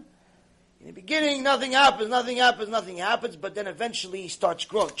Hashem, in the beginning nothing happens, but then eventually he starts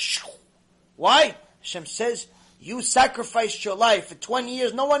growing. Why? Hashem says, you sacrificed your life for 20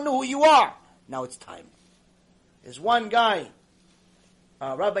 years, no one knew who you are. Now it's time. There's one guy,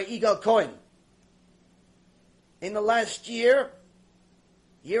 Rabbi Yigal Cohen. In the last year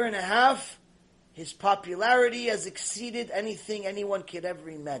and a half, his popularity has exceeded anything anyone could ever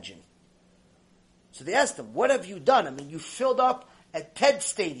imagine. So they asked him, what have you done? I mean, you filled up a TED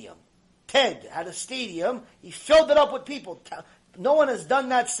stadium. TED had a stadium. He filled it up with people. No one has done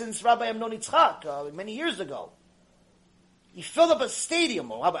that since Rabbi Amnon Yitzchak, many years ago. He filled up a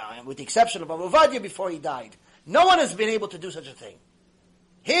stadium, with the exception of Avot before he died. No one has been able to do such a thing.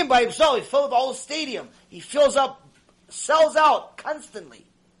 Him by himself, he filled the whole stadium. He fills up, sells out constantly.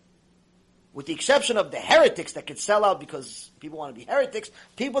 With the exception of the heretics that could sell out because people want to be heretics,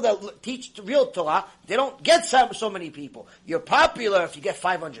 people that teach the real Torah, they don't get so many people. You're popular if you get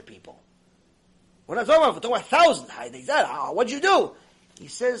 500 people. We're not talking about 1,000. They said, what'd you do? He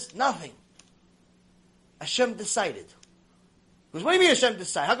says, nothing. Hashem decided. He goes, what do you mean Hashem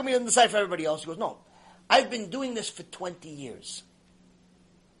decided? How come he didn't decide for everybody else? He goes, no. I've been doing this for 20 years.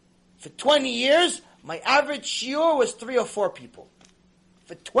 For 20 years, my average shiur was 3 or 4 people.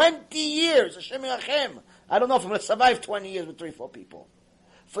 For 20 years, Hashem Yirachem. I don't know if I'm going to survive 20 years with 3 or 4 people.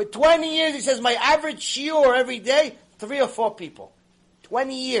 For 20 years, he says, my average shiur every day, 3 or 4 people.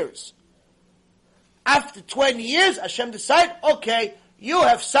 20 years. After 20 years, Hashem decided, okay, you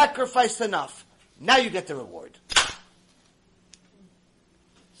have sacrificed enough. Now you get the reward.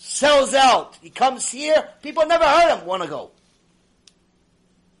 Sells out. He comes here. People never heard him. Want to go.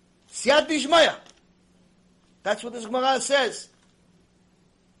 Siyat Dishmaya. That's what this Gemara says.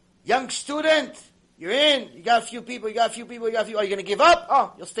 Young student, you're in. You got a few people. Are you going to give up?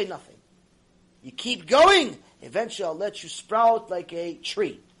 Oh, you'll stay nothing. You keep going. Eventually, I'll let you sprout like a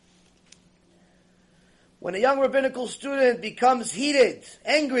tree. When a young rabbinical student becomes heated,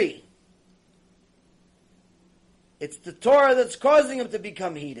 angry, it's the Torah that's causing him to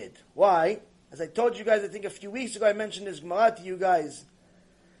become heated. Why? As I told you guys, I think a few weeks ago, I mentioned this Gemara to you guys.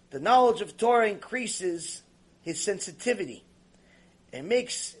 The knowledge of Torah increases his sensitivity. It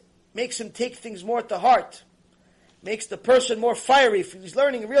makes him take things more to heart. Makes the person more fiery. If he's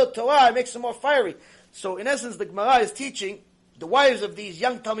learning real Torah, it makes him more fiery. So in essence, the Gemara is teaching the wives of these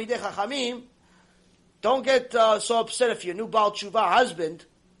young Talmidei Chachamim, don't get so upset if your new Baal Tshuva husband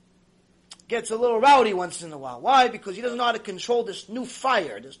gets a little rowdy once in a while. Why? Because he doesn't know how to control this new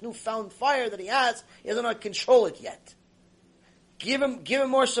fire, this newfound fire that he has. He doesn't know how to control it yet. Give him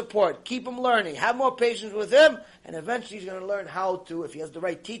more support. Keep him learning. Have more patience with him, and eventually he's going to learn how to, if he has the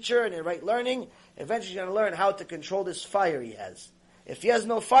right teacher and the right learning, eventually he's going to learn how to control this fire he has. If he has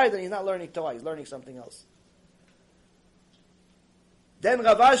no fire, then he's not learning Torah. He's learning something else. Then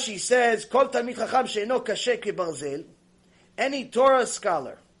Rav Ashi says, Kol Talmid Chacham she'eno kashe kebarzel, any Torah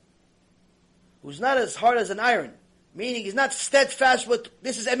scholar who's not as hard as an iron, meaning he's not steadfast with,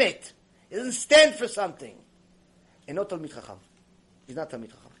 this is emet, he doesn't stand for something, eno Talmid Chacham. He's not Talmid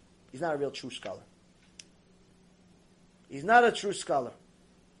Chacham. He's not a real true scholar. He's not a true scholar.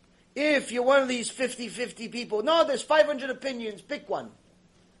 If you're one of these 50-50 people, no, there's 500 opinions, pick one.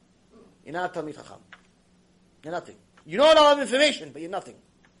 You're not Talmid Chacham. You're nothing. You know a lot of information, but you're nothing.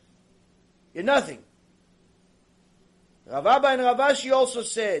 You're nothing. Rav Abba and Rav Ashi also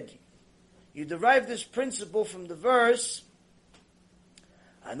said, you derive this principle from the verse,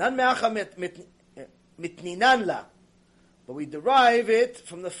 Anan me'acha mitninan la. But we derive it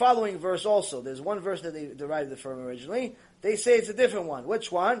from the following verse also. There's one verse that they derived it from originally. They say it's a different one.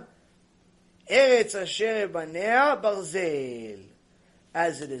 Which one? Eretz asher banea barzel.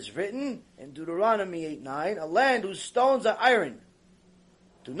 As it is written in Deuteronomy 8:9, a land whose stones are iron.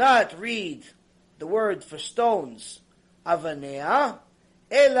 Do not read the word for stones, avanea,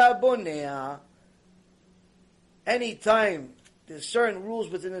 ela bonea. Anytime there's certain rules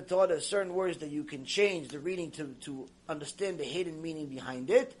within the Torah, there's certain words that you can change the reading to understand the hidden meaning behind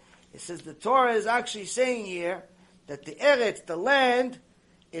it. It says the Torah is actually saying here that the Eretz, the land,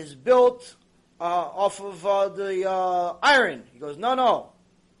 is built off of the iron. He goes, no.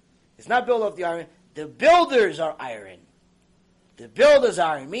 It's not built off the iron. The builders are iron. The builders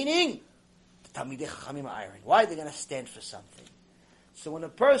are iron, meaning the Talmidei Chachamim are iron. Why? They're going to stand for something. So when a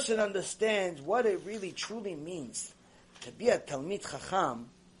person understands what it really truly means to be a Talmid Chacham,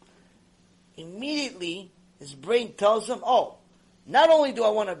 immediately his brain tells him, oh, not only do I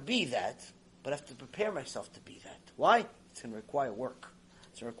want to be that, but I have to prepare myself to be that. Why? It's going to require work.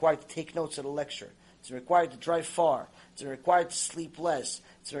 It's going to require to take notes at a lecture. It's going to require to drive far. It's going to require to sleep less.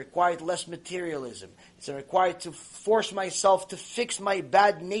 It's going to require less materialism. It's going to require to force myself to fix my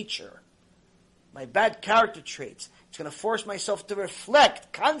bad nature, my bad character traits. It's going to force myself to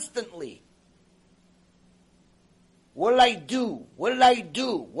reflect constantly. What did I do? What did I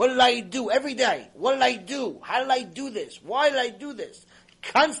do? What did I do every day? What did I do? How did I do this? Why did I do this?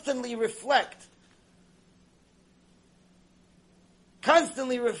 Constantly reflect.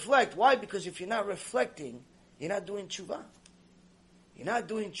 Constantly reflect. Why? Because if you're not reflecting, you're not doing tshuva. You're not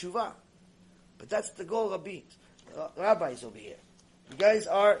doing tshuva. But that's the goal, Rabbi. Rabbis over here. You guys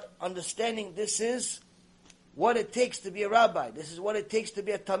are understanding this is what it takes to be a rabbi. This is what it takes to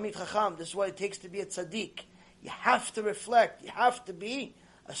be a Talmid Chacham. This is what it takes to be a tzaddik. You have to reflect. You have to be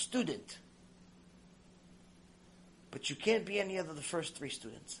a student. But you can't be any other of the first three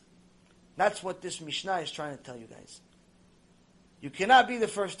students. That's what this Mishnah is trying to tell you guys. You cannot be the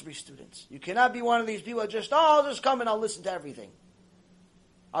first three students. You cannot be one of these people that just, I'll just come and I'll listen to everything.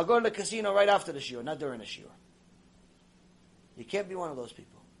 I'll go to the casino right after the shiur, not during the shiur. You can't be one of those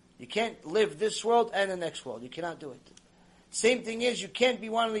people. You can't live this world and the next world. You cannot do it. Same thing is, you can't be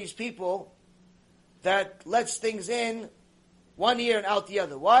one of these people that lets things in one ear and out the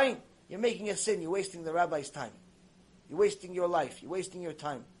other. Why? You're making a sin. You're wasting the rabbi's time. You're wasting your life. You're wasting your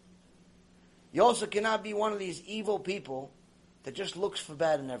time. You also cannot be one of these evil people that just looks for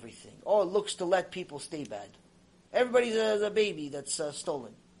bad in everything, or looks to let people stay bad. Everybody's a baby that's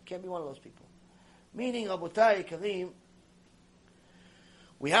stolen. Can't be one of those people. Meaning, Rabotai Karim,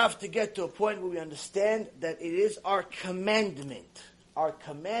 we have to get to a point where we understand that it is our commandment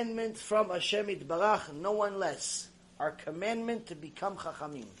from Hashem Yitbarach, no one less. Our commandment to become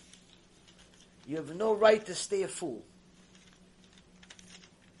Chachamim. You have no right to stay a fool.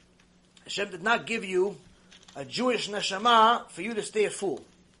 Hashem did not give you a Jewish neshama for you to stay a fool.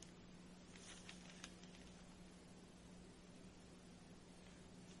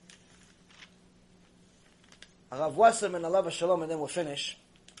 Rav Wasserman, alav shalom, and then we'll finish.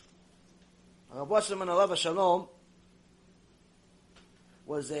 Rav Wasserman, alav shalom,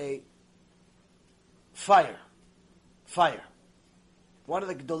 was a fire. One of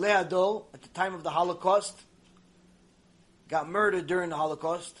the Gdolei Ador at the time of the Holocaust got murdered during the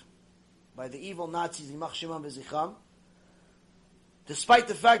Holocaust by the evil Nazis, Yimach Shemam V'Zichram, despite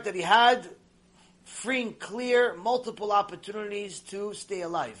the fact that he had free and clear multiple opportunities to stay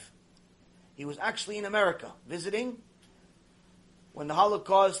alive. He was actually in America visiting. When the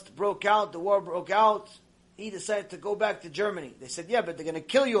Holocaust broke out, the war broke out, he decided to go back to Germany. They said, yeah, but they're going to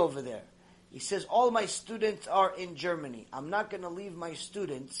kill you over there. He says, all my students are in Germany. I'm not going to leave my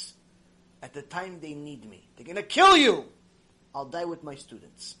students at the time they need me. They're going to kill you. I'll die with my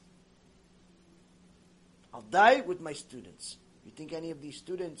students. I'll die with my students. You think any of these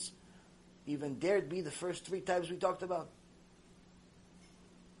students even dared be the first three types we talked about?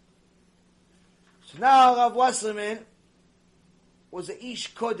 So now Rav Wasserman was a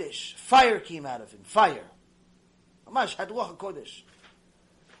Ish Kodesh. Fire came out of him. Fire. Amash had Ruach HaKodesh.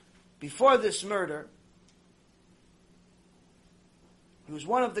 Before this murder, he was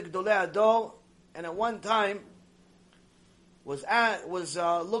one of the Gdolei Ador, and at one time was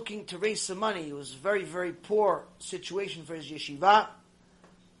looking to raise some money. It was a very, very poor situation for his yeshiva.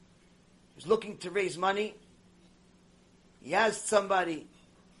 He was looking to raise money. He asked somebody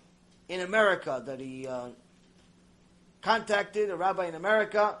in America that he contacted, a rabbi in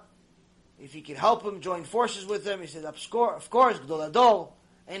America, if he could help him, join forces with him. He said, of course, Gdolei Ador,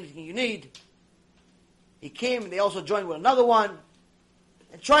 anything you need. He came, and they also joined with another one,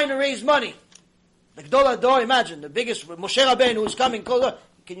 and trying to raise money. The Gdolei Ador, imagine, the biggest, Moshe Rabbeinu who's coming closer.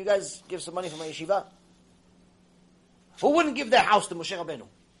 Can you guys give some money for my yeshiva? Who wouldn't give their house to Moshe Rabbeinu?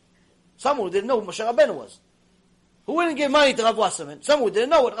 Someone who didn't know who Moshe Rabbeinu was. Who wouldn't give money to Rav Wasserman? Someone who didn't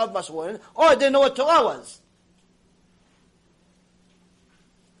know what Rav Wasserman was, or didn't know what Torah was.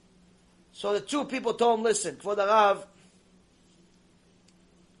 So the two people told him, listen, for the Rav,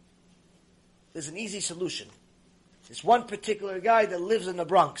 there's an easy solution. There's one particular guy that lives in the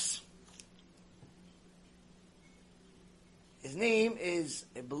Bronx. His name is,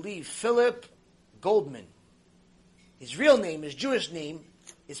 I believe, Philip Goldman. His real name, his Jewish name,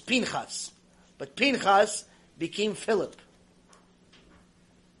 is Pinchas. But Pinchas became Philip.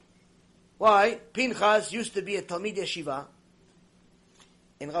 Why? Pinchas used to be a Talmid Yeshiva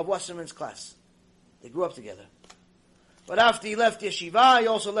in Rav Wasserman's class. They grew up together. But after he left Yeshiva, he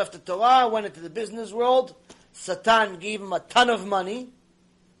also left the Torah, went into the business world, Satan gave him a ton of money,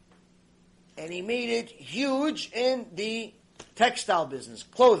 and he made it huge in the textile business,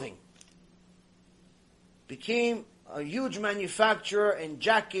 clothing. Became a huge manufacturer in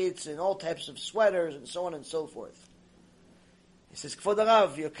jackets and all types of sweaters and so on and so forth. He says, Kvod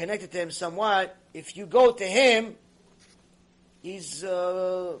Harav, you're connected to him somewhat. If you go to him, he's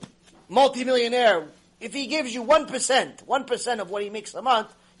a multi-millionaire. If he gives you 1% of what he makes a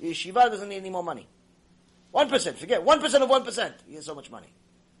month, your yeshiva doesn't need any more money. 1%, forget, 1% of 1%. He has so much money.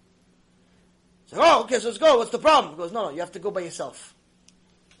 So, okay, so let's go. What's the problem? He goes, no, you have to go by yourself.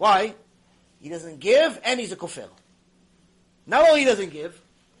 Why? He doesn't give, and he's a kofel. Not only he doesn't give,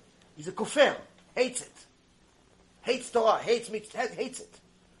 he's a kofel. Hates it. Hates Torah. Hates it.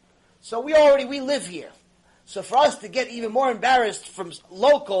 So we live here. So for us to get even more embarrassed from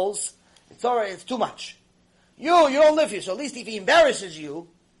locals, it's too much. You don't live here, so at least if he embarrasses you,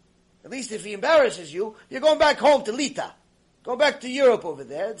 you're going back home to Lita. Go back to Europe over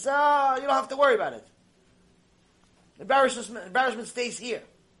there. It's, you don't have to worry about it. Embarrassment stays here.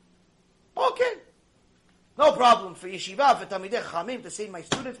 Okay. No problem for yeshiva, for Talmidei Chachamim, to save my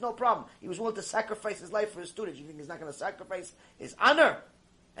students, no problem. He was willing to sacrifice his life for his students. You think he's not going to sacrifice his honor?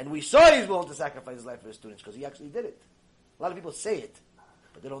 And we saw he's willing to sacrifice his life for his students, because he actually did it. A lot of people say it,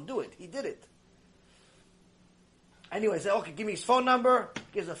 but they don't do it. He did it. Anyway, he said, okay, give me his phone number.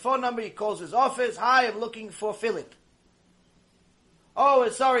 Gives a phone number, he calls his office. Hi, I'm looking for Philip. Oh,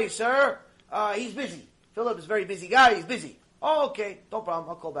 sorry, sir. He's busy. Philip is a very busy guy, he's busy. Oh, okay, no problem,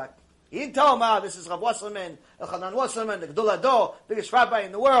 I'll call back. He didn't tell him, this is Rav Wasserman, Elchanan Wasserman, the Gedol Ador, biggest rabbi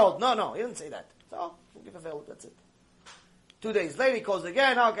in the world. No, he didn't say that. So, we'll give a Philip, that's it. 2 days later, he calls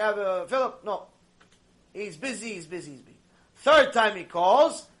again, I'll have Philip. No. He's busy. Third time he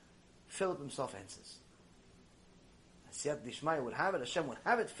calls, Philip himself answers. Siyat Dishmaya would have it, Hashem would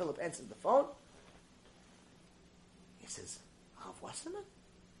have it, Philip answers the phone. He says, Rav Wasserman?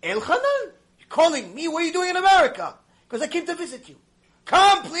 Elchanan? You're calling me? What are you doing in America? Because I came to visit you.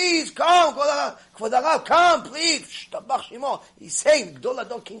 Come, please, come. Kvod Harav, come, please. Shtabach Shemo. He's saying, Gedol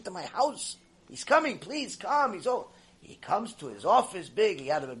Ador came to my house. He's coming, please, come. He comes to his office, big. He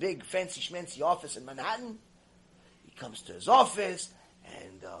had a big, fancy schmancy office in Manhattan. He comes to his office,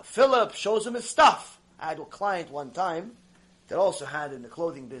 and Philip shows him his stuff. I had a client one time that also had in the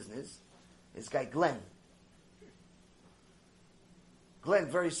clothing business, this guy Glenn. Glenn,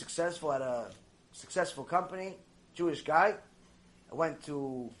 very successful, had a successful company, Jewish guy. One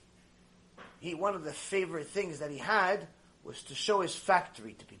of the favorite things that he had was to show his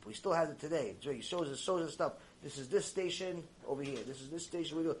factory to people. He still has it today. He shows his stuff. This is this station over here. This is this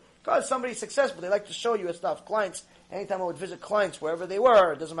station. Because somebody's successful, they like to show you his stuff. Clients, anytime I would visit clients, wherever they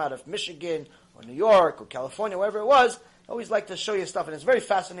were, it doesn't matter if Michigan or New York or California, wherever it was, I always like to show you stuff. And it's very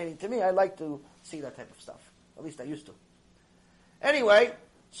fascinating to me. I like to see that type of stuff. At least I used to. Anyway,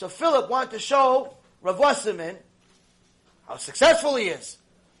 so Philip wanted to show Rav Wasserman how successful he is.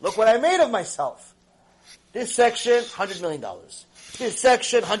 Look what I made of myself. This section, $100 million. This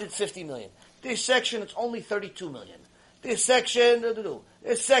section, $150 million. This section, it's only $32 million. This section,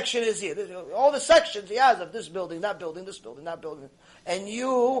 this section is here. All the sections he has of this building, that building, this building, that building. And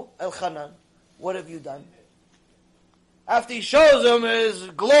you, Elchanan, what have you done? After he shows him his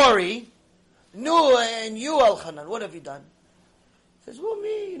glory, and you, Elchanan, what have you done? He says, well,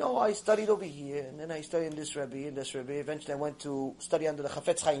 me, I studied over here, and then I studied in this Rabbi, Eventually I went to study under the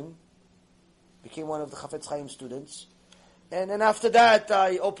Chafetz Chaim, became one of the Chafetz Chaim students. And then after that,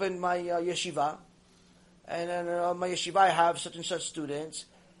 I opened my yeshiva. And then my yeshiva, I have such and such students.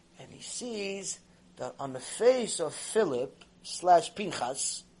 And he sees that on the face of Philip /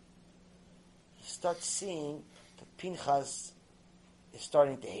 Pinchas, he starts seeing that Pinchas is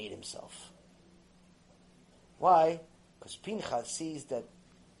starting to hate himself. Why? Because Pinchas sees that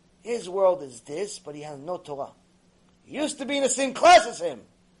his world is this, but he has no Torah. He used to be in the same class as him,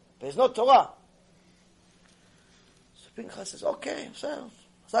 but there's no Torah. So Pinchas says, okay,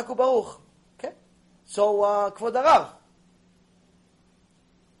 Zaku Baruch. Okay. So, Kvod Harav,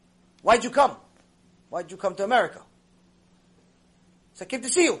 why'd you come? Why'd you come to America? So I came to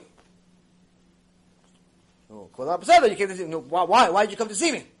see you. Oh, Kvod Harav said that you came to see me. No, why? Why'd you come to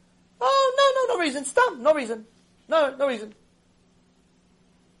see me? Oh, no reason. Stop, no reason. No reason.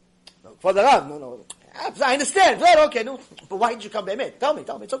 No, Kvod Harav, no. I understand. Okay, no. But why did you come to me? Tell me.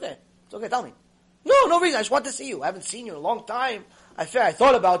 It's okay. Tell me. No reason. I just want to see you. I haven't seen you in a long time. I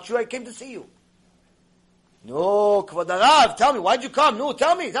thought about you. I came to see you. No, Kvod Harav, tell me. Why'd you come? No,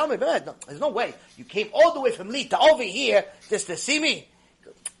 tell me. No, there's no way. You came all the way from Lita over here just to see me.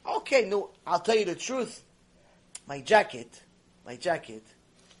 Okay, no. I'll tell you the truth. My jacket.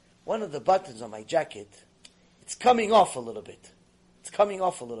 One of the buttons on my jacket it's coming off a little bit. It's coming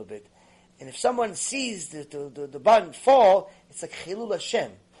off a little bit. And if someone sees the button fall, it's like Chilul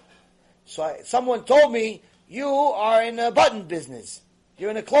Hashem. So someone told me, you are in a button business. You're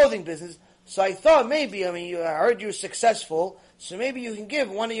in a clothing business. So I thought maybe, I heard you're successful, so maybe you can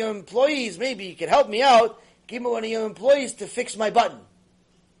give one of your employees, maybe you can help me out, give me one of your employees to fix my button.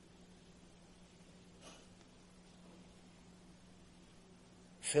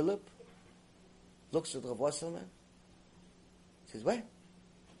 Philip looks at Rav Wasserman, says, what?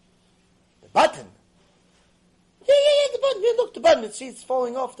 The button? Yeah, the button. Yeah, look, the button. See, it's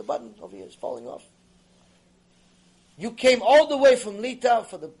falling off. The button over here is falling off. You came all the way from Lita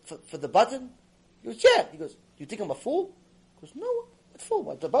for the button? He goes, yeah. He goes, you think I'm a fool? He goes, no, what fool?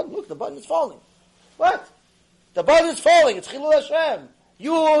 What, the button? Look, the button is falling. What? The button is falling. It's Chilul Hashem.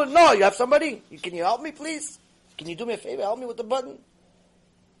 You have somebody? Can you help me, please? Can you do me a favor? Help me with the button?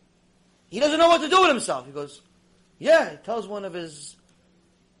 He doesn't know what to do with himself. He goes, yeah. He tells one of his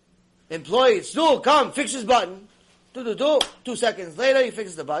employees, come, fix his button. 2 seconds later, he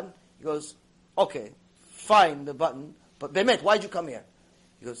fixes the button. He goes, okay, fine, the button. But Bemet, why'd you come here?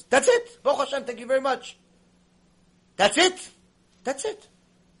 He goes, that's it. Baruch Hashem, thank you very much. That's it. That's it.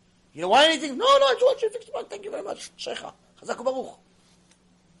 You don't want anything? No, I just want you to fix the button. Thank you very much. Sheikha. Chazak Baruch.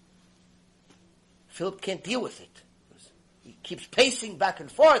 Philip can't deal with it. He keeps pacing back and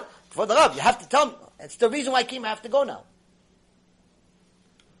forth. For the Rav, you have to tell me. It's the reason why I came. I have to go now.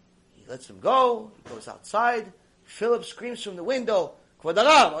 He lets him go. He goes outside. Philip screams from the window, Kvod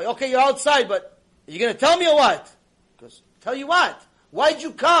Rav, okay, you're outside, but are you going to tell me or what? He goes, tell you what? Why'd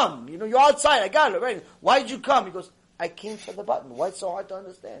you come? You're outside. I got it, right? Why'd you come? He goes, I came for the button. Why it's so hard to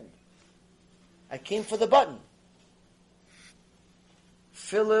understand? I came for the button.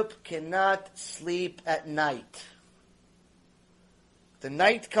 Philip cannot sleep at night. The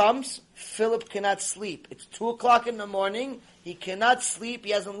night comes, Philip cannot sleep. It's 2:00 in the morning. He cannot sleep.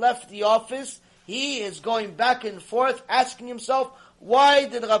 He hasn't left the office. He is going back and forth, asking himself, why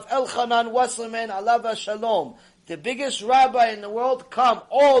did Rav Elchanan Wasserman, alav shalom, the biggest rabbi in the world, come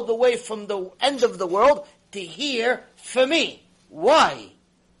all the way from the end of the world to hear for me? Why?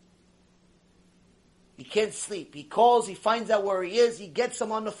 He can't sleep. He calls, he finds out where he is, he gets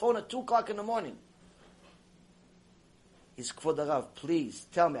him on the phone at 2:00 in the morning. He's Kvod Rav, please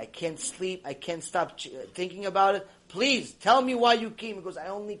tell me, I can't sleep, I can't stop thinking about it. Please tell me why you came. He goes, I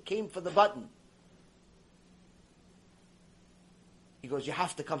only came for the button. He goes, you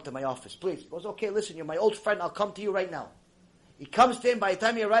have to come to my office, please. He goes, okay, listen, you're my old friend, I'll come to you right now. He comes to him, by the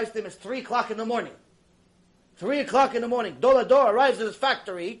time he arrives to him, it's 3:00 in the morning. 3:00 in the morning. Door arrives at his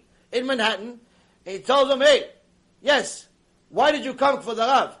factory in Manhattan, and he tells him, hey, yes, why did you come for the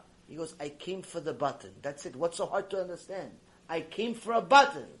Rav? He goes, I came for the button. That's it. What's so hard to understand? I came for a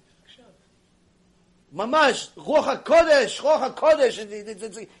button. Mamash, Ruach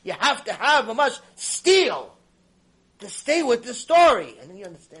HaKodesh. You have to have, Mamash, steel to stay with the story. And then you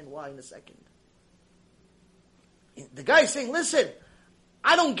understand why in a second. The guy's saying, listen,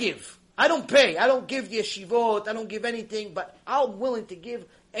 I don't give. I don't pay. I don't give the yeshivot. I don't give anything, but I'm willing to give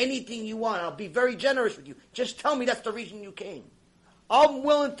anything you want. I'll be very generous with you. Just tell me that's the reason you came. I'm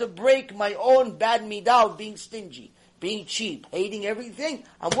willing to break my own bad midah of being stingy, being cheap, hating everything.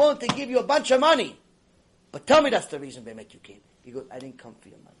 I'm willing to give you a bunch of money. But tell me that's the reason they make you came. He goes, I didn't come for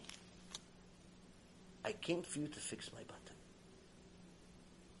your money. I came for you to fix my button.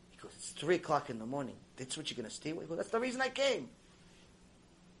 He goes, it's 3:00 in the morning. That's what you're going to stay with? He goes, that's the reason I came.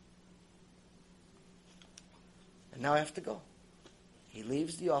 And now I have to go. He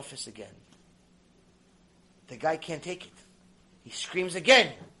leaves the office again. The guy can't take it. He screams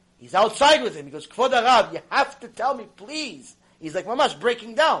again. He's outside with him. He goes, Kvod Rav, you have to tell me, please. He's like, Mamash,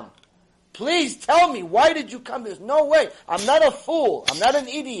 breaking down. Please tell me, why did you come? There's no way. I'm not a fool. I'm not an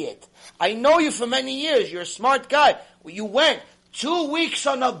idiot. I know you for many years. You're a smart guy. You went 2 weeks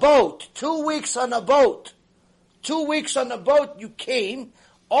on a boat. 2 weeks on a boat. 2 weeks on a boat, you came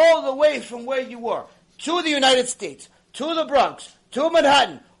all the way from where you were to the United States, to the Bronx, to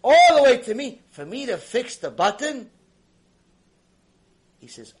Manhattan, all the way to me, for me to fix the button. He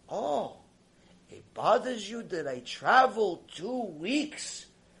says, oh, it bothers you that I traveled 2 weeks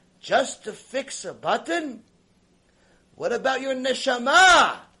just to fix a button? What about your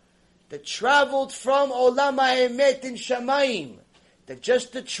neshama that traveled from Olam HaEmet in Shamayim? That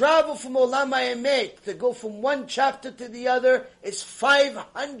just to travel from Olam HaEmet, to go from one chapter to the other, is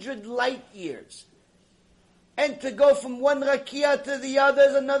 500 light years. And to go from one rakia to the other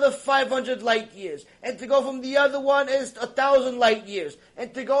is another 500 light years. And to go from the other one is 1,000 light years.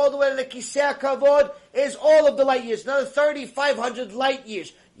 And to go all the way to the Kisei Kavod is all of the light years, another 3,500 light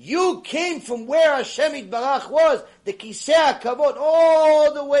years. You came from where Hashem Yitbarach was, the Kisei Kavod,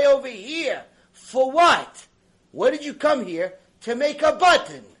 all the way over here. For what? Why did you come here? To make a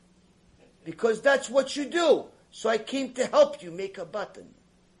button. Because that's what you do. So I came to help you make a button.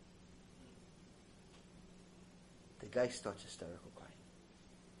 The guy starts hysterical crying.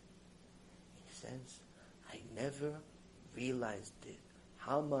 He says, I never realized it,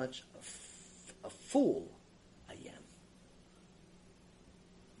 how much a fool I am.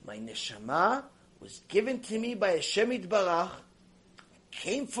 My neshama was given to me by Hashem Yitbarach,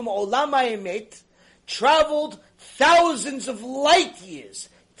 came from Olam HaEmet, traveled thousands of light years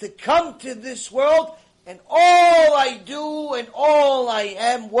to come to this world, and all I do and all I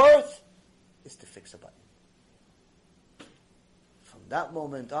am worth is to fix a button. From that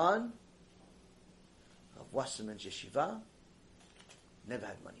moment on, Rav Wasserman's yeshiva never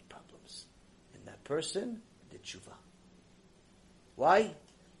had money problems. And that person did tshuva. Why?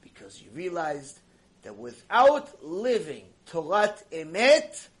 Because he realized that without living Torat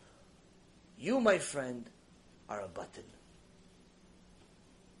Emet, you, my friend, are a button.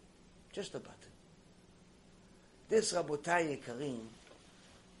 Just a button. This, Rabotai Yekarim,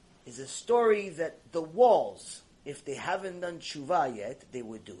 is a story that the walls, if they haven't done tshuva yet, they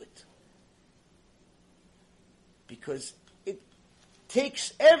would do it. Because it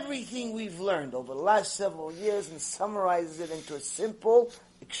takes everything we've learned over the last several years and summarizes it into a simple,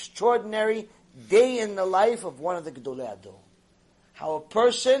 extraordinary day in the life of one of the Gedolei Hador. How a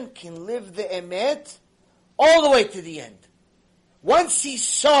person can live the emet all the way to the end. Once he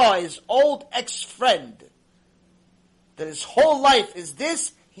saw his old ex-friend, that his whole life is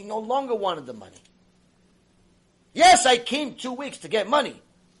this, he no longer wanted the money. Yes, I came 2 weeks to get money,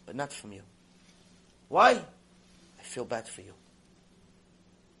 but not from you. Why? I feel bad for you.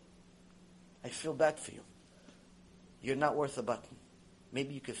 I feel bad for you. You're not worth a button.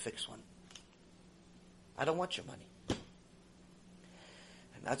 Maybe you could fix one. I don't want your money.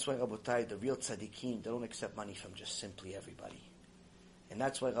 And that's why, Rabotai, the real tzaddikim, they don't accept money from just simply everybody. And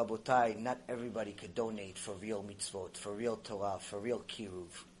that's why, Rabotai, not everybody could donate for real mitzvot, for real Torah, for real kiruv.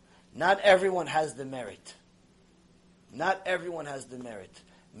 Not everyone has the merit. Not everyone has the merit.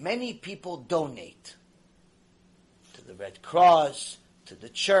 Many people donate to the Red Cross, to the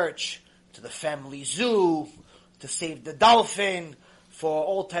church, to the family zoo, to save the dolphin, for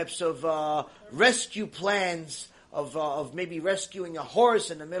all types of rescue plans, of maybe rescuing a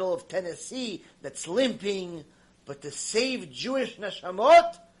horse in the middle of Tennessee that's limping. But to save Jewish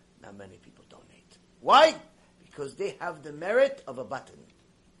neshamot, not many people donate. Why? Because they have the merit of a button.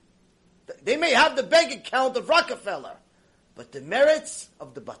 They may have the bank account of Rockefeller, but the merits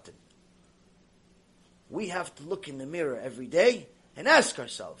of the button. We have to look in the mirror every day and ask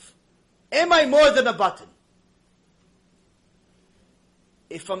ourselves, am I more than a button?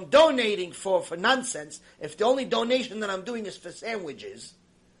 If I'm donating for nonsense, if the only donation that I'm doing is for sandwiches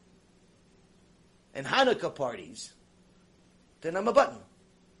and Hanukkah parties, then I'm a button.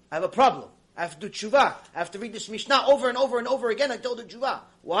 I have a problem. I have to do tshuva. I have to read this Mishnah over and over and over again until the tshuva.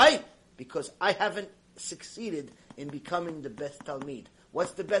 Why? Because I haven't succeeded in becoming the best Talmid.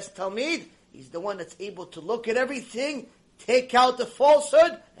 What's the best Talmid? He's the one that's able to look at everything, take out the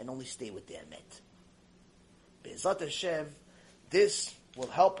falsehood, and only stay with the emet. Be'ezrat Hashem, this will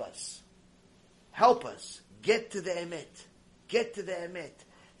help us. Help us get to the emet. Get to the emet.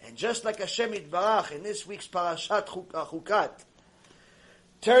 And just like Hashem Yitbarach in this week's Parashat Chukat,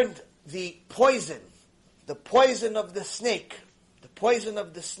 turned the poison of the snake,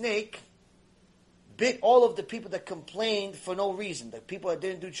 bit all of the people that complained for no reason. The people that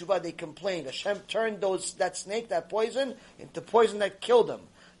didn't do tshuva, they complained. Hashem turned that snake, that poison, into poison that killed them.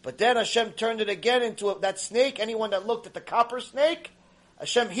 But then Hashem turned it again into that snake. Anyone that looked at the copper snake,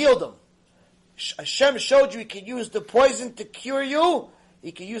 Hashem healed them. Hashem showed you He could use the poison to cure you.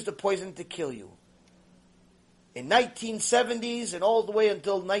 He could use the poison to kill you. In 1970s and all the way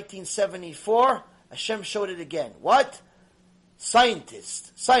until 1974, Hashem showed it again. What?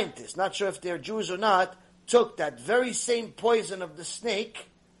 Scientists, not sure if they're Jews or not, took that very same poison of the snake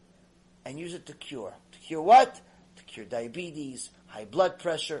and used it to cure. To cure what? To cure diabetes, high blood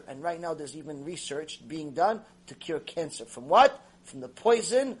pressure, and right now there's even research being done to cure cancer. From what? From the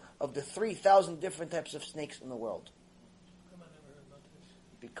poison of the 3,000 different types of snakes in the world.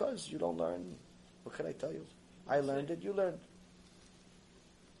 Because you don't learn. What can I tell you? I learned it, you learned.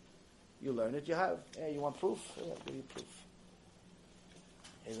 You learn it, you have. Hey, you want proof? Yeah, I'll give you proof.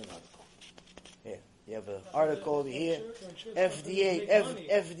 Here's an article. Here, They have an article over here. FDA,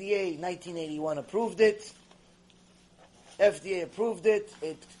 1981 approved it. FDA approved it.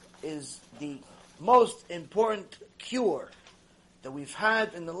 It is the most important cure that we've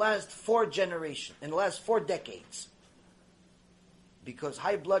had in the last 4 decades. Because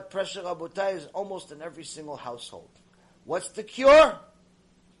high blood pressure, Rabotai, is almost in every single household. What's the cure?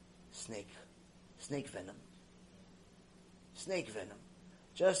 Snake venom. Snake venom.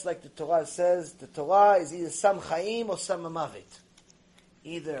 Just like the Torah says, the Torah is either Sam Chaim or Sam Mavet.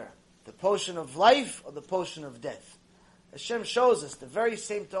 Either the potion of life or the potion of death. Hashem shows us the very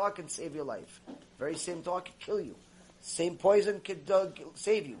same Torah can save your life. The very same Torah can kill you. Same poison can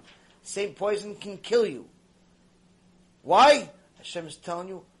save you. Same poison can kill you. Why? Hashem is telling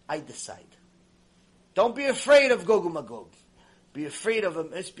you, I decide. Don't be afraid of Gog and Magog. Be afraid of a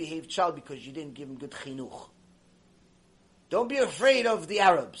misbehaved child because you didn't give him good chinuch. Don't be afraid of the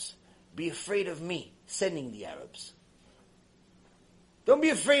Arabs. Be afraid of me sending the Arabs. Don't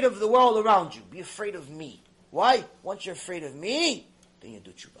be afraid of the world around you. Be afraid of me. Why? Once you're afraid of me, then you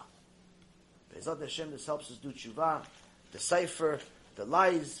do tshuva. Be'ezrat Hashem, this helps us do tshuva, decipher the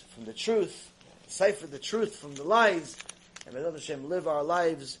lies from the truth, decipher the truth from the lies, and Be'ezrat Hashem, live our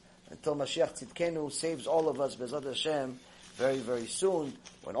lives until Mashiach Tzidkenu saves all of us, Be'ezrat Hashem, very, very soon,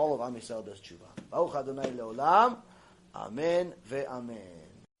 when all of Am Yisrael does tshuva. Baruch Adonai Le'olam, Amen ve'amen.